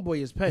like homeboy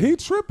is petty. He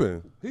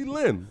tripping. He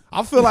Lynn.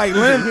 I feel like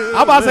Lynn.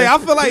 I'm about to say. I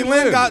feel like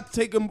Lynn got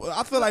taken.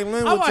 I feel like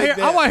Lynn I would take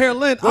that. want to hear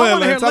Lynn. Go I ahead,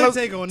 want to hear Lynn. Tell Lynn us-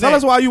 take on that. Tell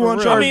us why you For want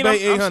real. to I charge mean,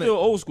 Bay I'm 800. still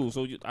old school,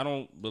 so I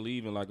don't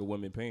believe in like a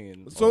woman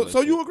paying. all So that so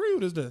shit. you agree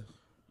with this then?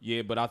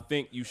 Yeah, but I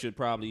think you should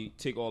probably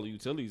take all the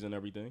utilities and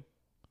everything.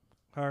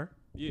 Her.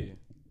 Yeah.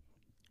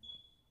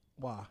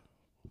 Why?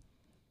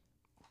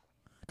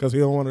 Because he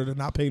don't want her to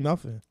not pay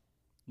nothing.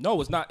 No,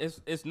 it's not.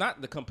 It's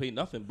not the company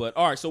nothing. But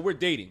all right, so we're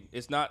dating.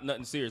 It's not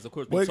nothing serious. Of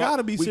course, Well, it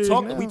gotta be serious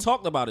now. We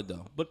talked about it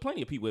though. But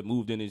plenty of people have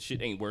moved in and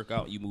shit ain't work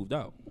out. You moved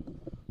out.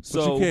 But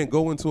So you can't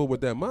go into it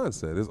with that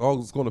mindset. It's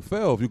always going to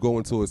fail if you go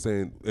into it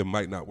saying it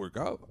might not work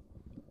out.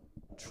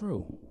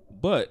 True.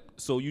 But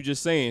so you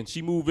just saying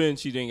she move in,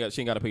 she ain't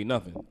got to pay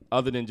nothing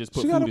other than just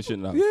put She food gotta- and shit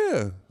in the house.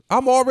 Yeah,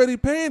 I'm already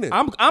paying it.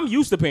 I'm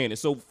used to paying it.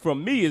 So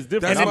from me, it's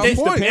different. That's I'm my used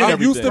to point. paying I'm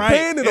everything. used to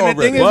paying it And the already.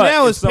 thing is But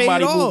now if it's paid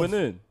somebody off. moving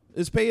in.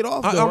 It's paid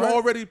off. I'm though, right?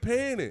 already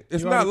paying it.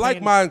 It's You not already like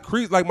paying my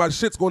increase, like my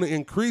shit's going to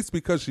increase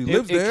because she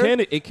lives it there. can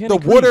the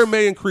increase. water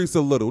may increase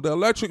a little, the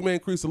electric may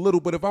increase a little,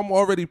 but if I'm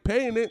already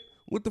paying it,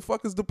 what the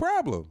fuck is the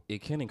problem?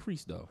 It can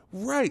increase though.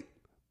 Right,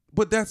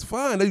 but that's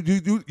fine.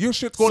 Your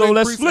shit's going So to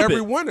let's increase flip every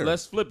it. winter.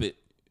 Let's flip it.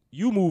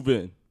 You move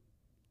in,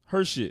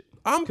 her shit.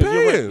 I'm 'Cause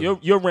paying.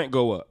 Your rent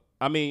go up.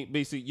 I mean,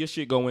 basically, your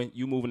shit going.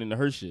 You moving into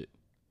her shit.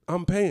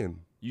 I'm paying.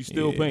 You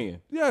still paying.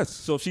 Yes.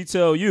 So if she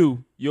tell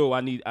you, yo, I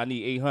need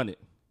 800.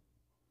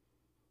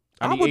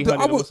 I need would-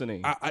 800. What's the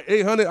name?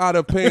 800 out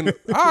of paying. All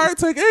right,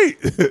 take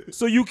 8.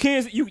 So you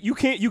can't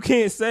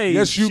say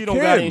Yes, you she don't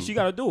got it can. and she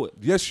got to do it.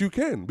 Yes, you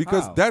can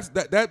because How?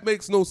 that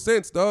makes no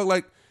sense, dog.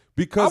 Like I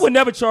because. would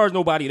never charge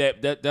nobody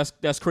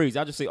that's crazy.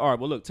 I just say, all right,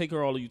 well, look, take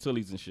her all the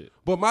utilities and shit.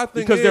 But my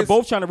thing Because is, they're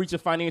both trying to reach a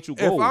financial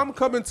goal. if I'm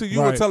coming to you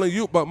Right. and telling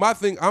you, but my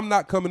thing, I'm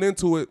not coming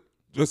into it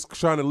just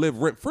trying to live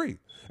rent free.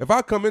 If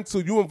I come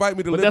into you, invite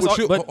me to but live with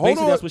you. but hold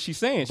basically on. that's what she's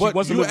saying. She But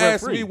wants to you live rent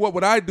asked free. me what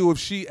would I do if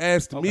she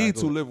asked Okay, me go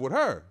to ahead. live with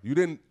her. You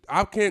didn't.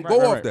 I can't Right, go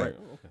right, off right, that. right.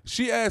 Okay.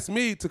 She asked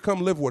me to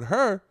come live with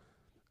her.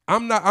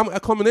 I'm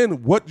coming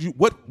in. What you need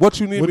What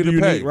me do to you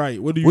pay? need?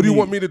 Right. What do you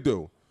want need? me to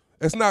do?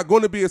 It's not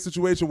going to be a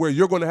situation where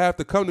you're going to have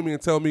to come to me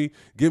and tell me,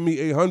 give me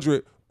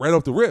 800 right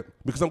off the rip,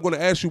 because I'm going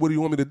to ask you, what do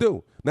you want me to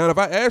do? Now, if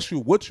I ask you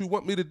what you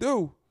want me to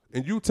do,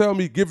 and you tell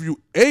me give you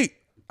 8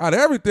 out of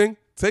everything,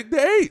 take the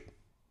 8.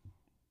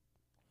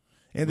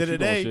 End of the You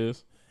doing, day,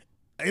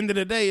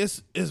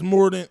 Shiz? it's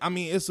more than. I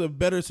mean, it's a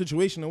better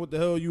situation than what the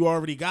hell you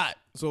already got.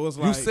 So it's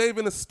You like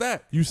saving a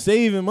stack. you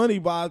saving money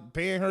by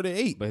paying her the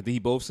 8. But he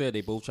both said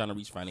they both trying to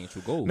reach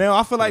financial goals. Now I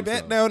feel for like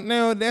that. themselves.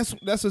 Now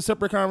that's a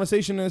separate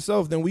conversation in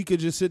itself. Then we could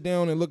just sit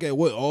down and look at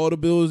what all the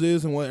bills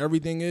is and what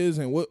everything is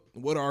and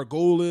what our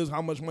goal is,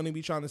 how much money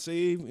we trying to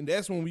save, and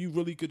that's when we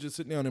really could just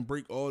sit down and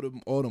break all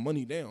the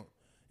money down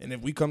And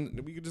if we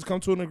could just come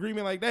to an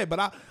agreement like that.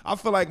 But I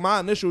feel like my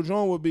initial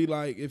joint would be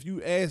like, if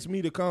you ask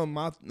me to come,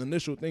 my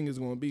initial thing is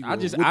going to be, I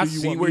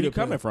see where you're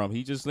coming from.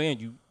 He just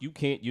saying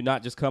you're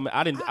not just coming.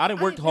 I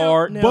didn't work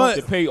hard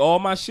to pay all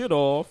my shit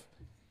off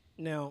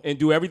now and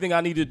do everything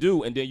I need to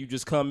do, and then you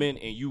just come in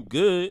and you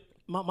good.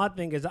 My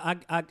thing is I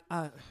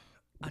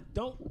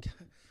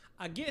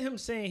get him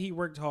saying he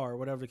worked hard,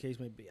 whatever the case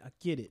may be. I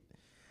get it.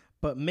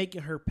 But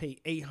making her pay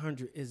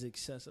 $800 is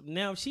excessive.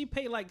 Now if she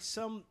pay like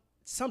something,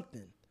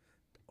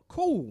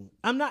 cool.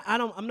 I'm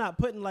not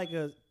putting like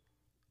a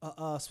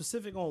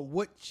specific on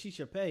what she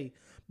should pay,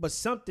 but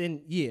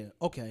something, yeah,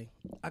 okay.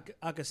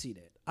 I could see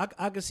that.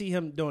 I could see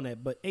him doing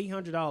that, but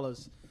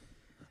 $800.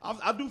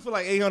 I do feel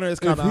like 800 is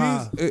kind of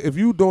high. If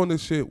you doing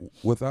this shit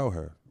without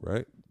her,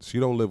 right? She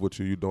don't live with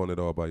you. You doing it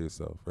all by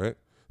yourself, right?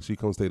 She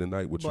come stay the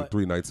night with you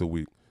 3 nights a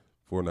week,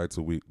 4 nights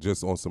a week,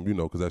 just on some,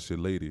 because that's your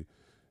lady.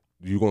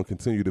 You're gonna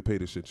continue to pay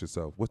the shit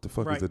yourself. What the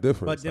fuck is the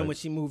difference? But then when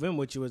she move in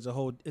with you, it's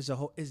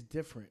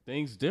different.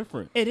 Things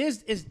different. It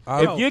is.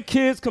 If your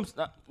kids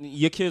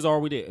your kids are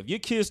already there. If your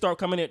kids start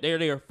coming in, they're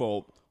there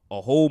for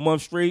a whole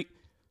month straight.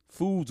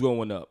 Food's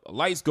going up,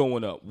 lights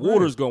going up,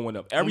 water's going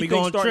up,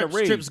 everything's starting to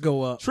raise. Trips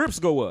go up.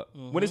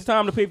 Mm-hmm. When it's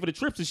time to pay for the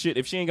trips and shit,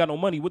 if she ain't got no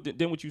money,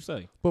 then what you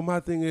say? But my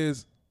thing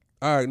is,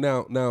 all right,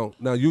 now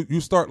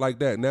you start like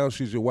that. Now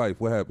she's your wife.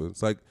 What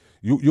happens? Like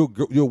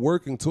you're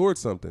working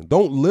towards something.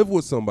 Don't live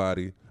with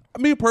somebody.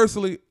 Me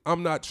personally,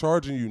 I'm not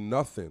charging you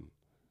nothing.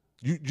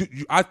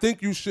 I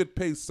think you should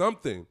pay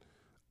something.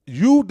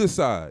 You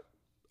decide.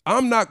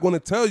 I'm not going to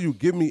tell you,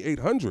 give me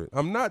 $800.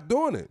 I'm not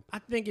doing it. I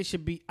think it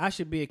should be.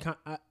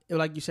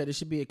 Like you said, it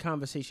should be a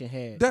conversation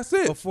had. That's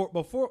it.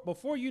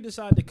 Before you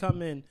decide to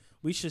come in,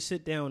 we should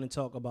sit down and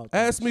talk about.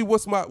 Ask me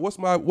what's my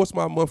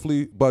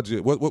monthly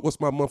budget? What's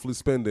my monthly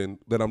spending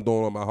that I'm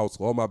doing on my house,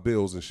 all my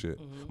bills and shit.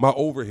 Mm-hmm. My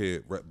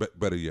overhead,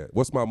 better yet.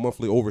 What's my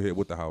monthly overhead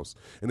with the house?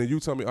 And then you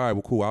tell me, all right,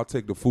 well, cool. I'll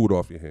take the food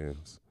off your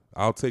hands.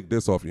 I'll take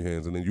this off your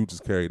hands, and then you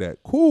just carry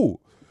that. Cool,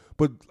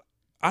 but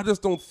I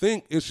just don't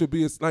think it should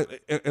be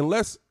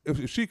unless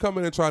if she come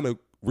in and trying to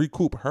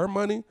recoup her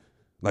money,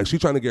 like she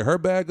trying to get her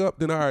bag up.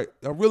 Then all right,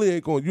 I really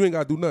ain't going. You ain't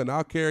got to do nothing.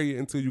 I'll carry it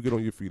until you get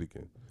on your feet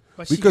again.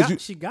 But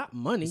because she got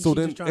money. So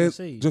then just trying to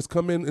save. Just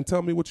come in and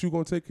tell me what you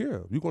gonna take care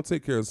of. You gonna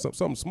take care of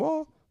something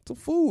small, some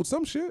food,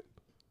 some shit.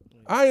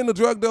 I ain't a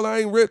drug dealer. I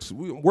ain't rich.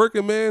 We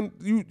working man.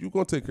 You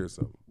gonna take care of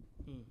something.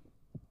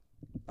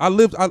 I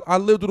lived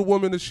with a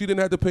woman that she didn't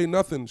have to pay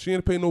nothing. She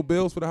didn't pay no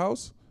bills for the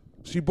house.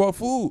 She bought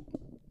food,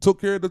 took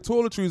care of the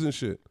toiletries and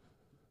shit.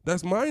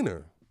 That's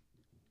minor.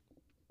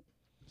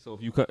 So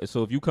if you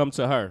come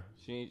to her,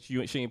 she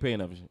ain't paying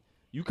nothing.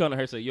 You come to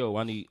her and say, "Yo,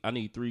 I need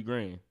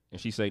 $3,000," and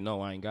she say, "No,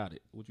 I ain't got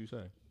it." What you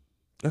say?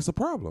 That's a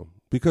problem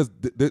because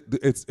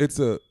it's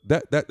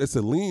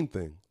a lean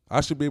thing.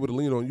 I should be able to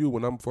lean on you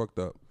when I'm fucked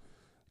up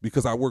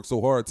because I work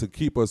so hard to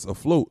keep us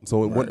afloat.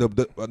 So when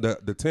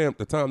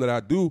the time that I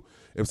do,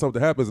 if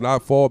something happens and I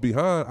fall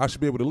behind, I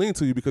should be able to lean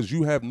to you because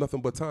you have nothing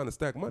but time to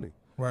stack money.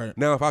 Right.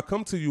 Now, if I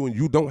come to you and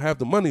you don't have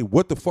the money,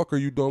 what the fuck are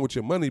you doing with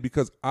your money?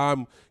 Because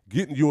I'm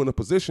getting you in a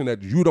position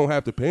that you don't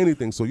have to pay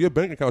anything, so your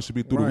bank account should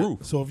be through the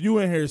roof. So if you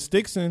in here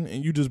Stixon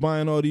and you just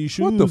buying all these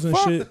shoes and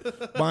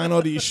shit, buying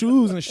all these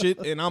shoes and shit,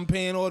 and I'm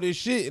paying all this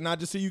shit, and I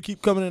just see you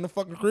keep coming in the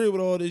fucking crib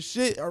with all this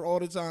shit all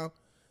the time,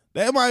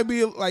 that might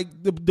be like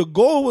the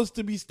goal was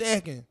to be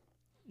stacking,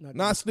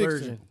 not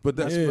Stixon. But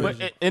that's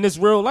and it's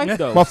real life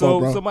though. My so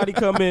fault, bro. Somebody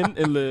come in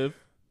and live,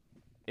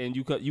 and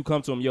you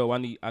come to them, "Yo, I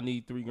need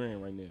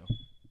 $3,000 right now."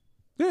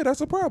 Yeah,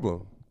 that's a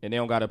problem. And they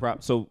don't got a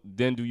problem. So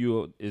then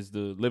is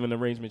the living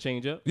arrangement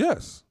change up?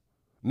 Yes.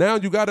 Now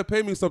you got to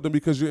pay me something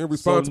because you're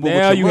irresponsible. So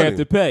now with your money. have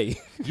to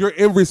pay. You're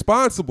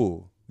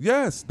irresponsible.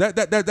 Yes,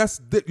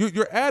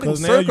 you're adding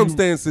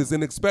circumstances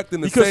and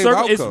expecting the same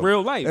outcome. It's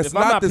real life. It's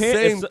not the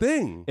same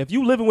thing. If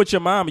you living with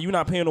your mom and you're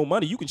not paying no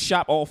money, you can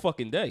shop all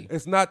fucking day.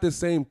 It's not the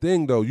same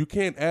thing though. You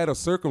can't add a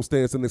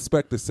circumstance and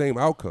expect the same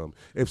outcome.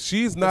 If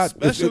she's not,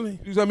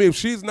 if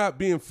she's not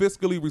being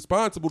fiscally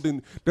responsible,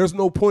 then there's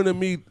no point in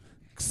me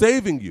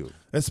saving you.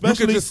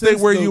 Especially you can just stay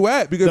where you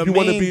at because you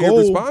want to be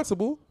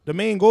irresponsible. The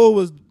main goal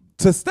was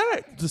to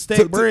stack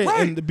bread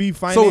and to be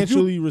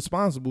financially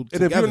responsible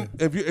together.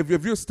 And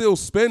if you're still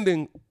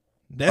spending,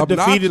 that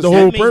defeated the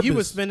whole purpose. You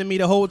were spending me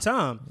the whole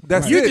time.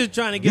 That's You're it. just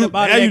trying to get up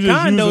out of that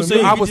condo. So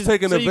I was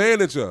taking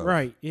advantage of.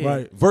 Right. Yeah.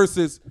 Right.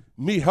 Versus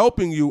me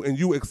helping you and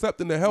you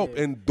accepting the help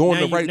and doing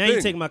the right thing. Now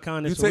you take my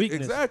kindness for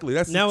weakness. Exactly.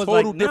 That's now a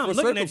total different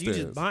now I'm looking at you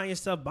just buying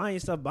stuff.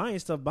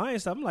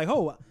 I'm like,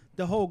 oh,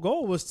 the whole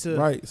goal was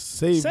to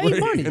save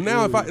money. And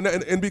now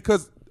and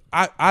because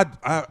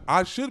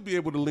I should be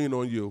able to lean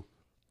on you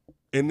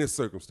in this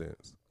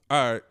circumstance.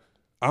 All right,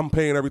 I'm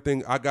paying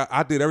everything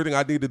I did everything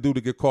I need to do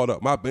to get caught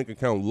up. My bank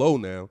account low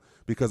now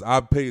because I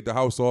paid the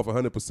house off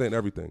 100%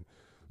 everything.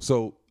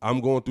 So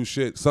I'm going through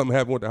shit. Something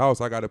happened with the house.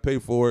 I got to pay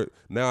for it.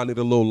 Now I need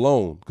a little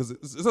loan because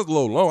it's just a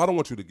little loan. I don't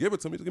want you to give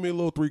it to me. Just give me a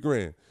little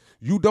 $3,000.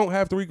 You don't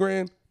have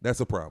 $3,000. That's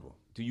a problem.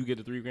 Do you get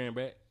the $3,000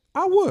 back?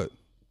 I would.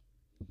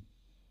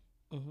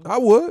 Mm-hmm. I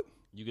would.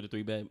 You get a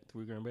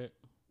 $3,000 back?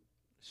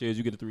 Shares,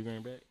 you get a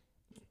 $3,000 back?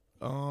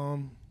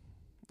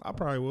 I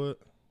probably would.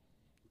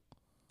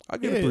 I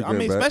get it. I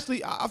mean,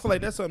 especially I feel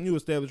like that's something you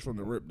established from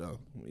the rip, though.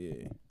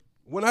 Yeah.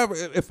 Whenever,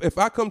 if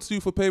I come to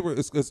you for paper,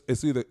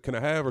 it's either can I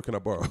have or can I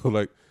borrow?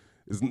 Like,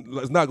 it's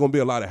not going to be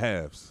a lot of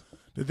halves.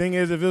 The thing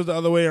is, if it was the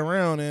other way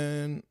around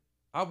and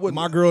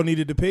my girl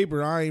needed the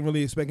paper, I ain't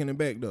really expecting it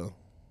back though.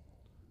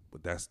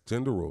 But that's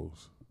gender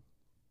roles.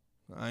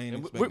 I ain't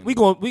And expecting.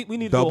 we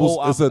need to do a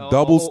whole, It's a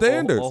double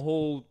standard.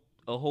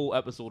 A whole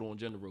episode on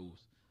gender roles.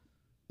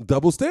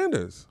 Double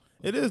standards.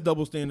 It is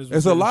double standards.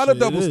 There's a lot of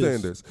double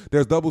standards.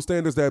 There's double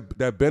standards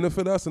that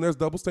benefit us, and there's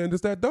double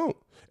standards that don't,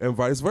 and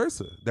vice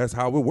versa. That's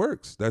how it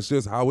works. That's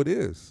just how it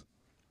is.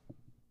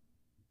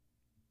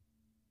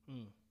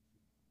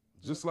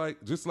 Just like,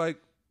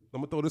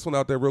 I'm gonna throw this one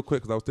out there real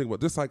quick because I was thinking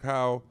about just like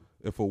how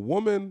if a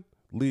woman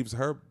leaves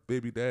her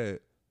baby dad,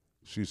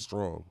 she's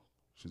strong,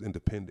 she's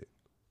independent,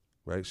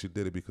 right? She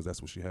did it because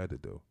that's what she had to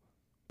do.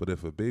 But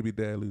if a baby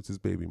dad leaves his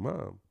baby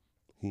mom,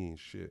 he ain't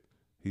shit.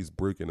 He's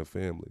breaking a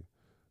family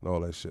and all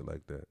that shit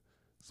like that.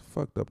 It's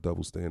fucked up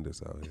double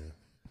standards out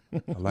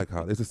here. I like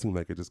how it just seemed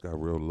like it just got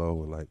real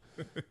low and like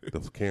the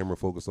camera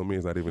focused on me.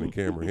 It's not even a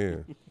camera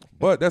here.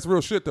 But that's real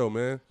shit though,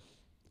 man.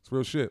 It's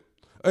real shit.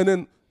 And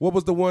then what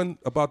was the one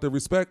about the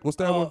respect? What's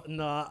that one?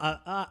 No,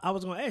 I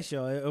was gonna ask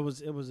y'all. It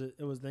was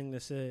a thing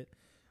that said,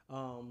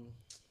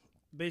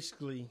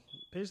 basically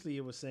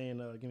it was saying.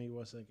 Give me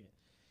 1 second.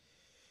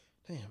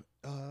 Damn.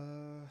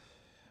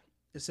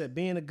 It said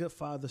being a good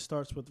father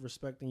starts with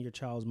respecting your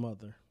child's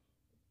mother.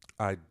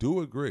 I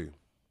do agree,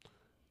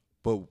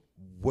 but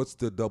what's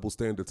the double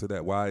standard to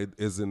that? Why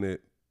isn't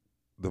it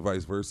the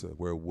vice versa,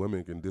 where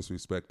women can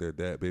disrespect their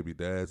baby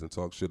dads and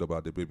talk shit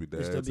about their baby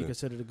dads and still be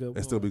considered a good woman.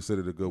 And still be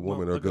considered a good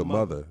woman or a good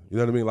mother. You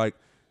know what I mean? Like,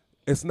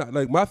 it's not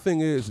like my thing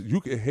is you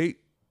could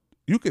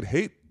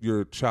hate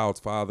your child's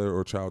father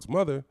or child's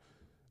mother,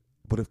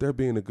 but if they're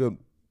being a good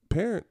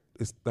parent,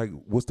 it's like,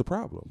 what's the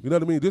problem? You know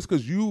what I mean? Just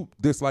because you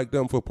dislike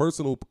them for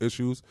personal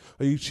issues,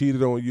 or he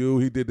cheated on you,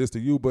 he did this to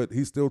you, but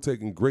he's still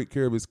taking great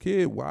care of his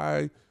kid.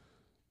 Why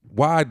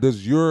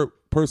does your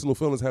personal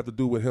feelings have to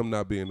do with him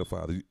not being the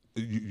father?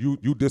 You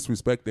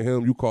disrespecting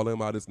him, you call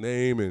him out his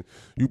name, and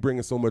you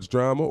bringing so much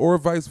drama, or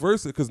vice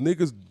versa, because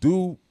niggas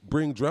do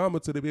bring drama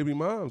to their baby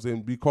moms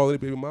and be calling their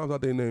baby moms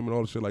out their name and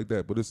all the shit like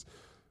that. But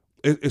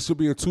it should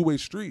be a two-way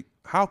street.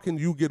 How can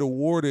you get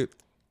awarded?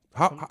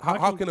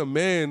 How can a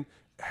man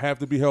have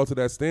to be held to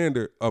that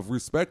standard of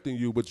respecting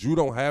you, but you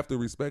don't have to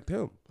respect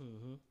him?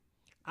 Mm-hmm.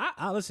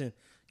 I listen.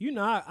 You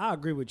know, I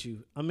agree with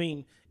you. I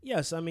mean,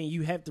 yes. I mean,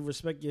 you have to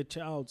respect your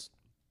child's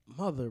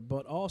mother,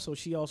 but also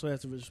she also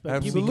has to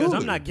respect you, because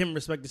I'm not giving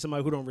respect to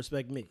somebody who don't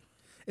respect me.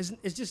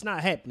 It's just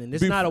not happening.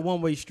 It's not a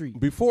one-way street.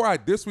 Before I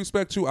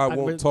disrespect you, I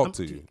won't talk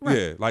to you. Right.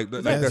 Yeah, like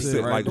that's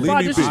it. Right. Like, Before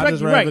leave me be. I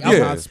disrespect you, right?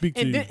 Yeah. Speak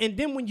to you. And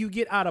then when you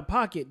get out of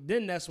pocket,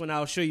 then that's when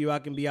I'll show you I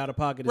can be out of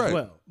pocket as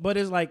well. But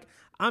it's like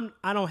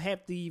I don't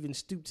have to even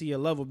stoop to your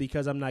level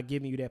because I'm not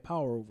giving you that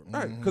power over me.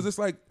 Right, because it's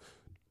like,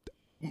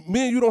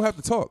 me and you don't have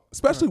to talk.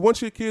 Especially once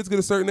your kids get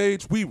a certain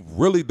age, we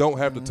really don't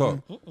have to talk.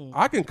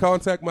 I can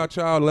contact my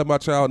child and let my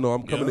child know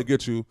I'm coming to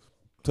get you.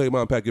 Tell your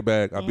mom, pack your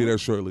bag. I'll be there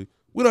shortly.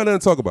 We don't have nothing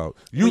to talk about.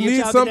 You when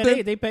need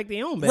something. They pack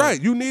their own bag.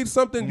 Right. You need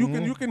something.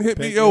 You can hit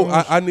me. Yo,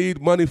 I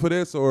need money for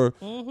this, or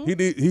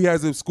he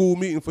has a school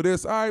meeting for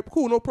this. All right,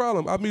 cool, no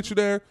problem. I'll meet you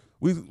there.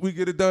 We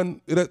get it done.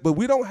 But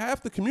we don't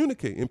have to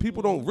communicate, and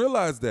people don't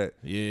realize that.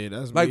 Yeah,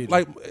 that's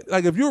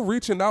like if you're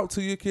reaching out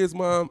to your kid's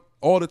mom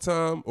all the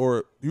time,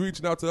 or you're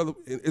reaching out to other,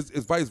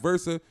 it's vice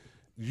versa.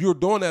 You're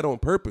doing that on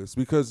purpose,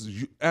 because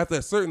after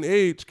a certain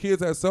age,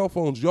 kids have cell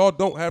phones. Y'all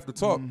don't have to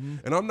talk.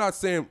 And I'm not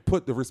saying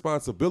put the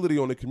responsibility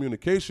on the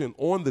communication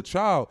on the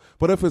child,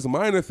 but if it's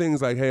minor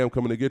things like, hey, I'm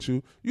coming to get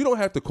you, you don't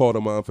have to call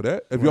the mom for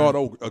that. If y'all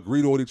don't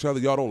agree with each other,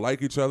 y'all don't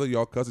like each other,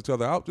 y'all cuss each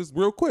other out, just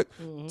real quick.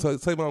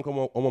 Say, mom, I'm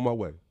on my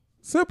way.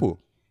 Simple.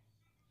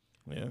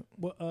 Yeah.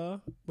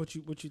 What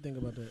you think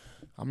about that?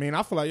 I mean,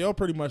 I feel like y'all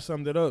pretty much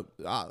summed it up.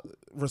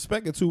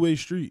 Respect a two-way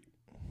street.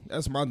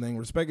 That's my thing.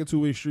 Respect a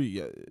two-way street.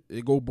 Yeah,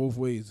 it go both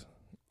ways.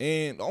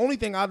 And the only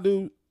thing I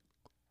do,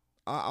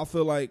 I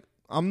feel like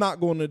I'm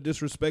not going to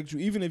disrespect you.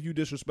 Even if you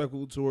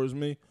disrespectful towards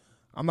me,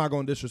 I'm not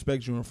going to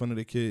disrespect you in front of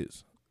the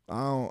kids.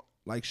 I don't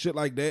like shit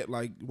like that.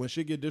 Like when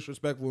shit get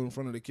disrespectful in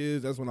front of the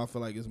kids, that's when I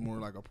feel like it's more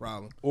like a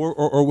problem.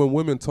 Or when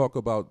women talk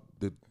about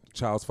the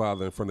child's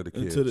father in front of the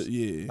kids.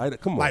 Like,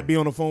 come on. Like be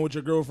on the phone with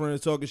your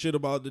girlfriend talking shit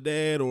about the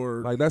dad,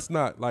 or like that's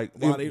not like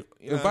and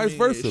vice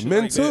versa.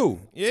 Men like too.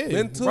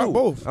 Men too. Right,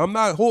 both. I'm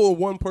not holding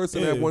one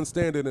person at one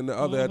standard and the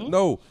other at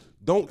no.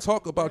 Don't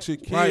talk about your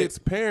kids'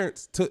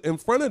 parents in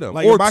front of them.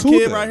 Like or if my to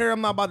kid them. right here,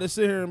 I'm not about to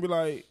sit here and be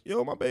like,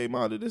 yo, my baby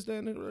mom did this, that,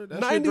 and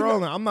that shit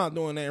drawing. I'm not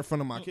doing that in front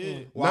of my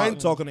kid. While I'm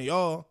talking to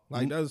y'all.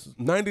 Like that's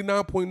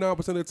 99.9%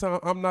 of the time,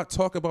 I'm not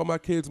talking about my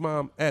kid's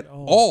mom at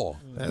all.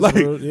 Like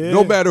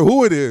no matter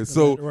who it is.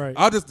 So right.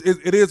 I just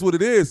it is what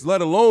it is.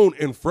 Let alone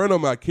in front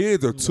of my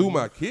kids or to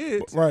my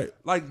kids. Right.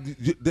 Like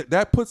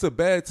that puts a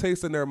bad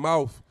taste in their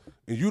mouth.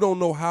 And you don't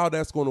know how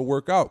that's going to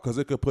work out, because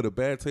it could put a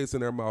bad taste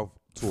in their mouth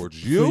towards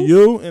For you,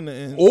 you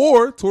and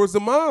or towards the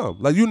mom.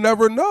 Like you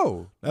never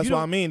know. that's You what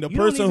I don't- mean. The you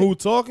don't person even- who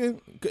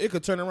talking, it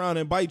could turn around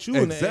and bite you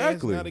in the ass.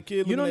 Exactly. Now the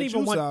kid You don't looking at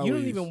even want. You don't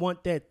sideways. even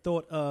want that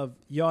thought of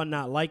y'all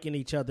not liking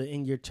each other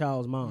in your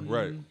child's mind.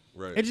 Right.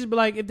 Right. It just be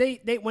like if they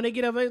when they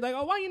get of age, like,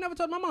 oh, why you never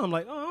talk to my mom?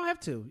 Like, oh, I don't have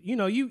to. You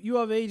know, you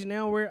of age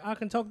now where I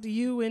can talk to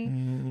you,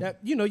 and that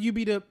you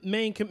be the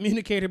main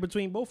communicator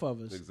between both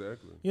of us.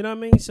 Exactly. You know what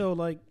I mean? So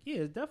like, yeah,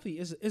 it's definitely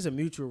it's a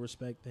mutual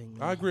respect thing.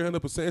 Man. I agree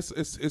 100%.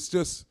 It's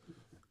just.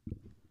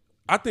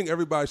 I think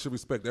everybody should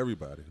respect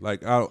everybody.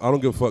 Like I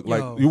don't give a fuck. Yo.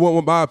 Like you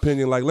want my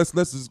opinion? Like let's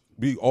just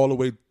be all the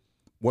way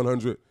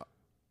 100.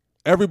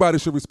 Everybody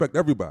should respect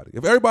everybody.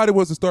 If everybody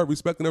was to start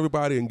respecting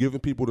everybody and giving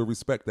people the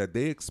respect that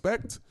they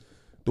expect,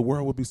 the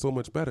world would be so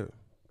much better.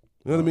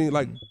 You know what I mean?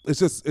 Like it's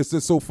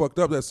just so fucked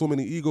up that so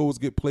many egos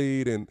get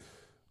played and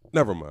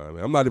never mind,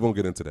 man. I'm not even gonna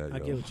get into that. I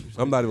yo. get what you're saying.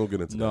 I'm not even gonna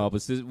get into No, that.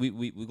 but since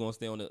we're gonna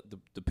stay on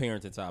the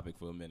parenting topic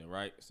for a minute,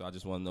 right? So I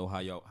just want to know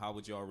how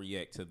would y'all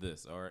react to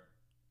this? All right.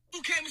 Who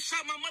came and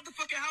shot my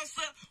motherfucking house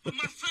up with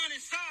my son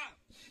inside?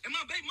 And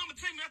my baby mama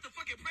tell me not to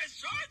fucking press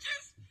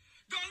charges?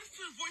 Dog, listen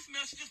to the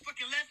voicemail. She just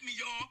fucking left me,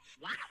 y'all.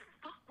 Why the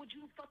fuck would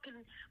you fucking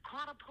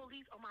call the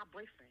police on my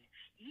boyfriend?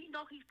 You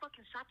know he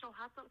fucking shot your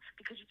house up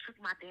because you took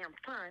my damn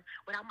son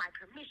without my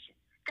permission.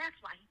 That's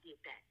why he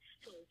did that.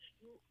 So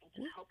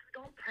you hope you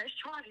don't press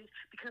charges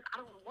because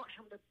I don't want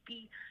him to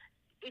be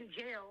in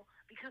jail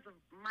because of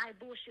my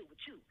bullshit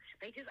with you.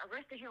 They just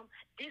arrested him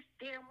this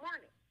damn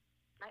morning.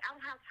 Like, I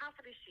don't have time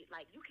for this shit.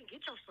 Like, you can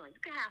get your son.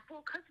 You can have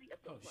full custody of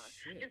your son.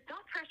 Shit. Just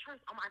don't press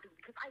charges on my dude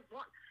because I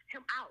want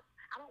him out.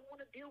 I don't want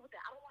to deal with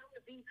that. I don't want him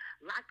to be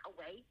locked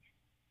away.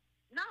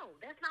 No,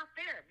 that's not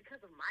fair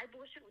because of my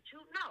bullshit with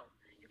you. No,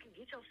 you can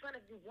get your son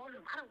if you want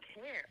him. I don't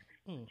care.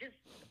 Just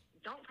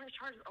don't press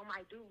charges on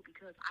my dude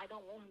because I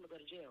don't want him to go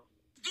to jail.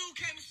 Dude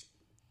came and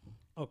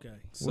Okay.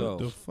 So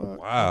What the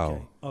fuck?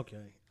 Wow.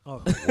 Okay.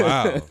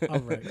 Wow. All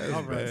right.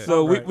 All right.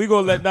 so we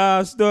gonna let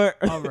Nas start.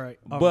 All right.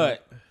 All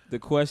But the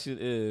question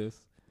is,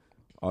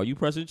 are you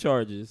pressing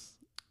charges?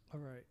 All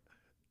right.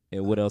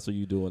 And what else are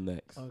you doing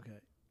next? Okay.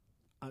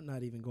 I'm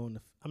not even going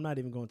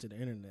to the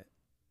internet.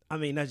 I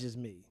mean, that's just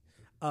me.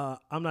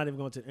 I'm not even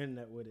going to the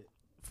internet with it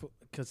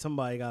because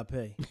somebody got to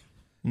pay.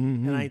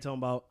 And I ain't talking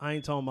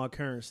about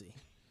currency.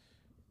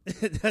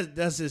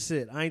 that's just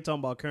it. I ain't talking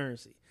about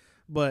currency.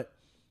 But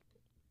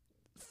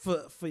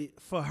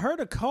for her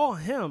to call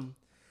him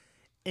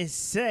and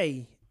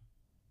say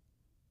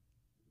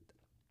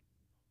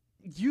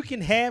you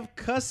can have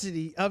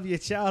custody of your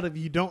child if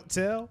you don't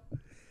tell,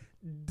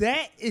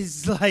 that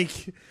is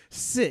like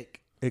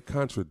sick. It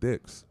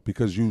contradicts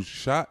because you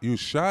shot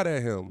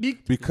at him Be-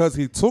 because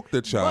he took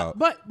the child.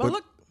 But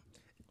look,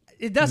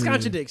 it does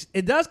contradicts.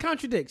 It does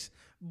contradicts.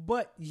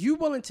 But you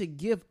willing to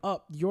give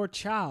up your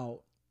child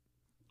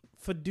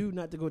for dude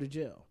not to go to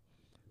jail?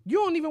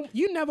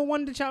 You never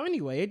wanted the child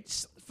anyway.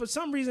 It's for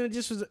some reason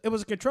it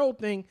was a control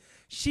thing.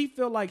 She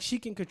feel like she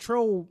can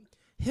control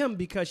him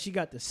because she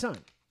got the son.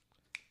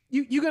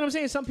 You get what I'm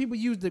saying? Some people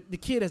use the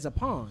kid as a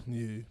pawn.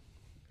 Yeah.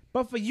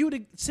 But for you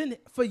to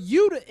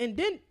and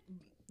then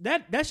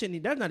that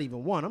shouldn't. That's not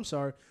even one. I'm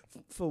sorry.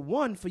 For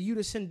you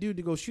to send dude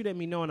to go shoot at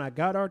me knowing I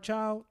got our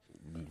child,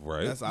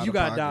 Right. That's out you of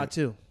got to pocket. die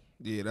too.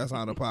 Yeah, that's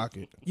out of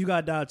pocket. You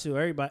got to die too.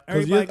 Everybody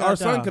Because got our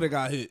son die. could have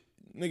got hit.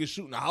 Niggas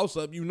shooting the house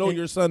up. You know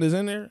your son is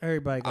in there.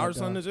 Everybody got Our die.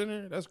 son is in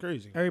there. That's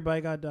crazy.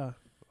 Everybody got to die.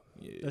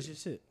 Yeah. That's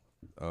just it.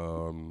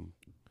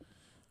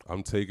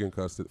 I'm taking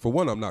custody. For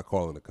one, I'm not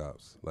calling the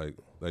cops. Like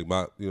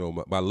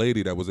my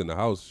lady that was in the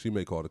house, she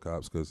may call the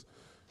cops because,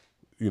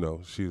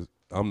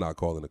 I'm not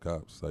calling the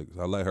cops. Like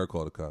I let her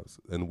call the cops,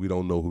 and we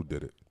don't know who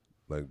did it.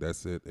 Like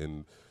that's it,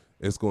 and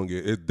it's going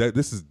to get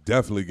this is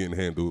definitely getting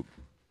handled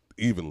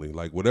evenly.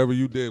 Like whatever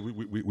you did,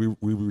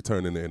 we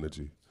returning the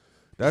energy.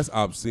 That's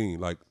obscene.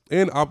 Like,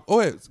 and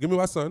give me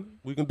my son.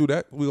 We can do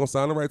that. We gonna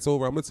sign the rights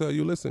over. I'm gonna tell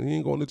you, listen, he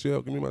ain't going to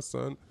jail. Give me my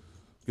son.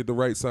 Get the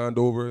rights signed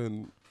over,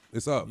 and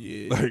it's up.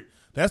 Yeah. Like,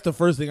 That's the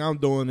first thing I'm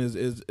doing is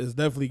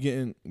definitely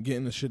getting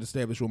the shit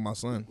established with my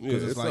son. Yeah,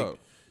 Because it's like up.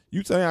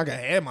 you saying I can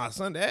have my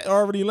son. That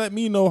already let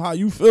me know how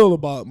you feel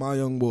about my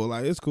young boy.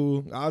 Like it's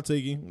cool. I'll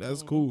take him.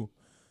 That's cool.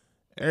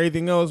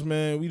 Everything else,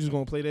 man, we just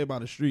gonna play that by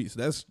the streets.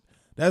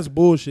 That's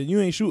bullshit. You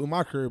ain't shooting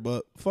my curb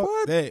up. Fuck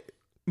that.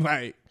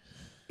 Like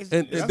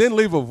and then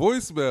leave a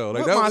voicemail.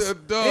 Like Put my-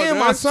 that, dog, and that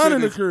my son shit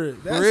in the is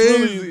crib. That's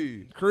crazy.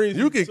 really crazy,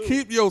 You can too.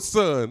 keep your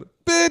son,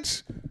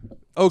 bitch. She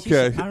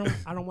Okay. said,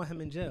 I don't want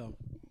him in jail.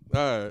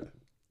 All right.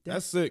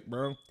 That's sick,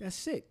 bro. That's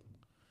sick.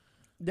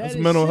 That's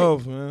is mental sick.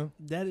 health, man.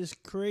 That is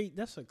crazy.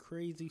 That's a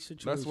crazy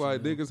situation. That's why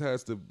man. niggas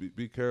has to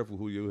be careful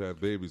who you have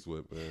babies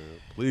with, man.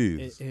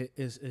 Please.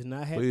 It's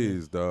not happening.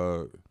 Please,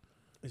 dog.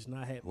 It's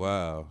not happening.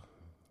 Wow.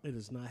 It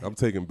is not I'm happening.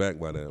 taken back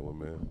by that one,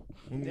 man.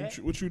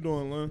 What you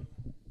doing, Len?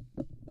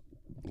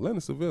 Len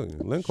a civilian.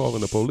 Len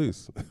calling the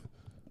police.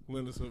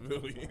 Len a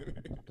civilian.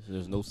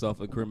 There's no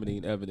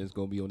self-incriminating evidence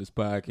gonna be on this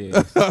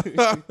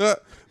podcast.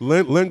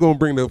 Len gonna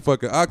bring the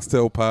fucking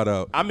oxtail pot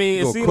out. I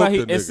mean, Gonna cook the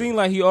nigga. it seemed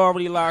like he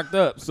already locked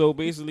up. So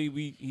basically,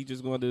 he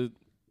just going to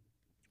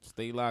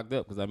stay locked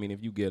up. Because I mean,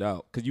 if you get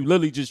out, because you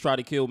literally just try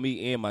to kill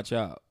me and my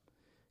child.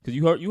 Because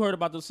you heard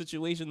about the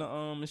situation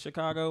in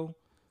Chicago.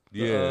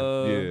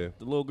 The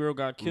little girl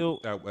got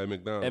killed at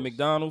McDonald's. At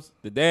McDonald's,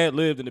 the dad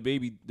lived and the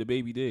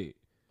baby dead.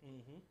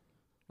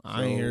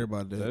 I ain't hear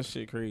about that. That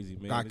shit crazy,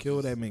 man. Got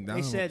killed at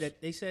McDonald's.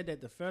 They said that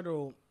the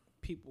federal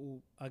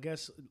people, I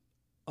guess,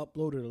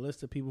 uploaded a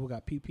list of people who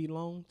got PP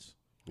loans.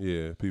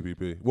 Yeah,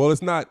 PPP. Well,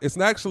 it's not. It's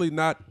actually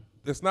not.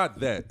 It's not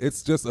that.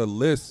 It's just a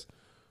list.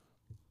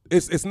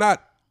 It's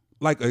not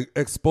like an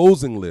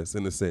exposing list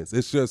in a sense.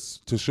 It's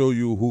just to show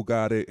you who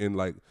got it, and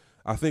like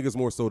I think it's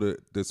more so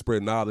to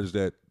spread knowledge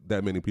that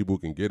many people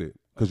can get it.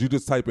 Because you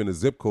just type in a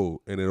zip code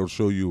and it'll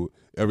show you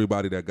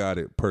everybody that got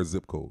it per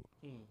zip code.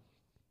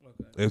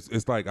 Okay.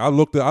 It's like I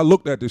looked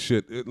at this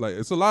shit.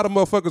 It's a lot of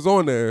motherfuckers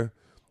on there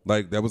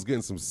like that was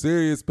getting some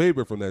serious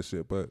paper from that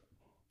shit. But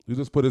you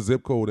just put a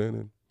zip code in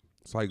and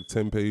it's like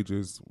 10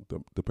 pages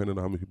depending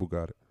on how many people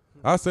got it.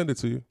 I'll send it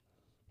to you.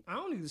 I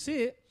don't need to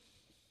see it.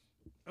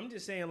 I'm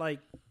just saying like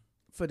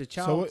for the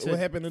child. So what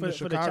happened in the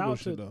Chicago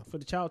shit though? For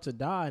the child to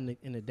die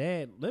and the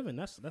dad living,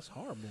 that's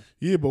horrible.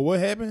 Yeah, but what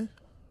happened?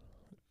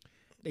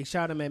 They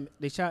shot at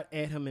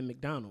him in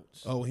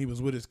McDonald's. Oh, he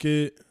was with his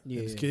kid.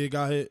 Yeah, his kid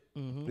got hit.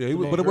 Mm-hmm.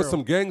 Yeah, but it was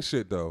some gang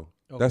shit though.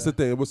 Okay. That's the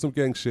thing. It was some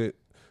gang shit.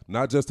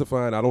 Not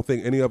justifying. I don't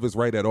think any of it's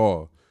right at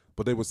all.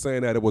 But they were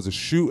saying that it was a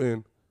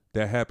shooting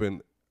that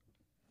happened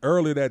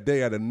earlier that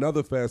day at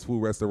another fast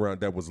food restaurant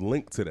that was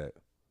linked to that.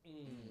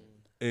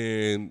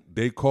 And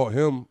they caught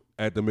him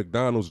at the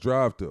McDonald's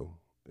drive-thru,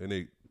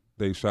 and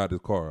they shot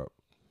his car up.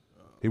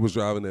 He was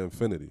driving the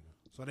Infiniti.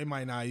 So they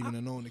might not even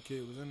have known the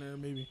kid was in there,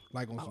 maybe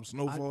like on some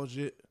snowfall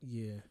shit.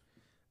 Yeah,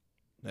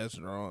 that's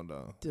wrong,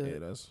 though. Yeah,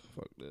 that's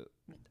fucked up.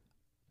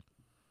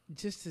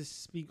 Just to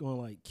speak on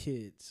like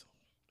kids,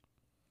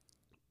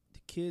 the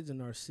kids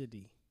in our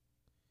city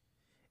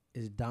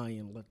is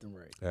dying left and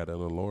right at an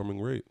alarming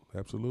rate.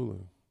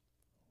 Absolutely,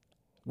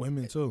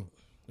 women too.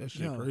 That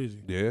shit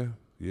crazy.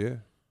 Yeah.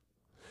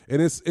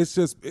 And it's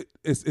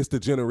the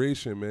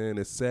generation, man.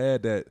 It's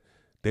sad that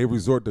they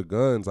resort to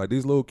guns. Like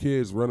these little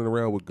kids running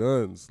around with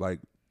guns, like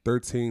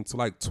 13 to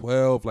like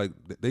 12, like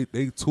they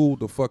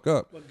tooled the fuck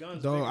up.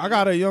 Dog, I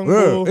got a young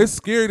boy. It's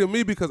scary to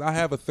me because I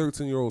have a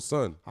 13-year-old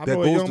son that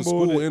goes to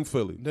school in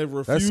Philly.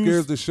 That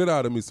scares the shit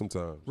out of me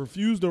sometimes.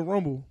 Refused to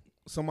rumble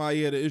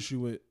somebody had an issue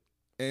with,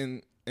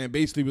 and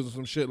basically was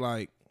some shit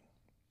like,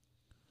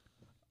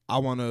 I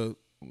want to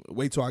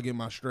wait till I get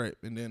my strap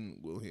and then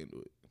we'll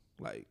handle it.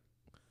 Like,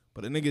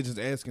 but a nigga just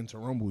asking to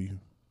rumble you.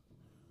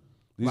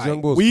 These like,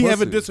 young boys we pussy.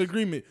 have a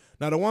disagreement.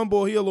 Now the one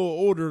boy, he a little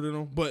older than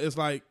him, but it's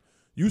like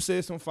you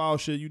said some foul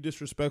shit, you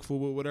disrespectful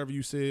with whatever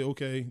you said.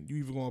 Okay, you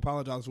either gonna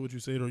apologize for what you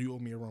said or you owe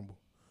me a rumble.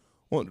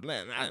 Well,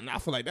 I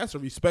feel like that's a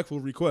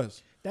respectful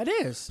request. That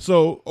is.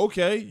 So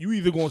okay, you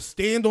either gonna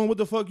stand on what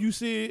the fuck you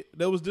said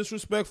that was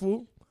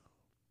disrespectful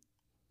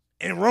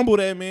and rumble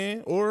that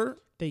man, or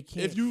they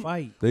can't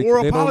fight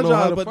or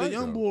apologize. But the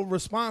young boy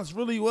response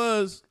really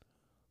was,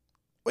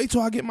 wait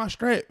till I get my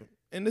strap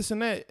and this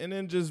and that, and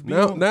then just be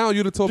now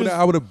you'd have told me that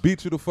I would have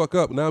beat you the fuck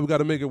up. Now we got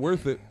to make it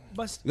worth it.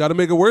 But you got to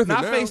make it worth it.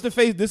 Not face to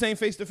face. This ain't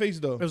face to face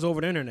though. It's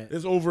over the internet.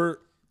 It's over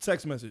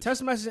text message.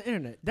 Text message and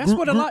internet. That's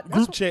what a lot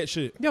group chat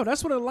shit. Yo,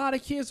 that's what a lot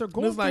of kids are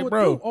going it's like, through,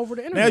 bro, over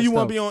the internet. Now you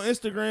want to be on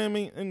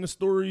Instagram and the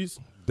stories,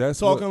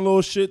 talking a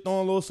little shit,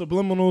 throwing little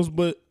subliminals,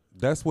 but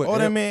that's what all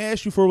that man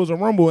asked you for was a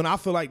rumble, and I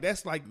feel like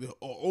that's like the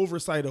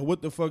oversight of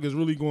what the fuck is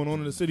really going on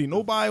in the city.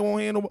 Nobody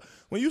won't handle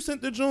when you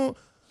sent the joint.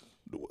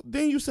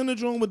 Then you send the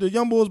joint with the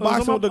young boys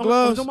boxing with the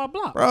gloves. It was on my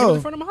block, bro.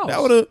 In front of my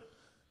house.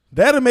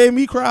 That'd have made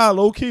me cry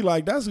low key.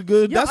 Like that's a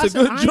good joint.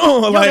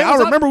 Like I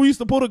remember we used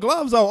to pull the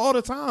gloves out all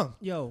the time.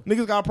 Yo,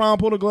 niggas got a problem,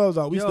 pull the gloves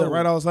out. We stood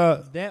right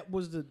outside. That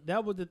was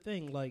the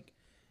thing. Like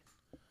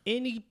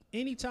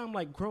anytime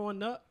like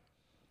growing up,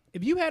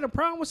 if you had a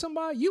problem with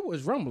somebody, you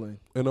was rumbling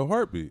in a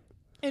heartbeat.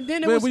 And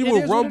then we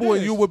would rumble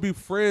and you would be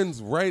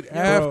friends right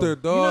after,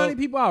 dog. You know how many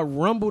people I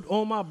rumbled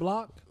on my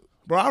block?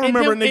 Bro, I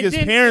remember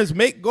niggas' parents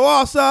go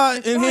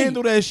outside and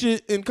handle that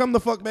shit and come the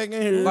fuck back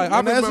in here. Like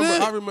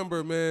I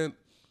remember, man,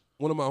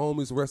 one of my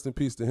homies, rest in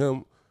peace to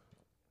him,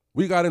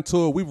 we got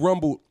into it. We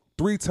rumbled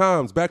 3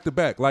 times back to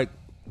back. Like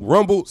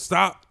rumbled,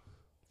 stop,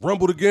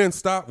 rumbled again,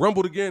 stop,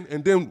 rumbled again,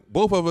 and then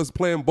both of us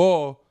playing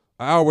ball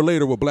an hour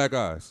later with black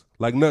eyes.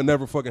 Like nothing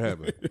ever fucking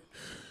happened.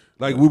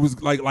 Like we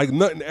was like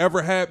nothing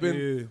ever happened.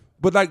 Yeah.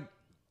 But like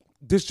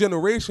this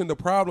generation, the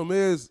problem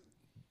is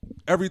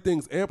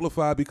everything's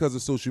amplified because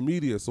of social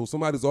media. So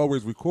somebody's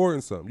always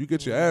recording something. You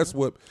get your ass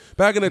whipped.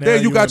 Back in the day,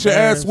 you got your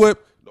ass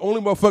whipped. The only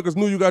motherfuckers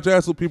knew you got your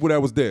ass whipped people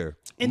that was there.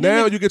 And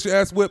now you get your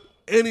ass whipped.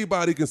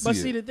 Anybody can see it. But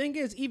see, the thing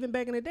is, even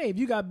back in the day, if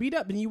you got beat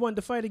up and you wanted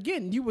to fight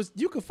again, you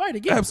could fight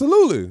again.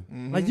 Absolutely.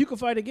 Mm-hmm. Like you could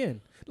fight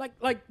again. Like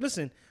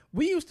listen,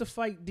 we used to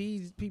fight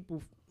these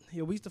people.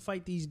 We used to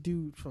fight these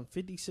dudes from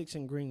 56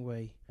 and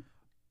Greenway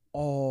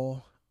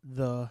all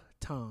the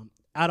time.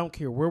 I don't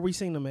care where we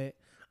seen them at.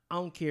 I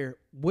don't care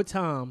what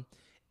time.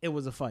 It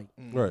was a fight.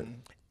 Right.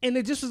 And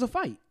it just was a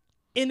fight.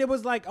 And it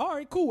was like, all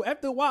right, cool.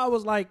 After a while, I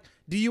was like,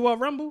 do you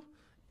want rumble?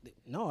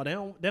 No, they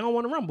don't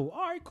want to rumble.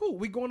 All right, cool.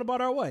 We going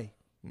about our way.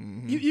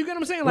 You get what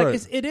I'm saying? Like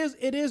Right. it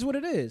is what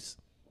it is.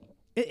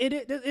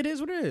 It is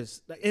what it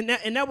is. Like, and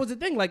that was the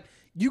thing. Like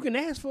you can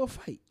ask for a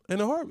fight.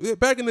 And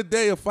back in the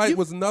day, a fight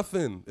was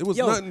nothing. It was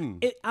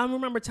nothing. I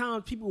remember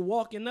times people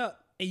walking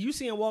up and you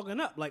see them walking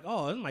up like,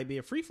 oh, this might be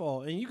a free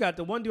fall, and you got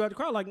the one dude at the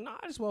crowd like, nah,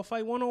 I just want to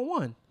fight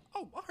 1-on-1.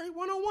 Oh, all right,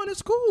 1-on-1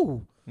 is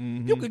cool.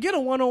 You could get a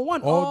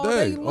 1-on-1 all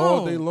day long.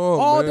 All day long.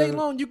 All man. day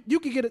long. You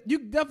could get you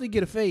could definitely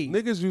get a fade.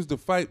 Niggas used to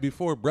fight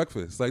before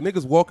breakfast. Like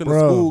niggas walking to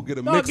school, get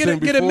a mix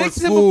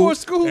in before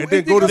school, and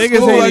then go to niggas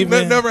school ain't like even-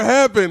 nothing never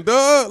happened,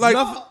 dog. Like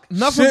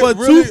Nothing shit but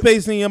really-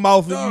 toothpaste in your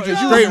mouth and Dog, you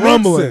just you straight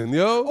rumbling. mixing,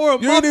 yo. Or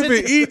a you muffin, ain't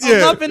even eat a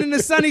yet. muffin in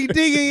the Sunny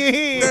D in your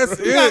hand. That's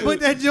you gotta it. put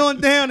that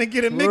joint down and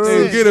get a mix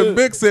And in. get a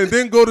mix in,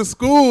 then go to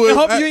school. I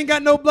hope you ain't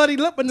got no bloody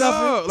lip or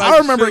nothing. Dog, like, I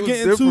remember shit was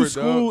getting to different,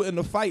 school dog. and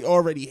the fight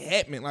already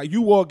happened. Like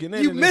you walking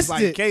in You and missed it's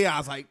like it.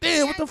 chaos. Like,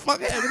 damn, what the fuck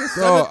happened? It's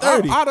Dog,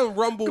 7:30. I done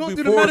rumbled Going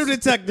through before. the metal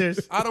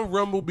detectors. I done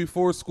rumbled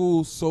before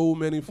school so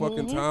many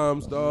fucking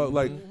times, dog.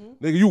 Like,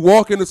 nigga, you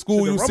walk into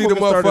school, Shit, you the see the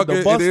rumble started at the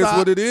motherfucker. bus It is stop.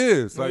 what it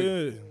is. Like,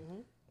 Yeah.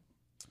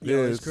 yeah,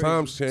 it's crazy.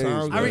 times change.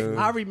 Times man.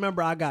 I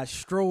remember I got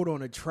strode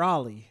on a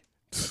trolley.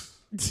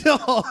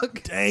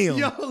 Dog. Damn,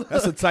 Yo,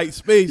 that's a tight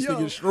space to Yo,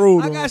 get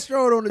strode I on. got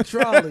strode on the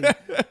trolley.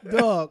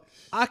 Dog.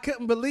 I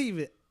couldn't believe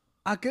it.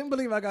 I couldn't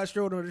believe I got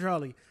strode on the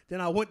trolley.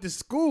 Then I went to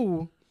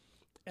school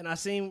and I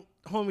seen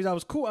homies I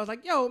was cool. I was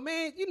like, yo,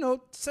 man, you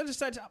know, such and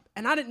such.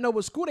 And I didn't know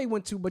what school they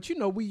went to, but you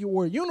know, we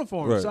wore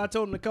uniforms. Right. So I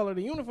told them the color of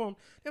the uniform.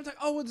 They was like,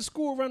 oh, it's the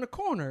school around the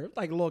corner. It was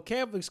like a little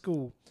Catholic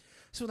school.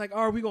 So like,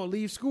 all right, we gonna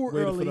leave school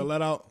Waiting early for the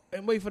let out.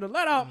 and wait for the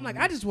let out. I'm like,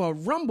 I just want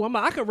to rumble. I'm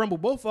like, I could rumble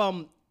both of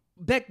them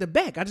back to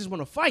back. I just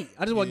want to fight.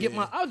 I just want to get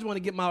my. I just want to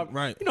get my.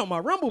 Right. You know, my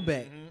rumble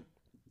back. And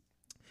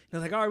I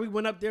was like, all right, we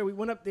went up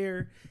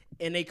there,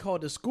 and they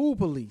called the school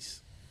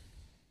police.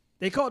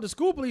 They called the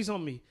school police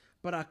on me,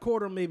 but I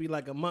caught them maybe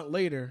like a month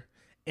later,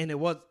 and it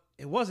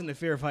wasn't a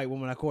fair fight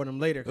when I caught them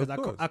later because Of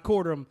course. I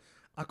caught them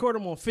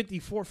on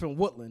 54th and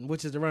Woodland,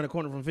 which is around the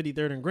corner from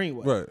 53rd and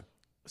Greenwood. Right.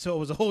 So it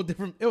was a whole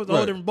different. It was a whole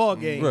Right. different ball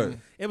game. Right.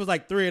 It was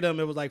like 3 of them.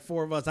 It was like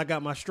 4 of us. I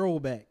got my stroll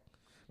back,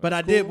 but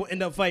I did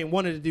end up fighting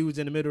one of the dudes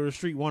in the middle of the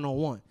street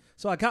 1-on-1.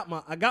 So I got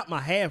my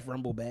half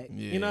rumble back.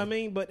 You know what I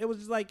mean? But it was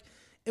just like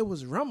it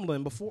was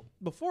rumbling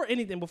before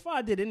anything. Before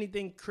I did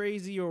anything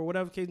crazy or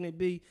whatever case may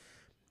be.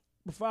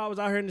 Before I was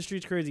out here in the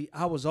streets crazy,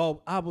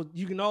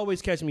 you can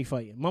always catch me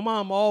fighting. My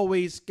mom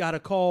always got a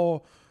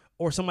call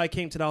or somebody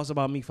came to the house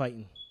about me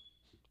fighting.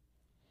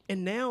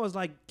 And now it's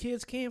like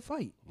kids can't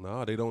fight.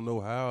 Nah, they don't know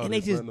how. And they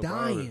There's just nothing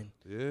about it. dying.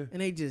 Yeah.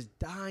 And they just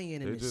dying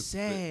and They it's just,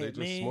 sad, they just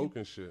man.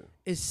 smoking shit.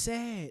 It's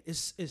sad.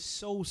 It's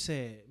so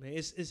sad, man.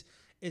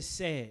 It's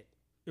sad.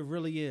 It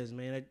really is,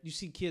 man. Like, you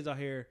see kids out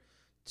here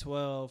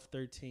 12,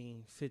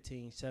 13,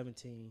 15,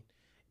 17,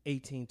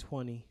 18,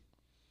 20.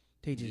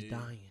 They just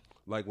dying.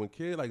 Like when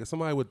if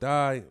somebody would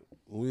die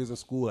when we was in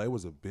school, like, it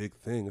was a big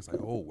thing. It's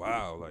like, oh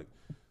wow, like,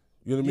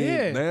 you know what I mean?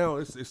 Yeah. Now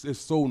it's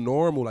so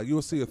normal. Like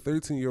you'll see a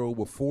 13-year-old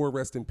with 4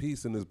 rest in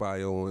peace in his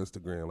bio on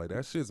Instagram. Like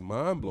that shit's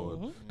mind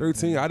blowing.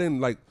 13, I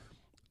didn't like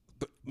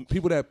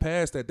people that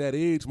passed at that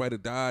age might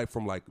have died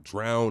from like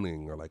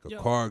drowning or like a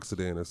car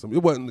accident or something.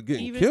 It wasn't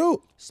getting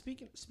killed.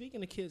 Speaking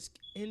of kids,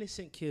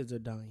 innocent kids are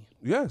dying.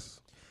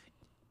 Yes.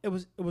 It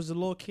was a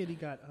little kid. He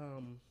got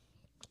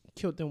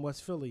killed in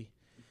West Philly.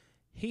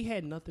 He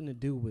had nothing to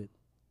do with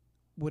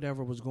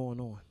whatever was going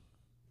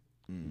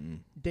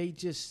on. They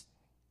just,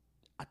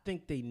 I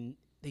think they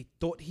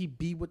thought he'd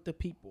be with the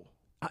people.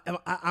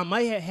 I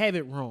might have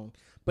it wrong,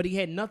 but he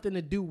had nothing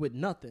to do with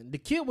nothing. The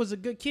kid was a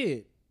good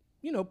kid,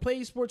 you know,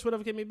 played sports,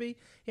 whatever it may be.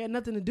 He had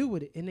nothing to do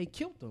with it, and they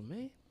killed him,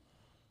 man.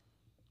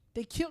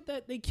 They killed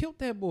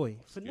that boy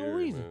for no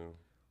reason. Man.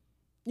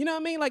 You know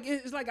what I mean? Like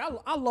it's like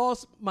I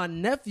lost my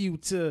nephew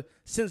to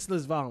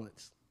senseless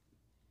violence.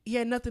 He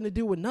had nothing to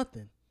do with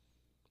nothing,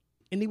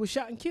 and he was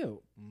shot and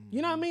killed.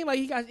 You know what I mean?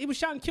 Like he was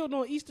shot and killed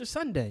on Easter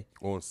Sunday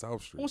On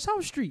South Street. on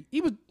South Street.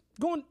 He was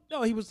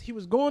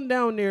going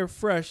down there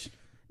fresh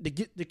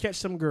to catch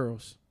some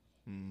girls.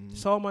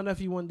 That's all my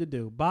nephew wanted to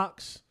do: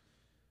 box,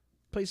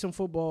 play some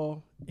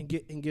football, and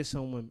get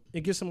some women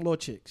and get some little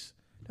chicks.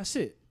 That's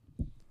it.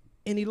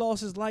 And he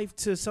lost his life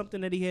to something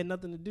that he had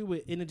nothing to do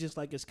with, and it's just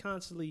like it's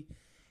constantly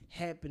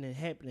happening,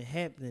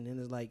 and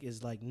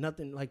it's like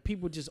nothing. Like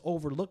people just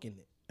overlooking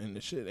it. And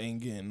the shit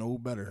ain't getting no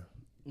better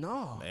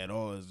No, at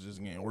all. It's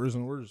just getting worse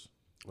and worse.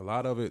 A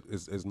lot of it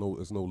is no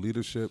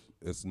leadership.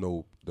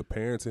 The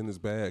parenting is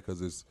bad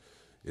because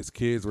it's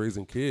kids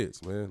raising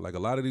kids, man. Like a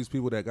lot of these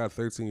people that got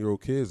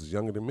 13-year-old kids is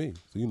younger than me.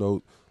 So, you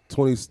know,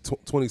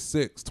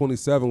 26,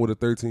 27 with a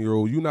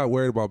 13-year-old, you're not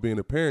worried about being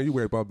a parent. You're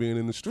worried about being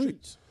in the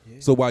streets. Yeah.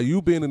 So while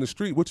you being in the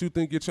street, what you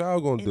think your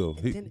child gonna do?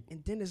 And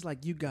then it's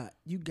like you got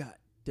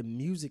the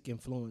music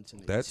influence in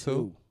it. That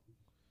too.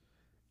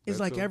 It's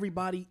That like too.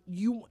 everybody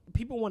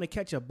people want to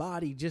catch a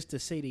body just to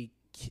say they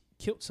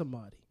killed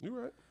somebody. You're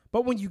right.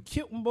 But when you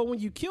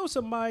kill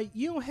somebody,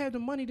 you don't have the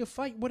money to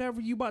fight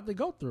whatever you about to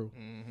go through.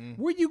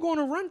 Where you going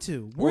to run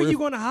to? Where you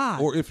going to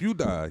hide? Or if you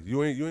die,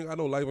 you ain't got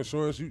no life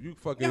insurance. You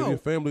fucking Yo, your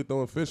family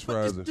throwing fish But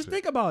fries just, and just shit.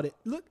 think about it.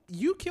 Look,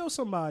 you kill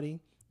somebody,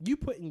 you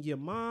putting your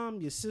mom,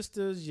 your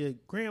sisters, your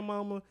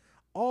grandmama,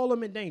 all of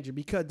them in danger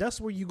because that's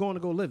where you going to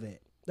go live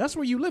at. That's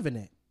where you living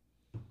at.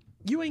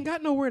 You ain't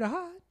got nowhere to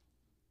hide.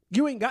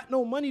 You ain't got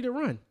no money to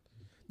run.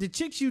 The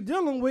chicks you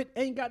dealing with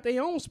ain't got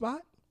their own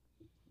spot.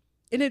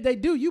 And if they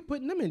do, you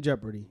putting them in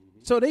jeopardy.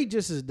 So they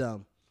just as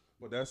dumb.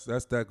 But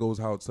that goes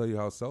how tell you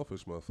how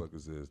selfish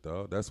motherfuckers is,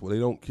 dog. That's what they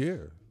don't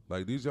care.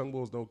 Like these young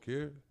boys don't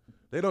care.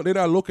 They're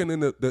not looking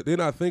they're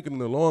not thinking in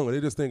the long run.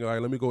 They just think, all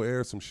right, let me go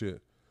air some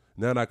shit.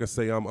 Now I can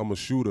say I'm a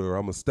shooter or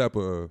I'm a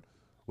stepper or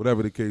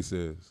whatever the case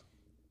is.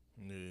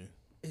 Yeah.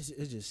 It's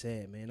just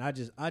sad, man. I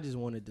just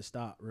wanted to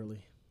stop, really.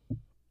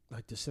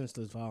 Like the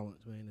senseless violence,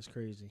 man. It's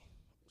crazy.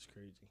 It's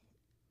crazy.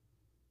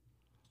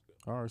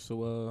 All right,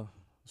 so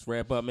let's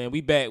wrap up, man.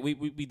 We back. We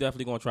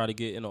definitely gonna try to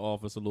get in the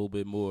office a little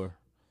bit more.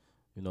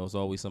 You know, it's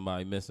always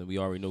somebody missing. We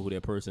already know who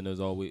that person is.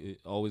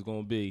 Always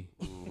gonna be.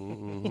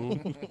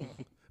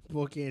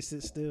 Boy can't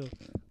sit still.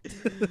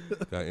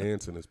 Got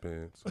ants in his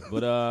pants.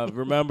 But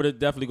remember to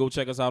definitely go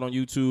check us out on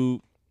YouTube,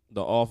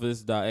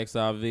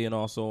 theoffice.xiv, and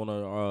also on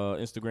our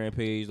Instagram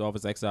page, the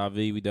Office XIV.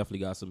 We definitely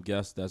got some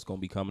guests that's gonna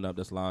be coming up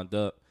that's lined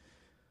up.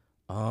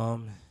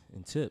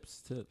 And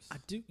tips. I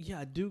do.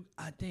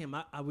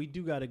 We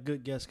do got a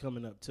good guest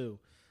coming up too.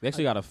 We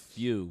actually got a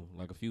few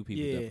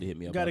people definitely hit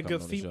me up. Got a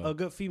good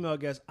good female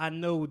guest. I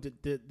know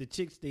the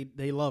chicks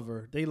they love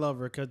her. They love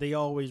her because they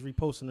always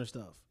reposting her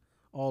stuff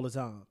all the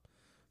time.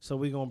 So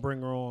we gonna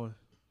bring her on.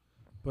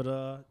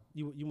 But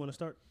you want to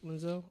start,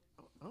 Linzel?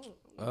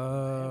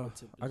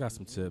 I got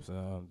some tips.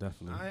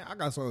 Definitely. I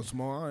got something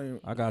small.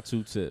 I got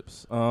 2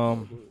 tips.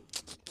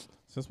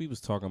 Since we was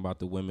talking about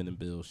the women and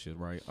bills shit,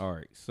 right? All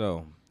right.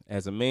 So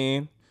as a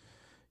man,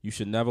 you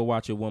should never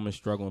watch a woman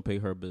struggle and pay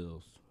her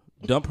bills.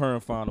 Dump her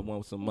and find a one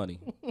with some money.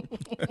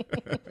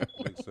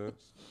 Makes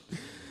sense.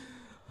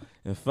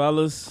 And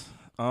fellas,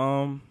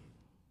 don't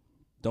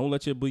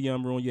let your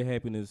BM ruin your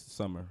happiness this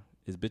summer.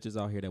 There's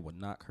bitches out here that would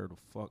knock her the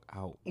fuck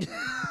out.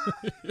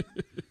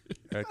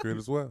 Accurate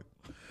as well.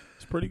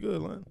 It's pretty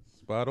good, man.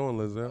 Spot on,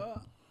 Lizette.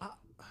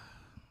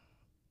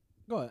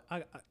 Go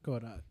ahead. Go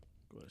ahead.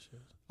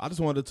 I just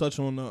wanted to touch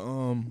on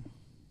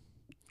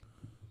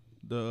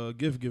the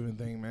gift giving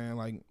thing, man.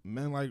 Like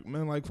men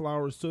like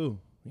flowers too.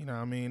 You know what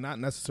I mean? Not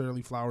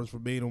necessarily flowers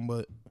verbatim,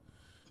 but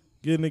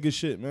give niggas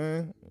shit,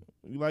 man.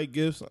 We like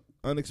gifts,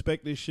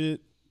 unexpected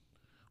shit.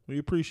 We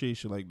appreciate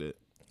shit like that.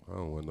 I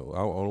don't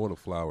want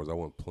flowers. I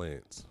want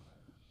plants.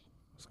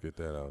 Let's get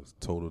that out. It's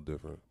total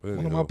different. But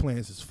One of my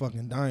plants is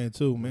fucking dying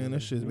too, man.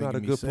 That shit's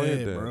making me sad,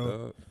 plant dad, bro.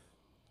 dog.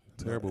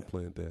 Terrible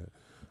plant dad.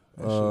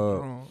 That shit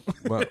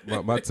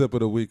wrong. My tip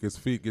of the week is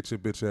feet. Get your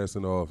bitch ass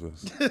in the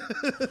office.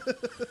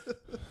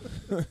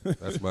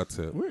 That's my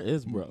tip. Where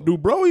is bro? Do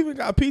bro even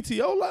got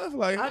PTO left?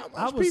 Like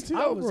how much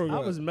PTO bro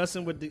got? I was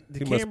messing with the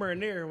camera in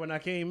there when I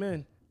came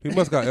in. He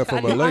must got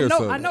FMLA or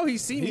something. I know he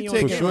seen me on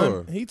taking,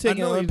 sure. He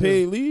taking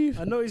unpaid leave.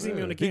 I know he seen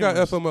me on the He camera.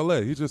 got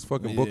FMLA. He just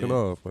fucking booking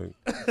off. Like,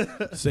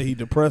 Say he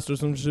depressed or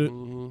some shit.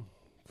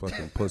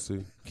 fucking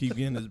pussy. Keep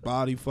getting his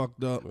body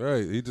fucked up.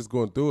 Right. He just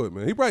going through it,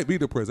 man. He probably be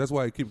depressed. That's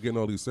why he keep getting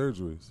all these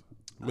surgeries.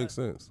 Makes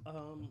sense.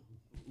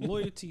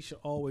 Loyalty should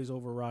always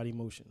override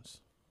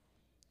emotions.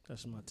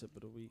 That's my tip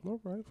of the week. All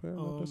right, fair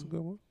enough. That's a good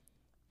one.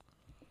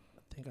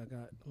 I think I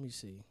got. Let me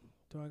see.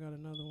 Do I got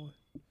another one?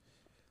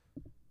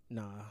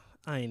 Nah,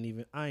 I ain't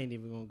even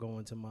gonna go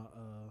into my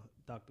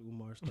Dr.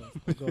 Umar stuff.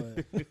 Go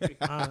ahead.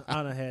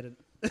 I done had it.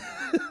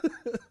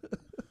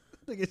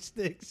 Look at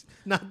sticks.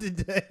 Not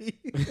today.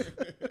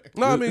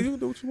 No, I mean you can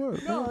do what you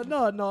want.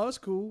 No, it's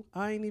cool.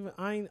 I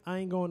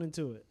ain't going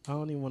into it. I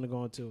don't even want to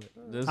go into it.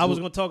 I was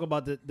gonna talk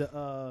about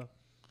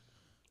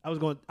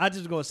I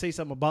just gonna say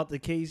something about the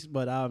case,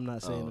 but I'm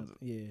not saying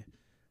it. Yeah.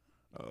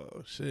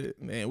 Oh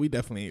shit, man, we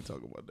definitely ain't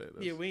talking about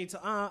that. Yeah, we ain't.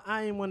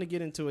 I ain't want to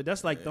get into it.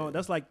 That's like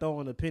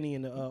throwing a penny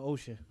in the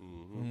ocean.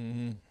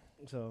 Mm-hmm.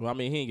 So Well, I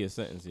mean, he ain't get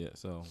sentenced yet,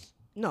 so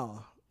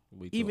no.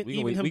 we Even can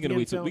him wait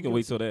getting till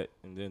found that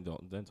and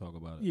then talk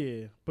about it.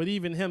 Yeah, but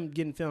even him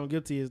getting found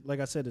guilty is, like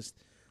I said, is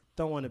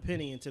throwing a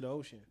penny into the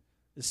ocean.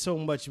 There's so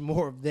much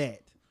more of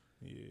that.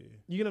 Yeah,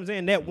 You get what I'm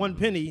saying? That one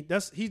penny,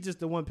 he's just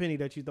the one penny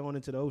that you throwing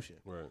into the ocean.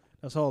 Right.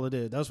 That's all it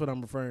is. That's what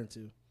I'm referring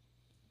to.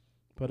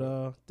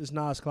 But this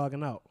Nas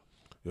clocking out.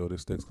 Yo,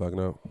 this stick's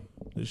clocking out.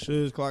 this shit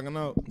is clocking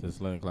out.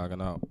 Just letting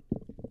clocking out.